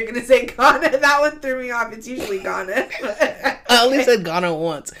thought you were going to say Ghana. That one threw me off. It's usually Ghana. I only said Ghana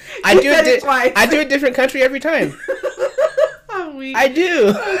once. I do a different country every time. I'm weak. I do.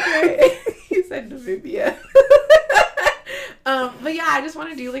 Okay. You said Namibia. But yeah, I just want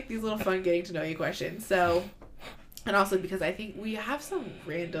to do like these little fun getting to know you questions. So, and also because I think we have some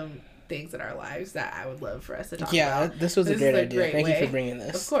random things in our lives that I would love for us to talk about. Yeah, this was a great idea. Thank you for bringing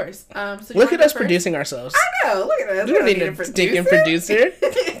this. Of course. So look at us producing ourselves. I know. Look at us. We don't need a stinking producer.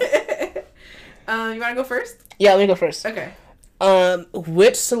 You want to go first? Yeah, let me go first. Okay.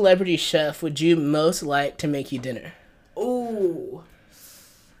 Which celebrity chef would you most like to make you dinner? Ooh,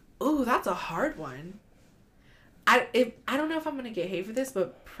 that's a hard one. I don't know if I'm gonna get hate for this,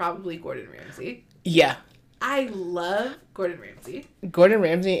 but probably Gordon Ramsay. Yeah. I love Gordon Ramsay. Gordon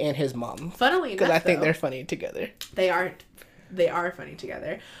Ramsay and his mom. Funnily enough, because I think they're funny together. They are funny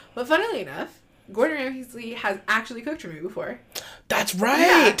together. But funnily enough, Gordon Ramsay has actually cooked for me before. That's right.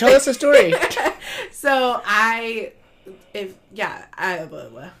 Yeah. Tell us the story. So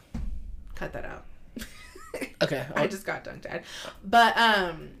cut that out. Okay. I just got tongue-tied. But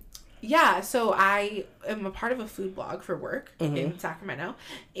yeah, so I am a part of a food blog for work in Sacramento,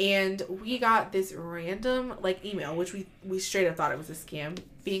 and we got this random like email, which we straight up thought it was a scam,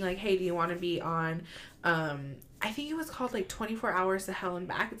 being like, hey, do you want to be on I think it was called like 24 Hours to Hell and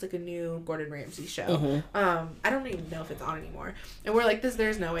Back. It's like a new Gordon Ramsay show. I don't even know if it's on anymore. And we're like,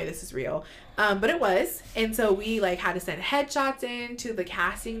 there's no way this is real. But it was. And so we like had to send headshots in to the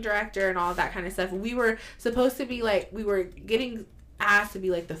casting director and all that kind of stuff. We were supposed to be like, we were getting asked to be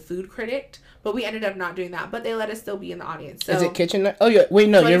like the food critic, but we ended up not doing that. But they let us still be in the audience. So, is it kitchen? Oh, yeah. Wait,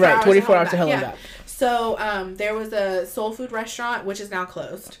 no, you're right. 24 Hours to Hell and Back. So there was a soul food restaurant, which is now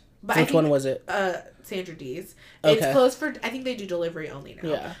closed. But which one was it? Sandra D's. Okay. It's closed for, I think they do delivery only now.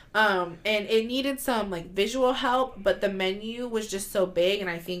 Yeah. And it needed some like visual help, but the menu was just so big, and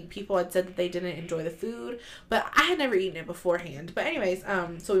I think people had said that they didn't enjoy the food, but I had never eaten it beforehand. But anyways,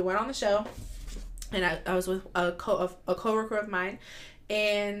 so we went on the show, and I was with a coworker of mine,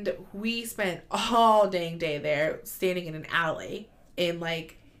 and we spent all dang day there standing in an alley in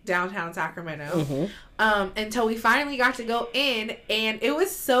like downtown Sacramento until we finally got to go in, and it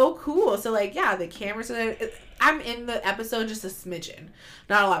was so cool. So like, yeah, the cameras are there. I'm in the episode just a smidgen,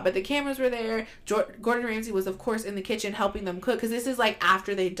 not a lot, but the cameras were there. Gordon Ramsay was of course in the kitchen helping them cook, because this is like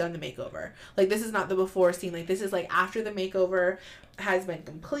after they'd done the makeover. Like, this is not the before scene. Like, this is like after the makeover has been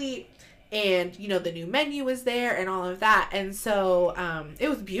complete, and you know the new menu was there and all of that, and so it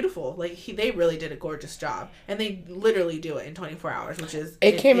was beautiful. Like they really did a gorgeous job, and they literally do it in 24 hours, which is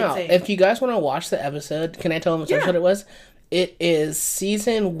came insane. out. If you guys want to watch the episode, can I tell them what episode it was? It is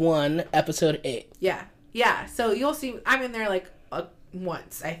season 1, episode 8. Yeah. So you'll see. I'm in there like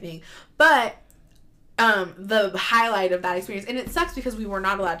once, I think, but the highlight of that experience, and it sucks because we were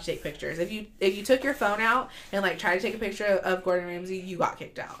not allowed to take pictures. If you took your phone out and like tried to take a picture of Gordon Ramsay, you got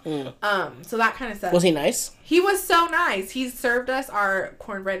kicked out. So that kind of sucks. Was he nice? He was so nice. He served us our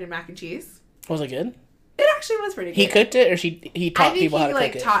cornbread and mac and cheese. Was it good? It actually was pretty good. He cooked it, or he taught people how to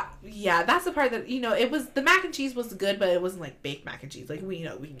cook it? Yeah, that's the part that, you know, it was, the mac and cheese was good, but it wasn't like baked mac and cheese. Like, we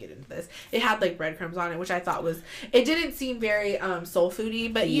can get into this. It had like breadcrumbs on it, which I thought it didn't seem very soul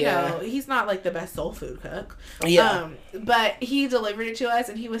foody, but you know, he's not like the best soul food cook. Yeah. But he delivered it to us,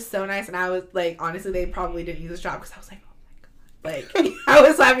 and he was so nice, and I was like, honestly, they probably didn't use his job, because I was like, oh my God. Like, I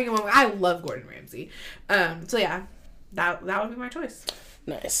was having a moment. I love Gordon Ramsay. So yeah, that would be my choice.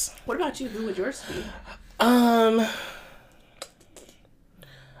 Nice. What about you? Who would yours be?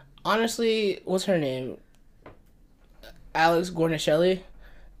 Honestly, what's her name? Alex Gordon-Shelley?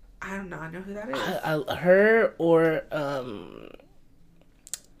 I don't know. I know who that is. Her or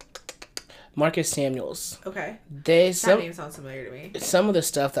Marcus Samuels. Okay. That name sounds familiar to me. Some of the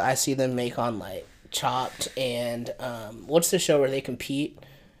stuff that I see them make on like Chopped and what's the show where they compete?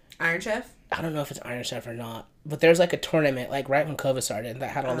 Iron Chef? I don't know if it's Iron Chef or not, but there's like a tournament like right when COVID started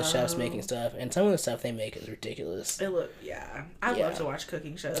that had all the chefs making stuff, and some of the stuff they make is ridiculous. I love to watch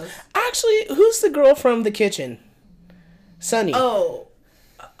cooking shows. Actually, who's the girl from The Kitchen? Sunny. Oh.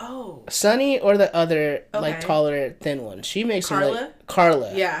 Sunny or the other like taller thin one? She makes Carla? some like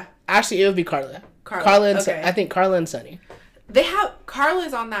Carla. Yeah. Actually, it would be Carla. Carla and I think Carla and Sunny. They have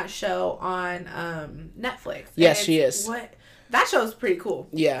Carla's on that show on Netflix. Yes, she is. What? That show's pretty cool.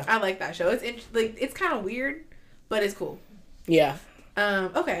 Yeah. I like that show. It's kind of weird, but it's cool. Yeah.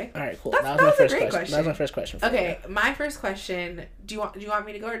 Okay. All right, cool. That was a great question. That was my first question. Okay, my first question. Do you want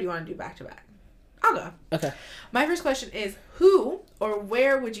me to go, or do you want to do back to back? I'll go. Okay. My first question is, who or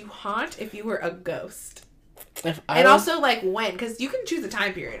where would you haunt if you were a ghost? Also like when, because you can choose a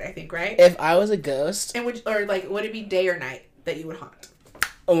time period, I think, right? If I was a ghost, and would it be day or night that you would haunt?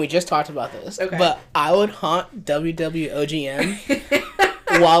 And we just talked about this. Okay. But I would haunt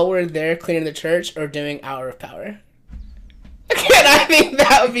WWOGM while we're there cleaning the church or doing Hour of Power. And I think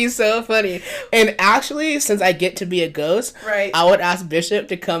that would be so funny. And actually, since I get to be a ghost, right, I would ask Bishop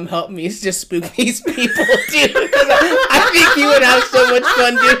to come help me just spook these people too. Because I think he would have so much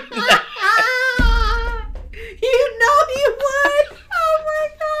fun doing that. You know he would. Oh my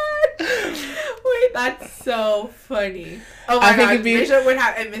God. Wait, that's so funny. Oh my God. Bishop would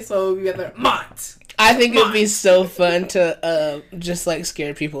have, and Miss Lo would be there. Mont. I think it would be so fun to just like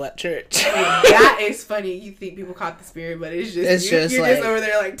scare people at church. That is funny. You think people caught the spirit, but you're just over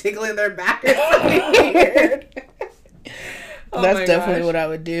there like tickling their back or something weird. That's definitely what I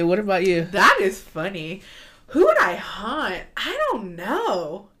would do. What about you? That is funny. Who would I haunt? I don't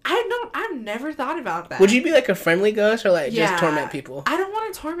know. I've never thought about that. Would you be like a friendly ghost or like just torment people? I don't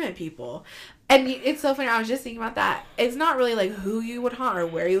want to torment people. And it's so funny. I was just thinking about that. It's not really like who you would haunt or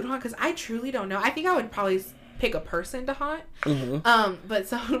where you would haunt, because I truly don't know. I think I would probably pick a person to haunt. Mm-hmm. But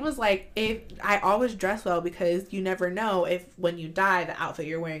someone was like, if I always dress well, because you never know if when you die, the outfit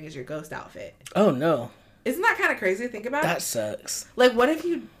you're wearing is your ghost outfit. Oh no! Isn't that kind of crazy to think about? That sucks. Like, what if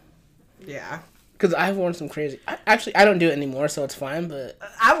you? Yeah. Because I've worn some crazy... Actually, I don't do it anymore, so it's fine, but...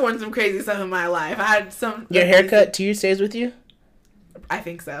 I've worn some crazy stuff in my life. I had some... Your haircut, too, stays with you? I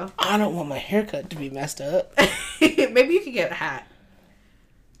think so. I don't want my haircut to be messed up. Maybe you could get a hat.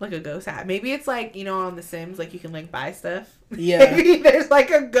 Like a ghost hat. Maybe it's like, you know, on The Sims, like you can like buy stuff. Yeah. Maybe there's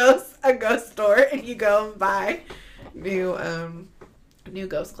like a ghost store and you go and buy new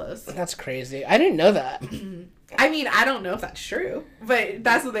ghost clothes. That's crazy. I didn't know that. I mean, I don't know if that's true, but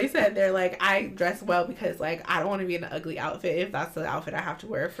that's what they said. They're like, I dress well because, like, I don't want to be in an ugly outfit if that's the outfit I have to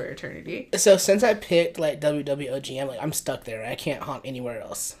wear for eternity. So since I picked, like, WWOGM, like, I'm stuck there. I can't haunt anywhere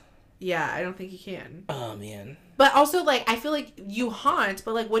else. Yeah, I don't think you can. Oh, man. But also, like, I feel like you haunt,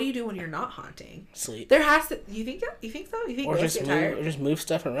 but, like, what do you do when you're not haunting? Sleep. There has to... You think so? You think ghosts get tired? Or just move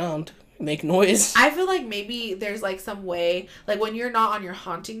stuff around. Make noise. I feel like maybe there's like some way, like when you're not on your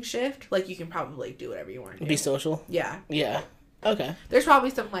haunting shift, like you can probably do whatever you want to do. Be social? Yeah. Yeah. Okay. There's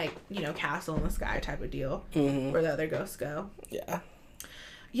probably some like, you know, castle in the sky type of deal where the other ghosts go. Yeah.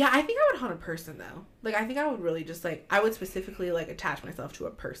 Yeah, I think I would haunt a person though. Like I think I would really just like, I would specifically like attach myself to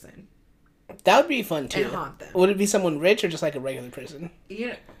a person. That would be fun too. And haunt them. Would it be someone rich or just like a regular person? You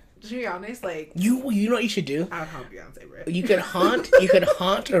know, To be honest, like you know what you should do? I would haunt Beyonce, bro. You could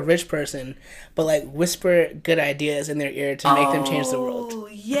haunt a rich person, but like whisper good ideas in their ear to make them change the world. Oh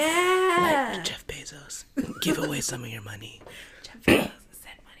yeah, like Jeff Bezos, give away some of your money. Jeff Bezos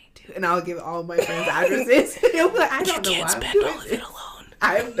send money too, and I'll give all my friends addresses. They'll be like, I don't know why I'm doing this. Alone.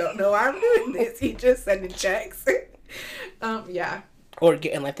 I don't know why I'm doing this. He just sending checks. Yeah. Or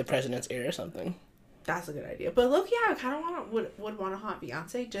get in like the president's ear or something. That's a good idea. But look, yeah, I kind of would want to haunt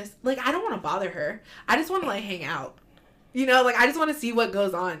Beyonce. Just like I don't want to bother her. I just want to like hang out. You know, like I just want to see what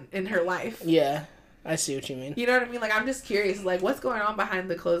goes on in her life. Yeah, I see what you mean. You know what I mean? Like I'm just curious, like what's going on behind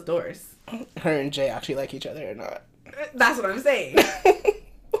the closed doors. Her and Jay actually like each other or not? That's what I'm saying.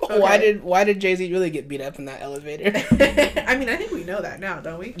 Okay. Why did Jay-Z really get beat up in that elevator? I mean, I think we know that now,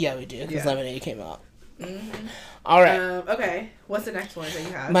 don't we? Yeah, we do. Because Lemonade came out. Mm-hmm. All right. Okay. What's the next one that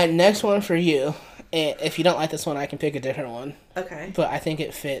you have? My next one for you, and if you don't like this one, I can pick a different one. Okay. But I think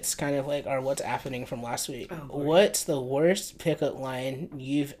it fits kind of like our what's happening from last week. Oh, what's the worst pickup line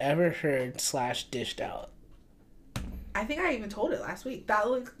you've ever heard / dished out? I think I even told it last week. That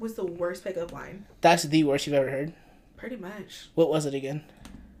was the worst pickup line. That's the worst you've ever heard? Pretty much. What was it again?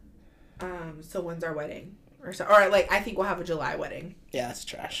 So when's our wedding? Or like, I think we'll have a July wedding. Yeah, that's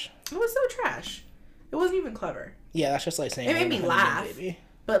trash. It was so trash. It wasn't even clever. Yeah, that's just like saying... It made me laugh. Baby.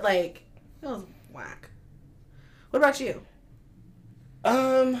 But like, it was whack. What about you?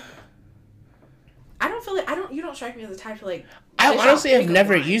 I don't feel like... You don't strike me as the type to like... I honestly have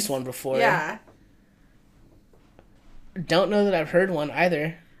never used one before. Yeah. Don't know that I've heard one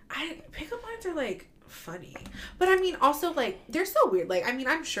either. Pickup lines are like... funny, but I mean also like they're so weird. Like I mean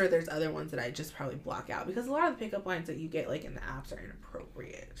I'm sure there's other ones that I just probably block out because a lot of the pickup lines that you get like in the apps are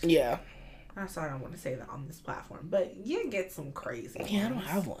inappropriate. Yeah, that's why I don't want to say that on this platform, but you get some crazy ones. I don't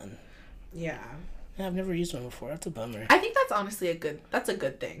have one. Yeah, I've never used one before. That's a bummer. I think that's honestly a good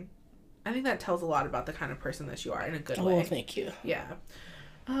thing. I think that tells a lot about the kind of person that you are in a good way. Well, thank you. Yeah.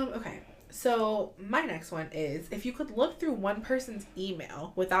 Okay. So my next one is, if you could look through one person's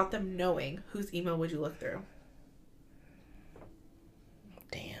email without them knowing, whose email would you look through?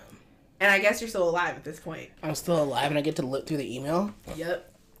 Damn. And I guess you're still alive at this point. I'm still alive and I get to look through the email?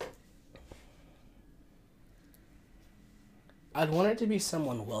 Yep. I'd want it to be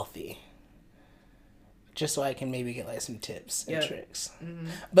someone wealthy. Just so I can maybe get like some tips and tricks. Mm-hmm.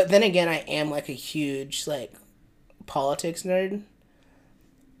 But then again, I am like a huge like politics nerd.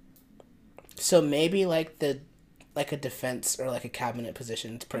 So maybe like a defense or like a cabinet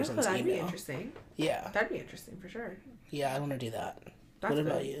position person's email. That'd be interesting. Yeah. That'd be interesting for sure. Yeah, I want to do that. That's what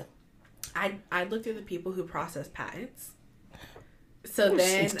about good. you? I'd look through the people who process patents. So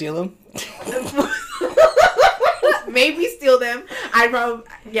then steal them. Maybe steal them.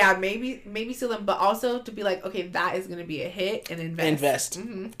 Maybe steal them, but also to be like, okay, that is gonna be a hit and invest.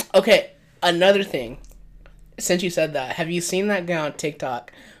 Mm-hmm. Okay, another thing. Since you said that, have you seen that guy on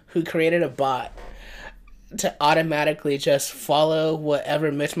TikTok who created a bot to automatically just follow whatever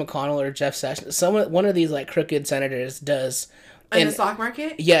Mitch McConnell or Jeff Sessions, one of these like crooked senators does in the stock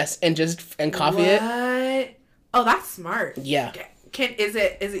market? Yes, and copy it. What? Oh, that's smart. Yeah. Is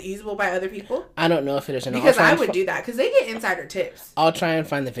it usable by other people? I don't know if it is or not. Because I would do that because they get insider tips. I'll try and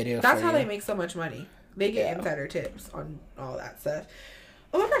find the video. That's how they make so much money. They get insider tips on all that stuff.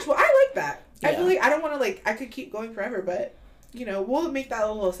 Oh my gosh! Well, I like that. Yeah. I feel like I don't want to I could keep going forever, but we'll make that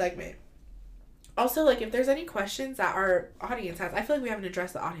a little segment. Also, if there's any questions that our audience has, I feel like we haven't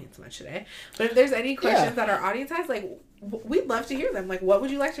addressed the audience much today. But if there's any questions that our audience has, we'd love to hear them. What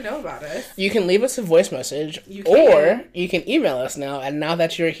would you like to know about us? You can leave us a voice message, or you can email us now at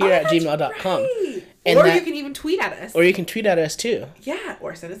nowthatyourhere@gmail.com. Right. Or you can even tweet at us. Or you can tweet at us too. Yeah,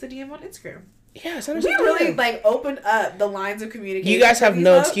 or send us a DM on Instagram. Yeah, send us a DM. We really opened up the lines of communication. You guys have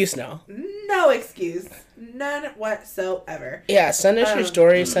no excuse now. No excuse. None whatsoever. Yeah, send us your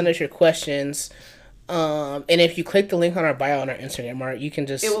stories, send us your questions. And if you click the link on our bio on our Instagram, Mark, you can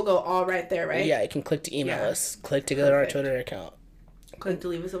just... It will go all right there, right? Yeah, you can click to email us. Click to go to our Twitter account. Click to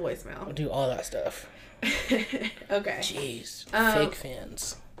leave us a voicemail. We'll do all that stuff. Okay. Jeez. Fake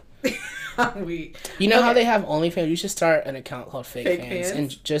fans. You know how they have OnlyFans? You should start an account called Fake Fans.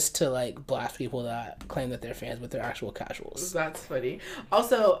 And just to blast people that claim that they're fans, but they're actual casuals. That's funny.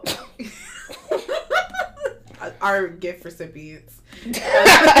 Also... our gift recipients.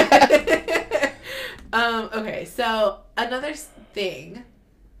 Okay, so another thing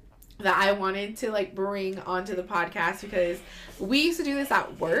that I wanted to bring onto the podcast, because we used to do this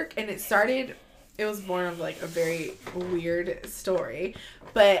at work, and it it was born of like a very weird story.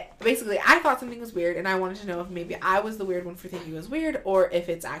 But basically, I thought something was weird, and I wanted to know if maybe I was the weird one for thinking it was weird, or if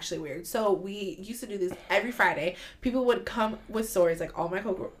it's actually weird. So we used to do this every Friday. People would come with stories, like all my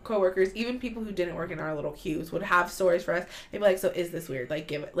coworkers, even people who didn't work in our little queues would have stories for us. They'd be like, "So is this weird? Like,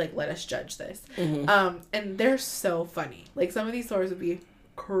 give it, like, let us judge this." Mm-hmm. And they're so funny. Like, some of these stories would be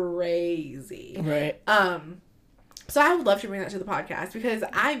crazy. Right. So I would love to bring that to the podcast because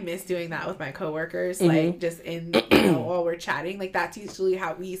I miss doing that with my coworkers, like just in, while we're chatting. Like that's usually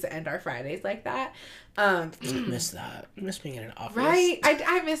how we used to end our Fridays, like that. I miss that. I miss being in an office. Right?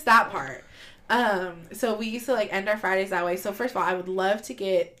 I miss that part. So we used to like end our Fridays that way. So first of all, I would love to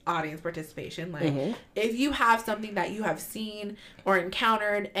get audience participation. Like if you have something that you have seen or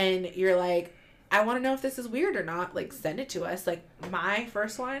encountered and you're like, I want to know if this is weird or not, like send it to us. Like my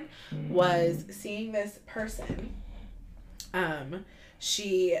first one was seeing this person.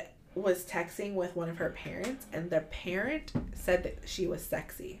 She was texting with one of her parents, and the parent said that she was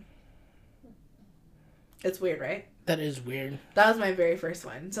sexy. It's weird, right? That is weird. That was my very first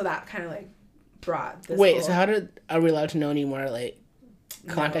one. So that kind of like brought this. Wait, so are we allowed to know any more like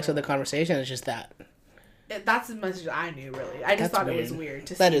context of the conversation? It's just that. That's as much as I knew, really. I just thought it was weird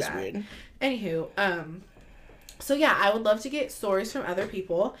to see that. That is weird. Anywho, so yeah, I would love to get stories from other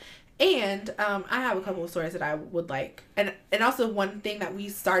people. And I have a couple of stories that I would like. And also one thing that we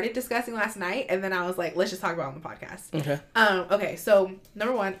started discussing last night, and then I was like, let's just talk about it on the podcast. Okay. Okay, so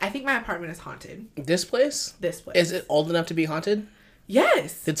number one, I think my apartment is haunted. This place? This place. Is it old enough to be haunted?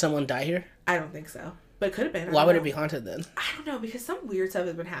 Yes. Did someone die here? I don't think so. But it could have been. Why would it be haunted then? I don't know, because some weird stuff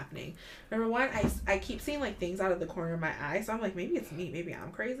has been happening. Number one, I keep seeing like things out of the corner of my eye, so I'm like, maybe it's me, maybe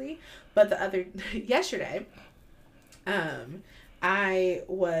I'm crazy. But yesterday, I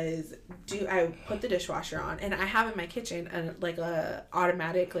put the dishwasher on, and I have in my kitchen a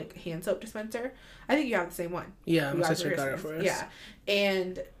automatic like hand soap dispenser. I think you have the same one. Yeah, my sister got it for us. Yeah,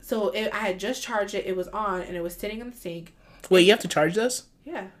 and so I had just charged it. It was on, and it was sitting in the sink. Wait, you have to charge this?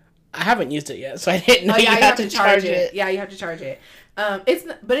 Yeah. I haven't used it yet, so I didn't know you have to charge it. Yeah, you have to charge it.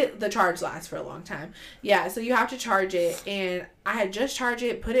 The charge lasts for a long time. Yeah, so you have to charge it, and I had just charged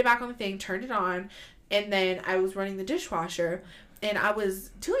it, put it back on the thing, turned it on, and then I was running the dishwasher. And I was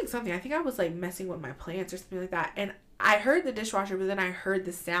doing something. I think I was like messing with my plants or something like that. And I heard the dishwasher, but then I heard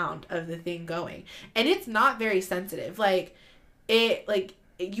the sound of the thing going. And it's not very sensitive. Like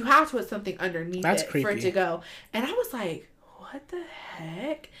you have to put something underneath creepy. For it to go. And I was like, what the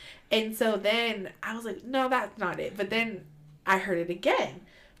heck? And so then I was like, no, that's not it. But then I heard it again.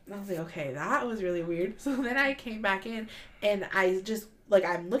 And I was like, okay, that was really weird. So then I came back in, and I just, like,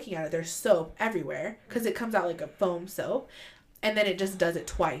 I'm looking at it. There's soap everywhere because it comes out like a foam soap. And then it just does it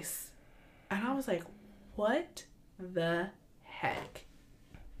twice. And I was like, what the heck?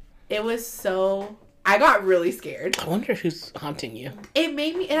 It was so... I got really scared. I wonder who's haunting you. It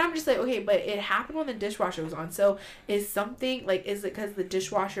made me... And I'm just like, okay, but it happened when the dishwasher was on. So is something... Like, is it because the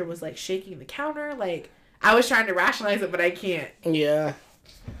dishwasher was, like, shaking the counter? Like, I was trying to rationalize it, but I can't. Yeah.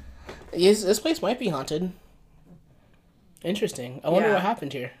 Yes, this place might be haunted. Interesting. I wonder what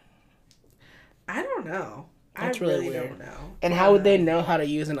happened here. I don't know. That's I really weird. Don't know. And how would they know how to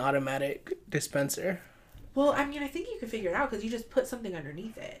use an automatic dispenser? Well, I mean, I think you could figure it out because you just put something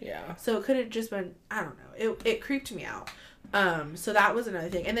underneath it. Yeah. So it could have just been, I don't know. It creeped me out. So that was another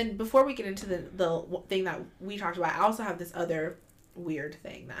thing. And then before we get into the thing that we talked about, I also have this other weird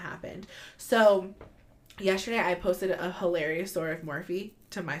thing that happened. So yesterday I posted a hilarious story of Morphe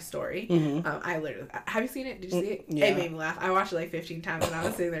to my story. I literally, have you seen it? Did you see it? Yeah. It made me laugh. I watched it like 15 times, and I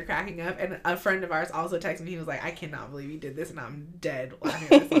was sitting there cracking up, and a friend of ours also texted me. He was like, I cannot believe you did this, and I'm dead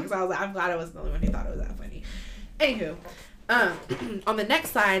laughing at this song. So I was like, I'm glad I wasn't the only one who thought it was that funny. Anywho, on the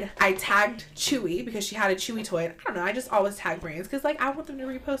next slide, I tagged Chewy because she had a Chewy toy. And I don't know, I just always tag brands because like I want them to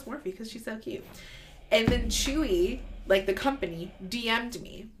repost Morphe because she's so cute. And then Chewy, like the company, DM'd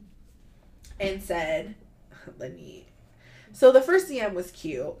me and said, so the first DM was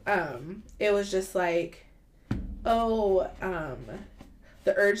cute. It was just like, the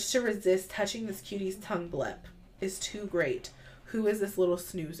urge to resist touching this cutie's tongue blip is too great. Who is this little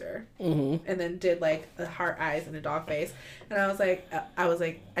snoozer? And then did like a heart eyes and a dog face. And I was like,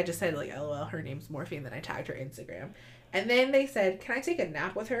 I just said like, LOL, her name's Morphe, and then I tagged her Instagram. And then they said, can I take a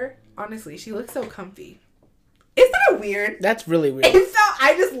nap with her? Honestly, she looks so comfy. Isn't that weird? That's really weird. And so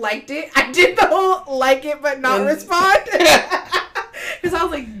I just liked it. I did the whole like it but not respond. Because I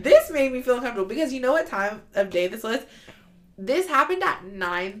was like, this made me feel comfortable. Because you know what time of day this was? This happened at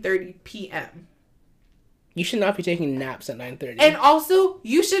 9:30 p.m. You should not be taking naps at 9:30. And also,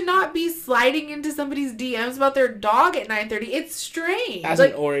 you should not be sliding into somebody's DMs about their dog at 9:30. It's strange. As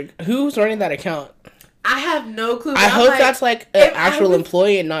an org. Who's running that account? I have no clue. I hope that's like an actual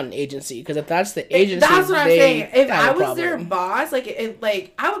employee and not an agency. Because if that's the agency, that's what I'm saying. If I was their boss, like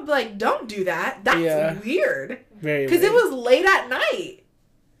I would be like, don't do that. That's weird. Very. Because it was late at night.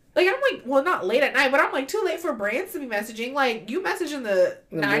 Like I'm like, well, not late at night, but I'm like too late for brands to be messaging. Like you message in the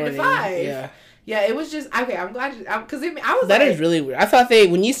 9 to 5. Yeah. Yeah, it was just okay. I'm glad because I was. That is really weird. I thought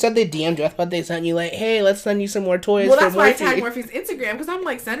when you said they DM'd you, I thought they sent you like, hey, let's send you some more toys. Well, that's why I tagged Morphe's Instagram because I'm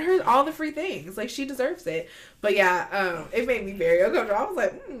like, send her all the free things. Like she deserves it. But yeah, it made me very uncomfortable. I was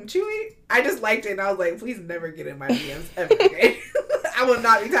like, Chewy. I just liked it, and I was like, please never get in my DMs ever again. I will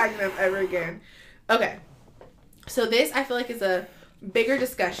not be tagging them ever again. Okay, so this I feel like is a bigger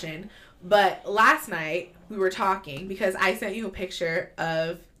discussion. But last night we were talking because I sent you a picture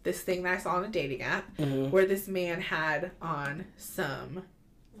of this thing that I saw on a dating app where this man had on some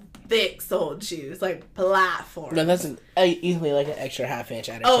thick-soled shoes, like platform. No, that's easily like an extra half-inch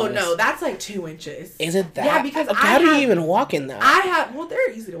added. Oh, no, that's like 2 inches. Is it that? Yeah, because how do you even walk in that? Well,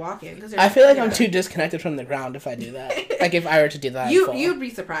 they're easy to walk in. I feel like I'm too disconnected from the ground if I do that. Like if I were to do that. You'd be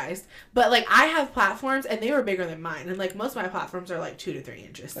surprised. But like I have platforms and they were bigger than mine. And like most of my platforms are like 2 to 3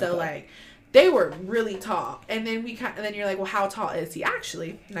 inches. So like they were really tall. And then then you're like, well, how tall is he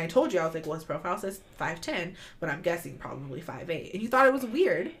actually? And I told you, I was like, well, his profile says 5'10", but I'm guessing probably 5'8". And you thought it was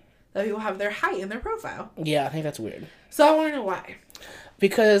weird that people have their height in their profile. Yeah, I think that's weird. So I want to know why.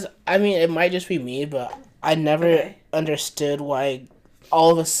 Because, I mean, it might just be me, but I never understood why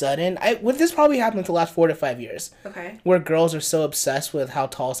all of a sudden, this probably happened the last 4 to 5 years. Okay. Where girls are so obsessed with how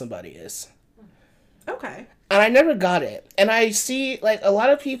tall somebody is. Okay. And I never got it. And I see, like, a lot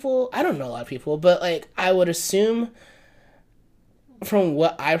of people, I don't know a lot of people, but, like, I would assume from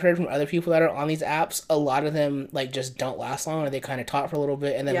what I've heard from other people that are on these apps, a lot of them, like, just don't last long or they kind of talk for a little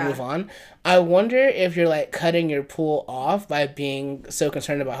bit and then move on. I wonder if you're, like, cutting your pool off by being so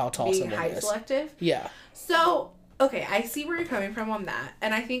concerned about how tall someone is. Being height selective? Yeah. So, okay, I see where you're coming from on that.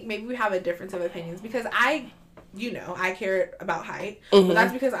 And I think maybe we have a difference of opinions because I care about height. But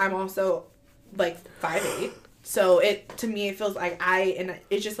that's because I'm also, like, 5'8". So to me it feels like and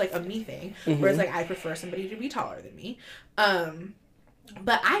it's just like a me thing where it's like I prefer somebody to be taller than me.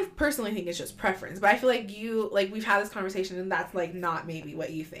 But I personally think it's just preference. But I feel like we've had this conversation and that's like not maybe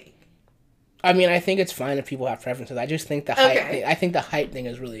what you think. I mean, I think it's fine if people have preferences. I just think the height thing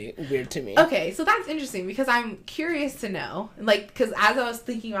is really weird to me. Okay, so that's interesting because I'm curious to know, like, because as I was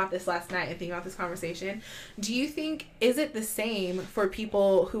thinking about this last night and thinking about this conversation, do you think, is it the same for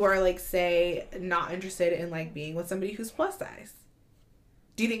people who are, like, say, not interested in, like, being with somebody who's plus size?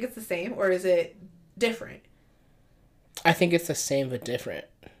 Do you think it's the same or is it different? I think it's the same but different.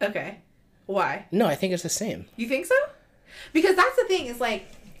 Okay. Why? No, I think it's the same. You think so? Because that's the thing is, like,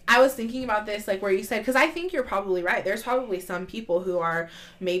 I was thinking about this, like, where you said, because I think you're probably right. There's probably some people who are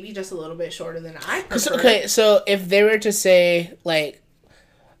maybe just a little bit shorter than I prefer. Okay, so if they were to say, like,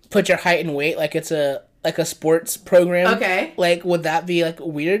 put your height and weight, like it's a sports program. Okay. Like, would that be, like,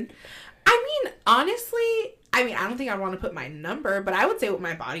 weird? I mean, honestly, I don't think I'd want to put my number, but I would say what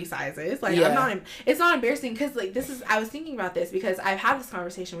my body size is. Like, it's not embarrassing because, like, I was thinking about this because I've had this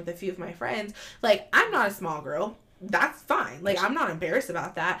conversation with a few of my friends. Like, I'm not a small girl. That's fine. Like, I'm not embarrassed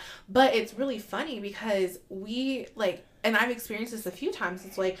about that. But it's really funny because we, like, and I've experienced this a few times.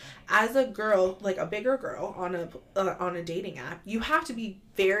 It's like, as a girl, like a bigger girl on a dating app, you have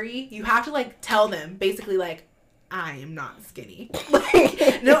to like tell them basically like, I am not skinny.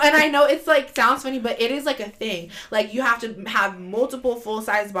 Like, no, and I know it's like sounds funny, but it is like a thing. Like, you have to have multiple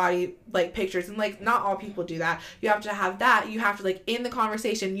full-size body like pictures, and like not all people do that. You have to have that. You have to, like, in the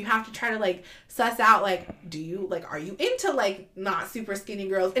conversation, you have to try to like suss out, like, are you into like not super skinny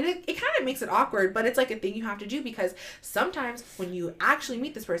girls? And it kind of makes it awkward, but it's like a thing you have to do because sometimes when you actually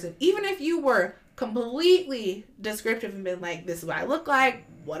meet this person, even if you were completely descriptive and been like, this is what I look like,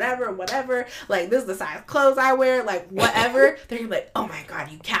 whatever, like, this is the size of clothes I wear, like, whatever, they're gonna be like, oh my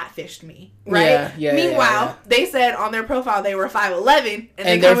god, you catfished me, right? Meanwhile, they said on their profile they were 5'11",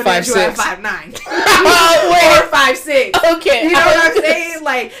 and they're coming at you at 5'9". Or 5'6". Okay. You know what I'm saying?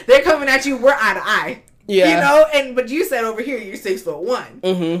 Like, they're coming at you, we're eye to eye. Yeah. You know, but you said over here you're 6'1".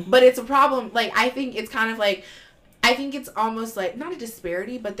 Mm-hmm. But it's a problem. Like, I think it's kind of like, I think it's almost like, not a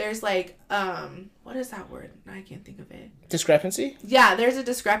disparity, but there's like, what is that word? I can't think of it. Discrepancy? Yeah, there's a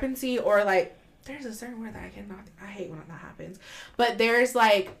discrepancy, or like, there's a certain word that I hate when that happens. But there's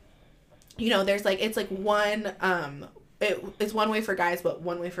like, there's like, it's like one, it's one way for guys, but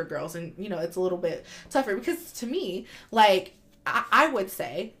one way for girls. And, it's a little bit tougher because to me, like, I would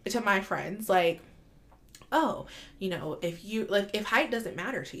say to my friends, like, oh, you know, if you, like, if height doesn't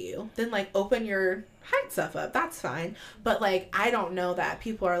matter to you, then, like, open your height stuff up. That's fine. But, like, I don't know that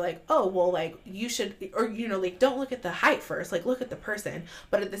people are like, oh, well, like, you should, or, you know, like, don't look at the height first. Like, look at the person.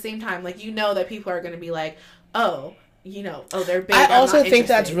 But at the same time, like, you know that people are going to be like, oh, you know, oh, they're big. I also think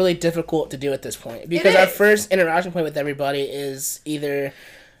that's really difficult to do at this point, because our first interaction point with everybody is either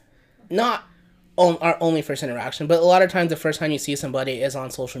not our only first interaction, but a lot of times the first time you see somebody is on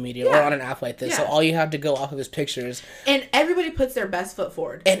social media or on an app like this. So all you have to go off of is pictures. And everybody puts their best foot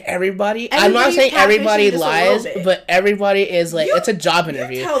forward. And everybody I'm not saying everybody lies, but everybody is like, it's a job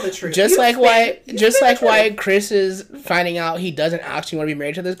interview. You tell the truth. Just like why Chris is finding out he doesn't actually want to be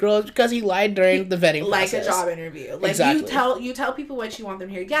married to this girl is because he lied during the vetting process. Like a job interview. Like, exactly. You tell people what you want them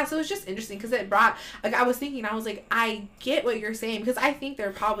to hear. Yeah, so it's just interesting because it brought, like, I was thinking, I was like, I get what you're saying, because I think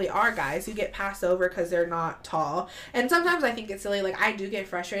there probably are guys who get passed over because they're not tall. And sometimes I think it's silly. Like, I do get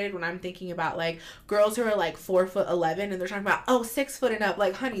frustrated when I'm thinking about, like, girls who are like 4'11" and they're talking about, oh, 6 foot and up.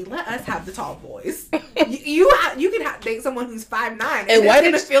 Like, honey, let us have the tall boys. you can date someone who's 5'9" and why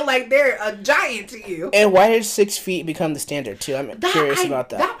did it feel like they're a giant to you? And why did 6 feet become the standard too? I'm curious about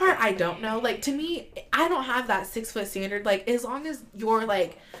that. That part I don't know. Like, to me, I don't have that 6 foot standard. Like, as long as you're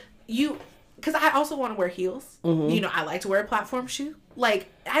like, because I also want to wear heels. Mm-hmm. You know, I like to wear a platform shoe.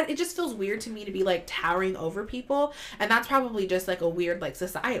 Like, it just feels weird to me to be, like, towering over people. And that's probably just, like, a weird, like,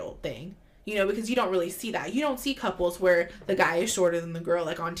 societal thing. You know, because you don't really see that. You don't see couples where the guy is shorter than the girl,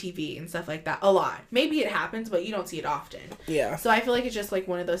 like, on TV and stuff like that. A lot. Maybe it happens, but you don't see it often. Yeah. So I feel like it's just, like,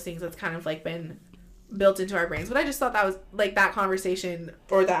 one of those things that's kind of, like, been built into our brains. But I just thought that was, like, that conversation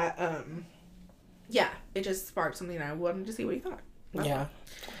or that, it just sparked something I wanted to see what you thought. Yeah.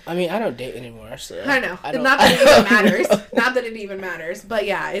 I mean, I don't date anymore, so... I know. Not that it even matters. Not that it even matters. But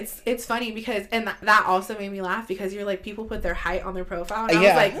yeah, it's funny because... And that also made me laugh because you're like, people put their height on their profile. And I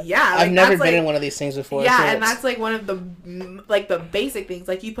was like, yeah. Like, I've never been in one of these things before. Yeah, so and that's like one of the... Like, the basic things.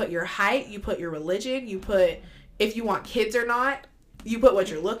 Like, you put your height, you put your religion, you put if you want kids or not, you put what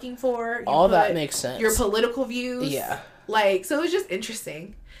you're looking for. All that makes sense. Your political views. Yeah. Like, so it was just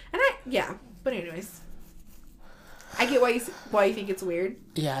interesting. And but anyways... I get why you think it's weird.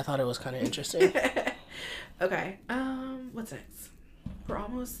 Yeah, I thought it was kind of interesting. Okay. What's next? We're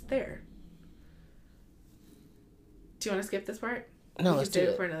almost there. Do you want to skip this part? No, let's do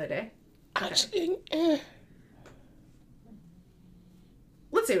it for another day. Okay. Actually,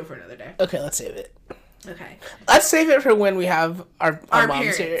 Let's save it for another day. Okay, let's save it. Okay. Let's save it for when we have our moms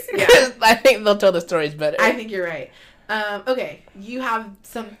parents here. Yeah. I think they'll tell the stories better. I think you're right. Okay, you have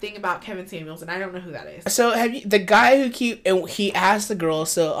something about Kevin Samuels, and I don't know who that is. So the guy he asked the girl,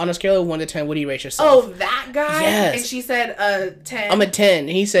 so on a scale of 1 to 10, what do you rate yourself? Oh, that guy? Yes. And she said 10. I'm a 10. And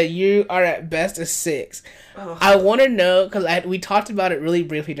he said, you are at best a 6. Oh. I want to know, because we talked about it really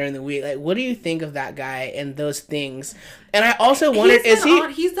briefly during the week, like, what do you think of that guy and those things? And I also wondered,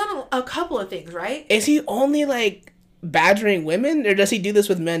 he's done a couple of things, right? Is he only, like, badgering women, or does he do this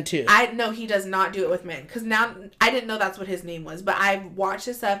with men too? No, he does not do it with men, because now I didn't know that's what his name was, but I've watched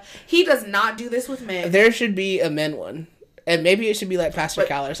his stuff. He does not do this with men. There should be a men one, and maybe it should be like Pastor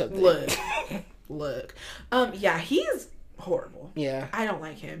Cal or something. Look, yeah, he's horrible. Yeah, I don't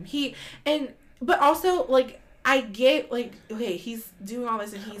like him. But also, like, I get, like, okay, he's doing all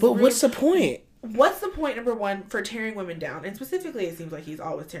this and he's... But what's the point? What's the point, number one, for tearing women down? And specifically, it seems like he's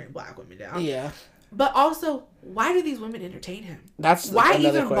always tearing black women down. Yeah. But also, why do these women entertain him? That's why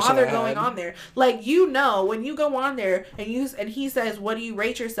even bother going on there? Like, you know, when you go on there and he says, "What do you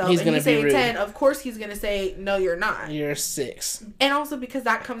rate yourself?" He's and you say 10, of course he's gonna say, "No, you're not. You're a 6." And also because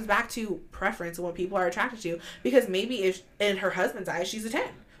that comes back to preference and what people are attracted to. Because maybe if in her husband's eyes she's a 10,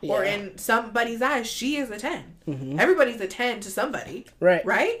 or in somebody's eyes she is a 10. Mm-hmm. Everybody's a 10 to somebody, right?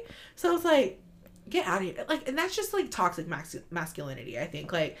 Right. So it's like, get out of here. Like, and that's just like toxic masculinity. I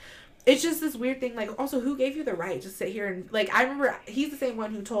think like. It's just this weird thing. Like, also, who gave you the right to sit here and, like, I remember he's the same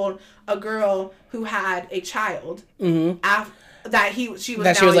one who told a girl who had a child that she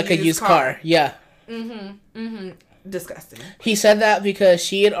was like a used car. Yeah. Disgusting. He said that because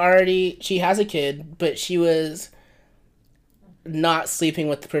she has a kid, but she was not sleeping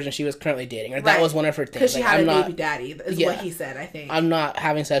with the person she was currently dating. Or that was one of her things. Because she had a baby daddy, is what he said, I think. I'm not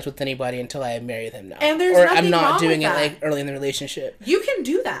having sex with anybody until I marry them now. And there's nothing I'm not wrong doing with it that. like early in the relationship. You can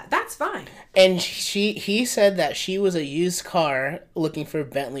do that. That's fine. And he said that she was a used car looking for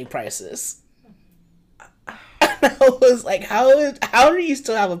Bentley prices. I was like, how do you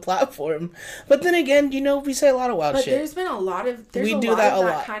still have a platform? But then again, you know, we say a lot of wild shit. But there's been a lot of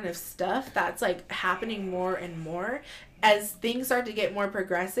that kind of stuff that's like happening more and more. As things start to get more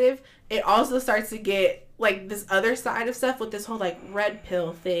progressive, it also starts to get like this other side of stuff with this whole like red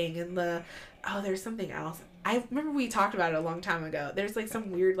pill thing and the there's something else. I remember we talked about it a long time ago. There's like some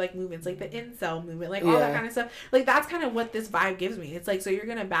weird like movements, like the incel movement, like all that kind of stuff. Like that's kind of what this vibe gives me. It's like, so you're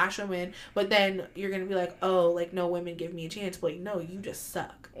gonna bash women, but then you're gonna be like, oh, like no, women give me a chance. But like, no, you just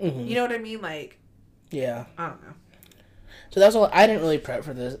suck. Mm-hmm. You know what I mean? Like, yeah, I don't know. So that's all. I didn't really prep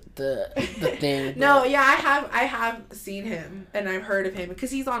for the thing. No, yeah, I have seen him and I've heard of him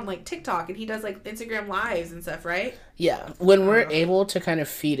because he's on like TikTok and he does like Instagram lives and stuff, right? Yeah, when we're able to kind of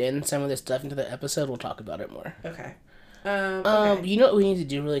feed in some of this stuff into the episode, we'll talk about it more. Okay. Okay. You know what we need to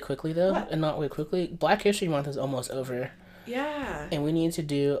do really quickly though, and not really quickly. Black History Month is almost over. Yeah. And we need to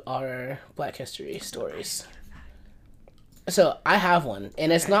do our Black History stories. So, I have one,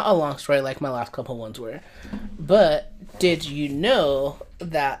 and it's not a long story like my last couple ones were, but did you know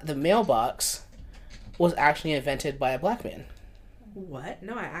that the mailbox was actually invented by a black man? What?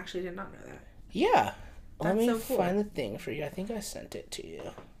 No, I actually did not know that. Yeah. That's Let me so cool. find the thing for you. I think I sent it to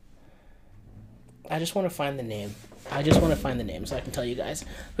you. I just want to find the name. so I can tell you guys.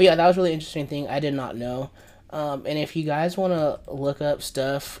 But yeah, that was a really interesting thing. I did not know. And if you guys want to look up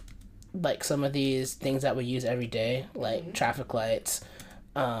stuff, like some of these things that we use every day, like traffic lights,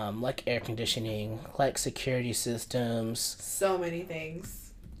 like air conditioning, like security systems. So many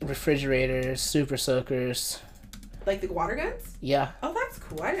things. Refrigerators, super soakers. Like the water guns? Yeah. Oh, that's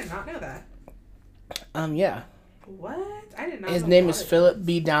cool. I did not know that. Yeah. What? I did not know. His name is Philip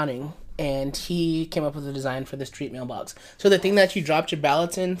B. Downing, and he came up with the design for the street mailbox. So the thing that you dropped your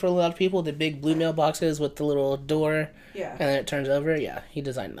ballots in for a lot of people, the big blue mailboxes with the little door, and then it turns over, he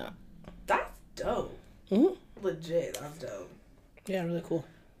designed that. That's dope. Legit, that's dope. Yeah, really cool.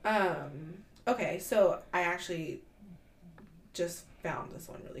 Okay, so I actually just found this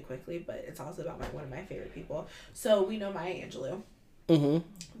one really quickly, but it's also about one of my favorite people. So we know Maya Angelou,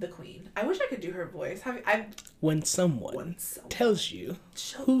 the Queen. I wish I could do her voice. When someone tells you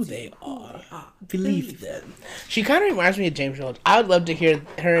who they are, believe them. She kind of reminds me of James Earl. I would love to hear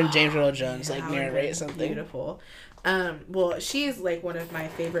her and James Earl Jones narrate something. Beautiful. Well, she is like one of my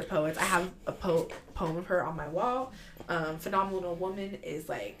favorite poets. I have a poem of her on my wall. Phenomenal Woman is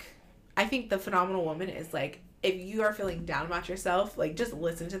like, I think the Phenomenal Woman is like, if you are feeling down about yourself, like just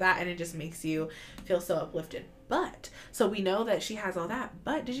listen to that and it just makes you feel so uplifted. But, so we know that she has all that,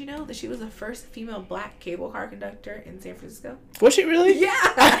 but did you know that she was the first female black cable car conductor in San Francisco? Was she really? Yeah.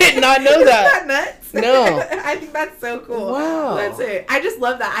 I did not know that. Isn't that nuts? No. I think that's so cool. Wow. That's it. I just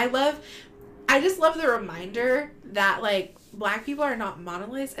love that. I just love the reminder that like black people are not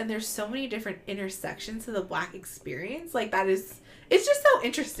monoliths and there's so many different intersections to the black experience. Like it's just so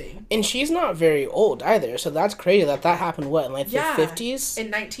interesting. And she's not very old either, so that's crazy that happened, what, in like the 50s? In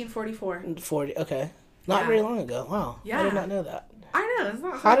 1944. 40, okay. Not very long ago. Wow. Yeah. I did not know that. I know, it's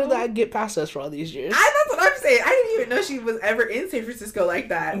not How did that get past us for all these years? That's what I'm saying. I didn't even know she was ever in San Francisco like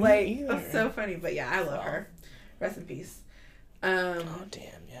that. Like, it's so funny. But yeah, I love her. Rest in peace. Oh,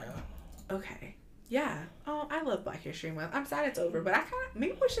 damn, yeah. Okay. Yeah. Oh, I love Black History Month. I'm sad it's over, but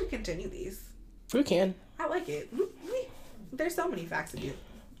maybe we should continue these. We can. I like it. There's so many facts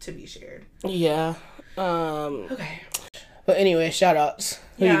to be shared. Yeah. Okay. But anyway, shout outs.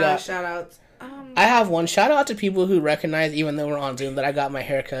 Who you got? Shout outs. I have one. Shout out to people who recognize, even though we're on Zoom, that I got my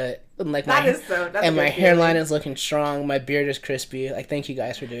haircut. And like my hairline is looking strong. My beard is crispy. Like, thank you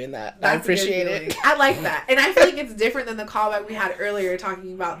guys for doing that. I appreciate it. I like that. And I feel like it's different than the callback we had earlier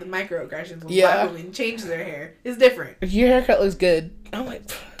talking about the microaggressions when black women change their hair. It's different. Your haircut looks good. I'm like,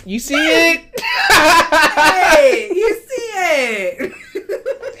 you see it? Hey, you see it.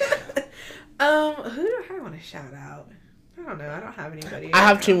 Who do I want to shout out? I don't know. I don't have anybody. I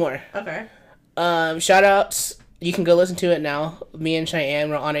have two more. Okay. Shout outs. You can go listen to it now. Me and Cheyenne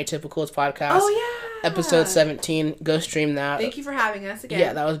were on Atypical's podcast. Oh, yeah. Episode 17. Go stream that. Thank you for having us again.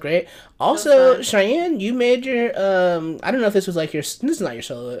 Yeah, that was great. Also, Cheyenne, you made your, I don't know if this was like this is not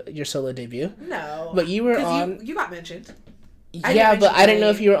your solo debut. No. But you were on. You got mentioned. Yeah, but I didn't know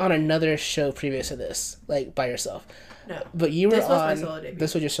if you were on another show previous to this, like by yourself. No. But you were this was my solo debut.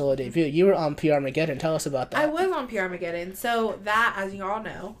 This was your solo debut. You were on PR Armageddon. Tell us about that. I was on PR Armageddon. So that, as you all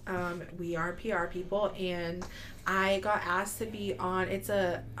know, we are PR people, and I got asked to be on.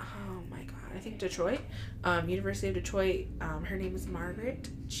 I think Detroit, University of Detroit. Her name is Margaret.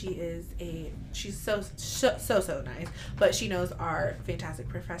 She's so nice, but she knows our fantastic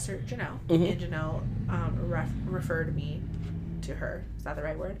professor Janelle, and Janelle referred me to her. Is that the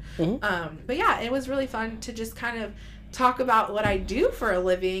right word? But yeah, it was really fun to just kind of talk about what I do for a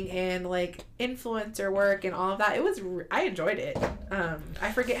living and like influencer work and all of that. I enjoyed it.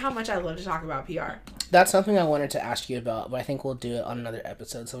 I forget how much I love to talk about PR. That's something I wanted to ask you about, but I think we'll do it on another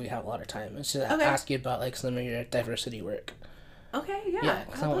episode so we have a lot of time. It's just ask you about like some of your diversity work. Okay, yeah. Yeah,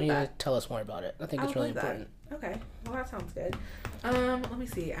 because I want you to tell us more about it. I think it's really important. Okay, well, that sounds good. Let me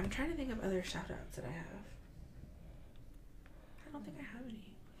see. I'm trying to think of other shout-outs that I have. I don't think I have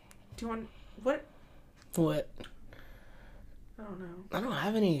any. Do you want... What? What? I don't know. I don't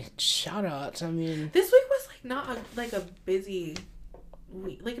have any shout-outs. I mean... This week was, like, not a busy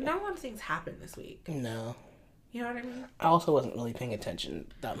week. Like, not a lot of things happened this week. No. You know what I mean? I also wasn't really paying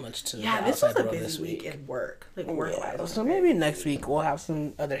attention that much to the outside this was a world busy this week. In work. Like, work-wise. Yeah, so maybe next week we'll have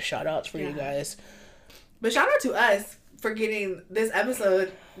some other shout-outs for you guys. But shout out to us for getting this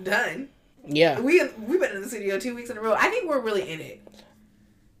episode done. Yeah. We've been in the studio 2 weeks in a row. I think we're really in it.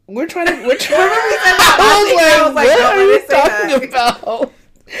 We're trying to... I was like, what are you talking about?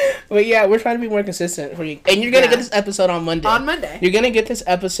 But yeah, we're trying to be more consistent for you. And you're going to get this episode on Monday. On Monday. You're going to get this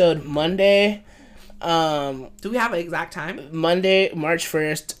episode Monday. Do we have an exact time? Monday, March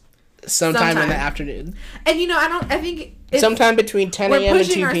 1st, sometime in the afternoon. And I think it's... Sometime between 10 a.m. and 2 p.m. We're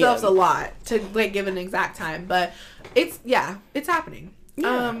pushing ourselves a lot to like give an exact time. But it's happening.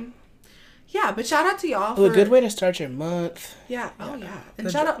 Yeah. But shout out to y'all for a good way to start your month. Yeah. Oh yeah. And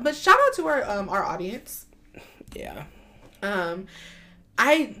shout out to our audience. Yeah.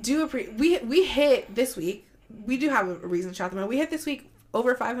 I do appreciate we hit this week. We do have a reason to shout them out. We hit this week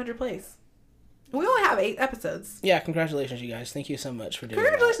over 500 plays. We only have 8 episodes. Yeah, congratulations, you guys. Thank you so much for doing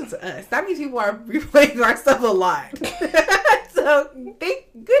Congratulations to us. That means people are replaying our stuff a lot. So,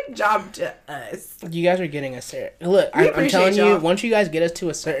 good job to us. You guys are getting us there. Look, I'm telling you, once you guys get us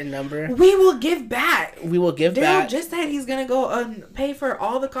to a certain number... We will give back. Darrell just said he's going to go pay for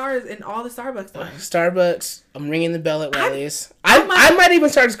all the cars in all the Starbucks. Starbucks. I'm ringing the bell at Riley's. I might even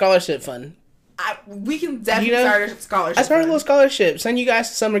start a scholarship fund. We can definitely start a scholarship. I started a little scholarship. Send you guys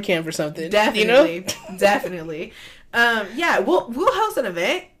to summer camp or something. Definitely. Definitely. We'll host an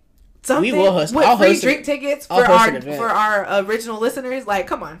event. We will host. With free drink tickets for our original listeners. Like,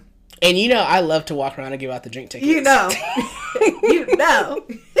 come on. And I love to walk around and give out the drink tickets. You know.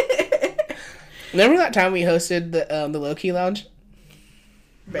 Remember that time we hosted the Low Key Lounge?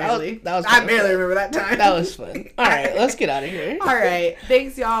 Barely. I barely remember that time. That was fun. All right, let's get out of here. All right.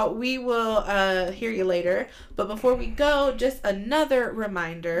 Thanks, y'all. We will hear you later. But before we go, just another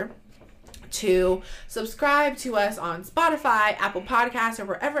reminder to subscribe to us on Spotify, Apple Podcasts, or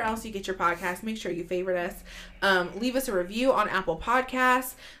wherever else you get your podcasts. Make sure you favorite us. Leave us a review on Apple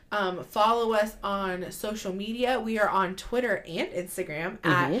Podcasts. Follow us on social media. We are on Twitter and Instagram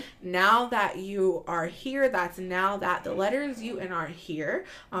at Now That You Are Here. That's Now That the letters U and are here.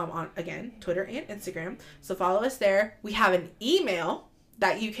 On again, Twitter and Instagram. So follow us there. We have an email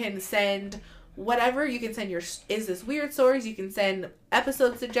that you can send whatever. You can send your Is This Weird stories. You can send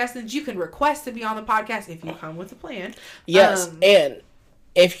episode suggestions. You can request to be on the podcast if you come with a plan. Yes, and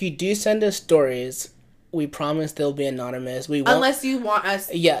if you do send us stories, we promise they'll be anonymous. We won't, unless you want us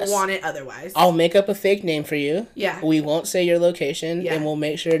want it otherwise. I'll make up a fake name for you. Yeah. We won't say your location, and we'll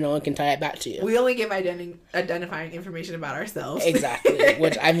make sure no one can tie it back to you. We only give identifying information about ourselves. Exactly.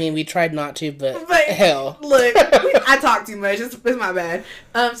 Which, I mean, we tried not to, but hell. Look, I talk too much. It's my bad.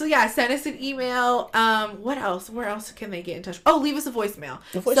 So yeah, send us an email. What else? Where else can they get in touch? Oh, leave us a voicemail.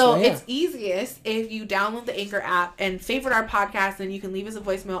 It's easiest if you download the Anchor app and favorite our podcast, and you can leave us a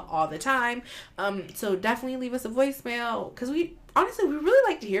voicemail all the time. So definitely leave us a voicemail, because we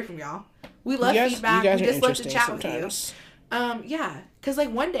really like to hear from y'all. We love feedback. We just love to chat sometimes with you. Because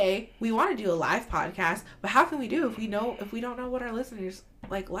like one day we want to do a live podcast, but how can we do if we don't know what our listeners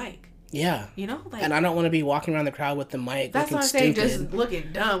like? Yeah, and I don't want to be walking around the crowd with the mic. That's what I'm saying, just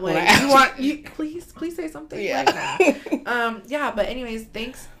looking dumb. Like please say something like that. But anyways,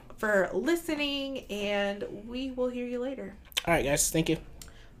 thanks for listening, and we will hear you later. All right, guys, thank you.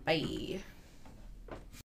 Bye.